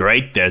 They got a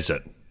great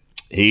desert.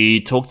 He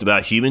talked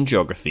about human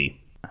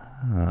geography.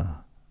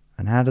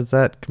 And how does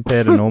that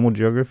compare to normal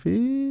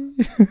geography?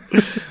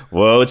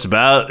 Well,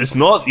 I'm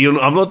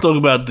not talking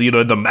about,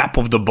 the map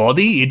of the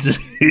body. It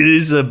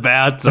is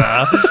about,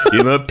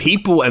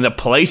 people and the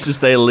places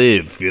they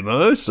live,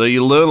 So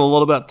you learn a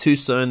lot about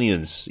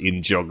Tucsonians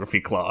in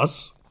geography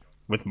class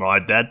with my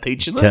dad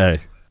teaching it. Okay.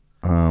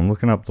 I'm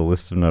looking up the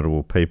list of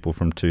notable people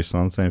from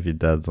Tucson, seeing if your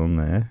dad's on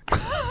there.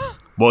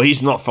 Well,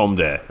 he's not from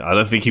there. I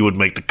don't think he would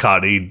make the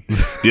cut. He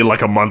did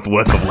a month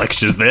worth of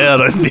lectures there. I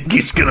don't think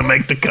he's going to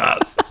make the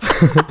cut.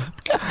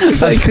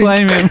 They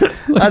claim him.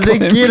 I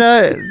think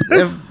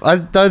I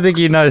don't think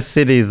you know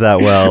cities that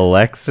well,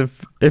 Lex.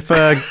 If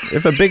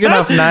a big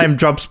enough name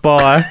drops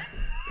by,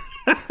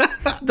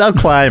 they'll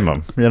claim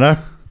them.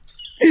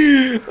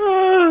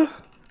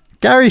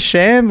 Gary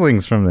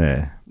Shambling's from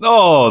there.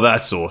 Oh,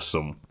 that's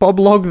awesome. Bob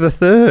Log the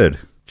Third.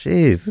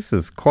 Jeez, this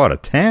is quite a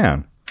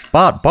town.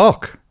 Bart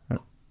Bock.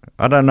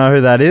 I don't know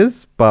who that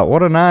is, but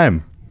what a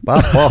name.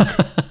 Bart Bock.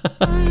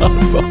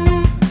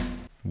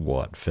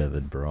 What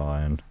feathered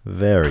Brian.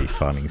 Very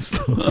funny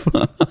stuff.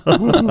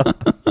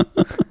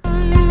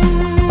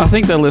 I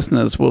think the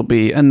listeners will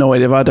be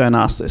annoyed if I don't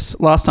ask this.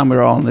 Last time we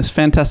were on this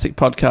fantastic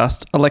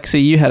podcast, Alexei,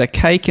 you had a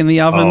cake in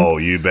the oven. Oh,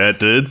 you bet,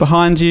 dude.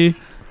 Behind you.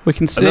 We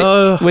can see.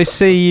 No. We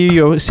see you.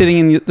 You're sitting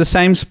in the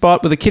same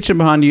spot with the kitchen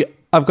behind you.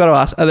 I've got to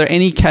ask: are there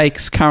any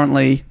cakes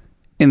currently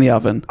in the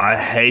oven? I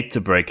hate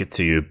to break it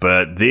to you,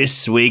 but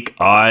this week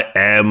I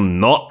am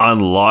not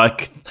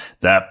unlike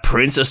that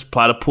Princess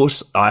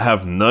Platypus. I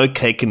have no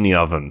cake in the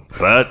oven,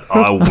 but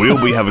I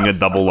will be having a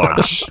double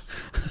lunch.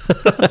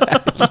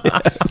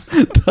 Yes,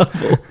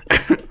 double.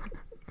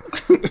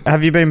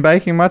 Have you been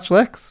baking much,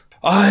 Lex?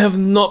 I have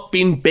not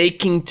been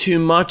baking too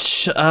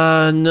much,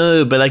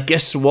 no, but I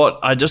guess what?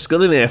 I just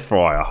got an air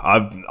fryer.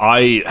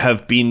 I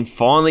have been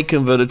finally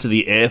converted to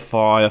the air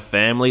fryer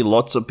family.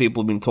 Lots of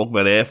people have been talking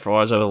about air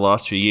fryers over the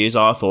last few years.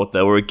 I thought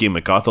they were a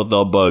gimmick. I thought they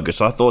were bogus.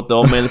 I thought they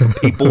were meant for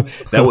people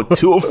that were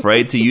too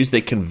afraid to use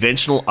their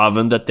conventional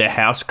oven that their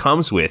house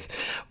comes with.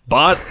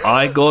 But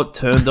I got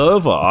turned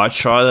over. I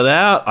tried it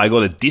out. I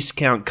got a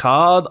discount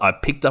card. I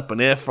picked up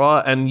an air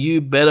fryer, and you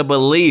better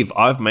believe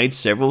I've made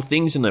several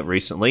things in it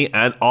recently,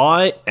 and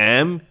I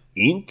am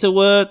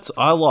into it.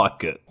 I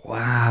like it.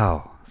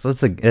 Wow. So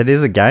it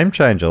is a game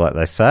changer, like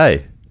they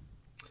say.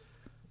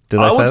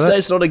 I would say say that?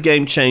 it's not a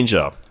game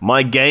changer.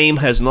 My game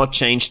has not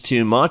changed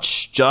too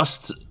much.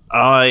 Just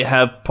I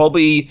have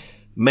probably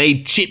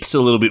made chips a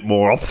little bit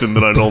more often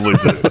than I normally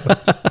do.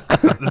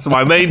 That's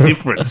my main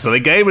difference. So the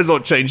game has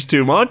not changed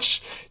too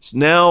much. It's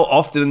now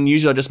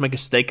usually I just make a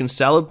steak and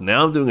salad.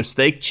 Now I'm doing a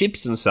steak,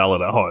 chips, and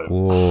salad at home.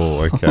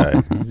 Oh, okay.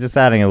 Just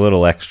adding a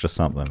little extra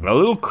something. A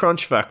little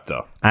crunch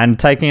factor. And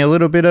taking a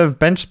little bit of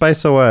bench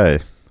space away,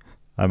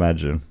 I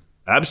imagine.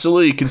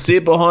 Absolutely. You can see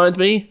it behind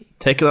me.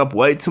 Taking up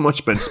way too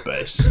much bench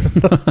space.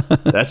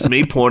 That's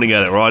me pointing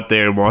at it right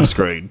there on my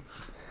screen.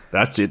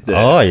 That's it there.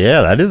 Oh,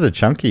 yeah, that is a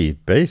chunky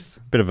beast.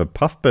 Bit of a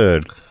puff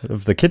bird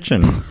of the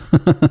kitchen.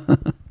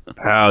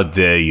 How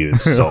dare you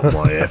insult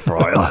my air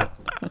fryer?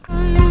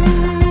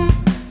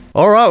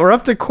 All right, we're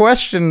up to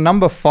question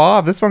number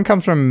 5. This one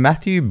comes from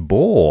Matthew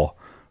Bohr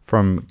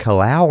from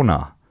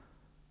Kelowna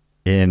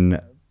in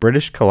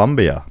British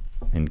Columbia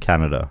in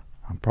Canada.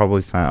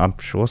 I'm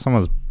sure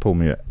someone's pulled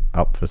me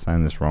up for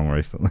saying this wrong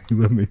recently.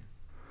 Let me.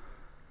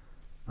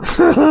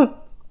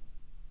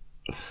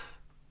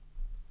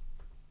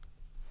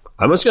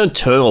 I'm just going to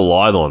turn a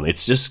light on.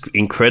 It's just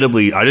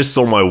incredibly. I just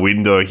saw my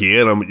window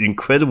here, and I'm in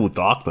incredible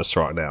darkness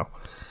right now.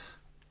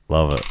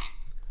 Love it.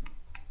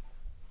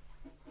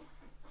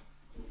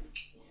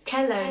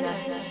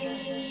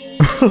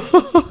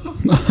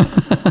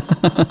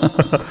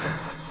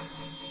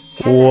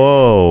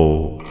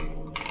 Whoa.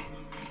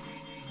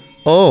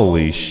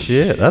 Holy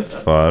shit, that's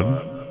fun.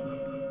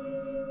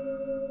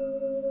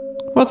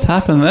 What's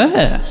happened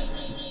there?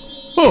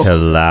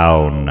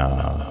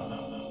 Kelowna.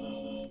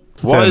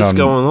 What is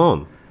going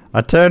on?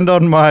 I turned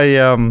on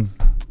my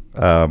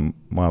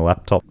my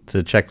laptop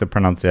to check the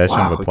pronunciation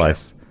of a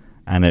place,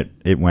 and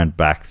it went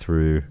back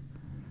through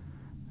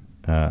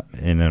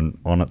in and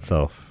on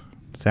itself.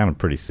 It sounded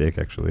pretty sick,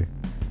 actually.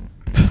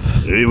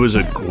 It was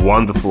a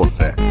wonderful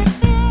effect.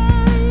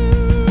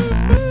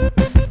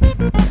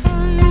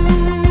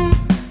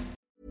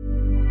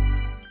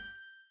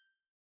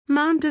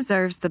 Mom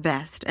deserves the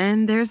best,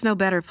 and there's no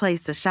better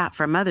place to shop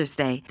for Mother's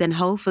Day than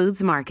Whole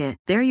Foods Market.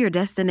 They're your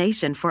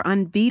destination for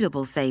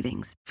unbeatable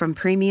savings, from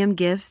premium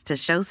gifts to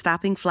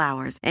show-stopping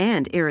flowers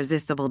and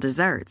irresistible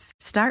desserts.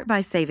 Start by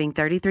saving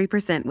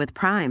 33% with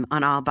Prime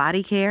on all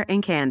body care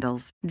and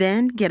candles.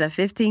 Then get a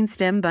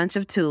 15-stem bunch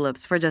of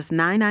tulips for just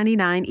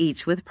 $9.99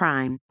 each with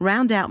Prime.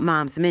 Round out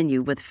Mom's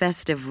menu with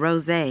festive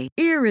rosé,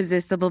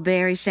 irresistible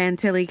berry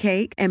chantilly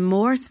cake, and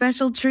more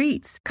special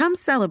treats. Come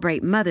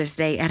celebrate Mother's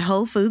Day at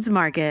Whole Foods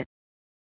Market.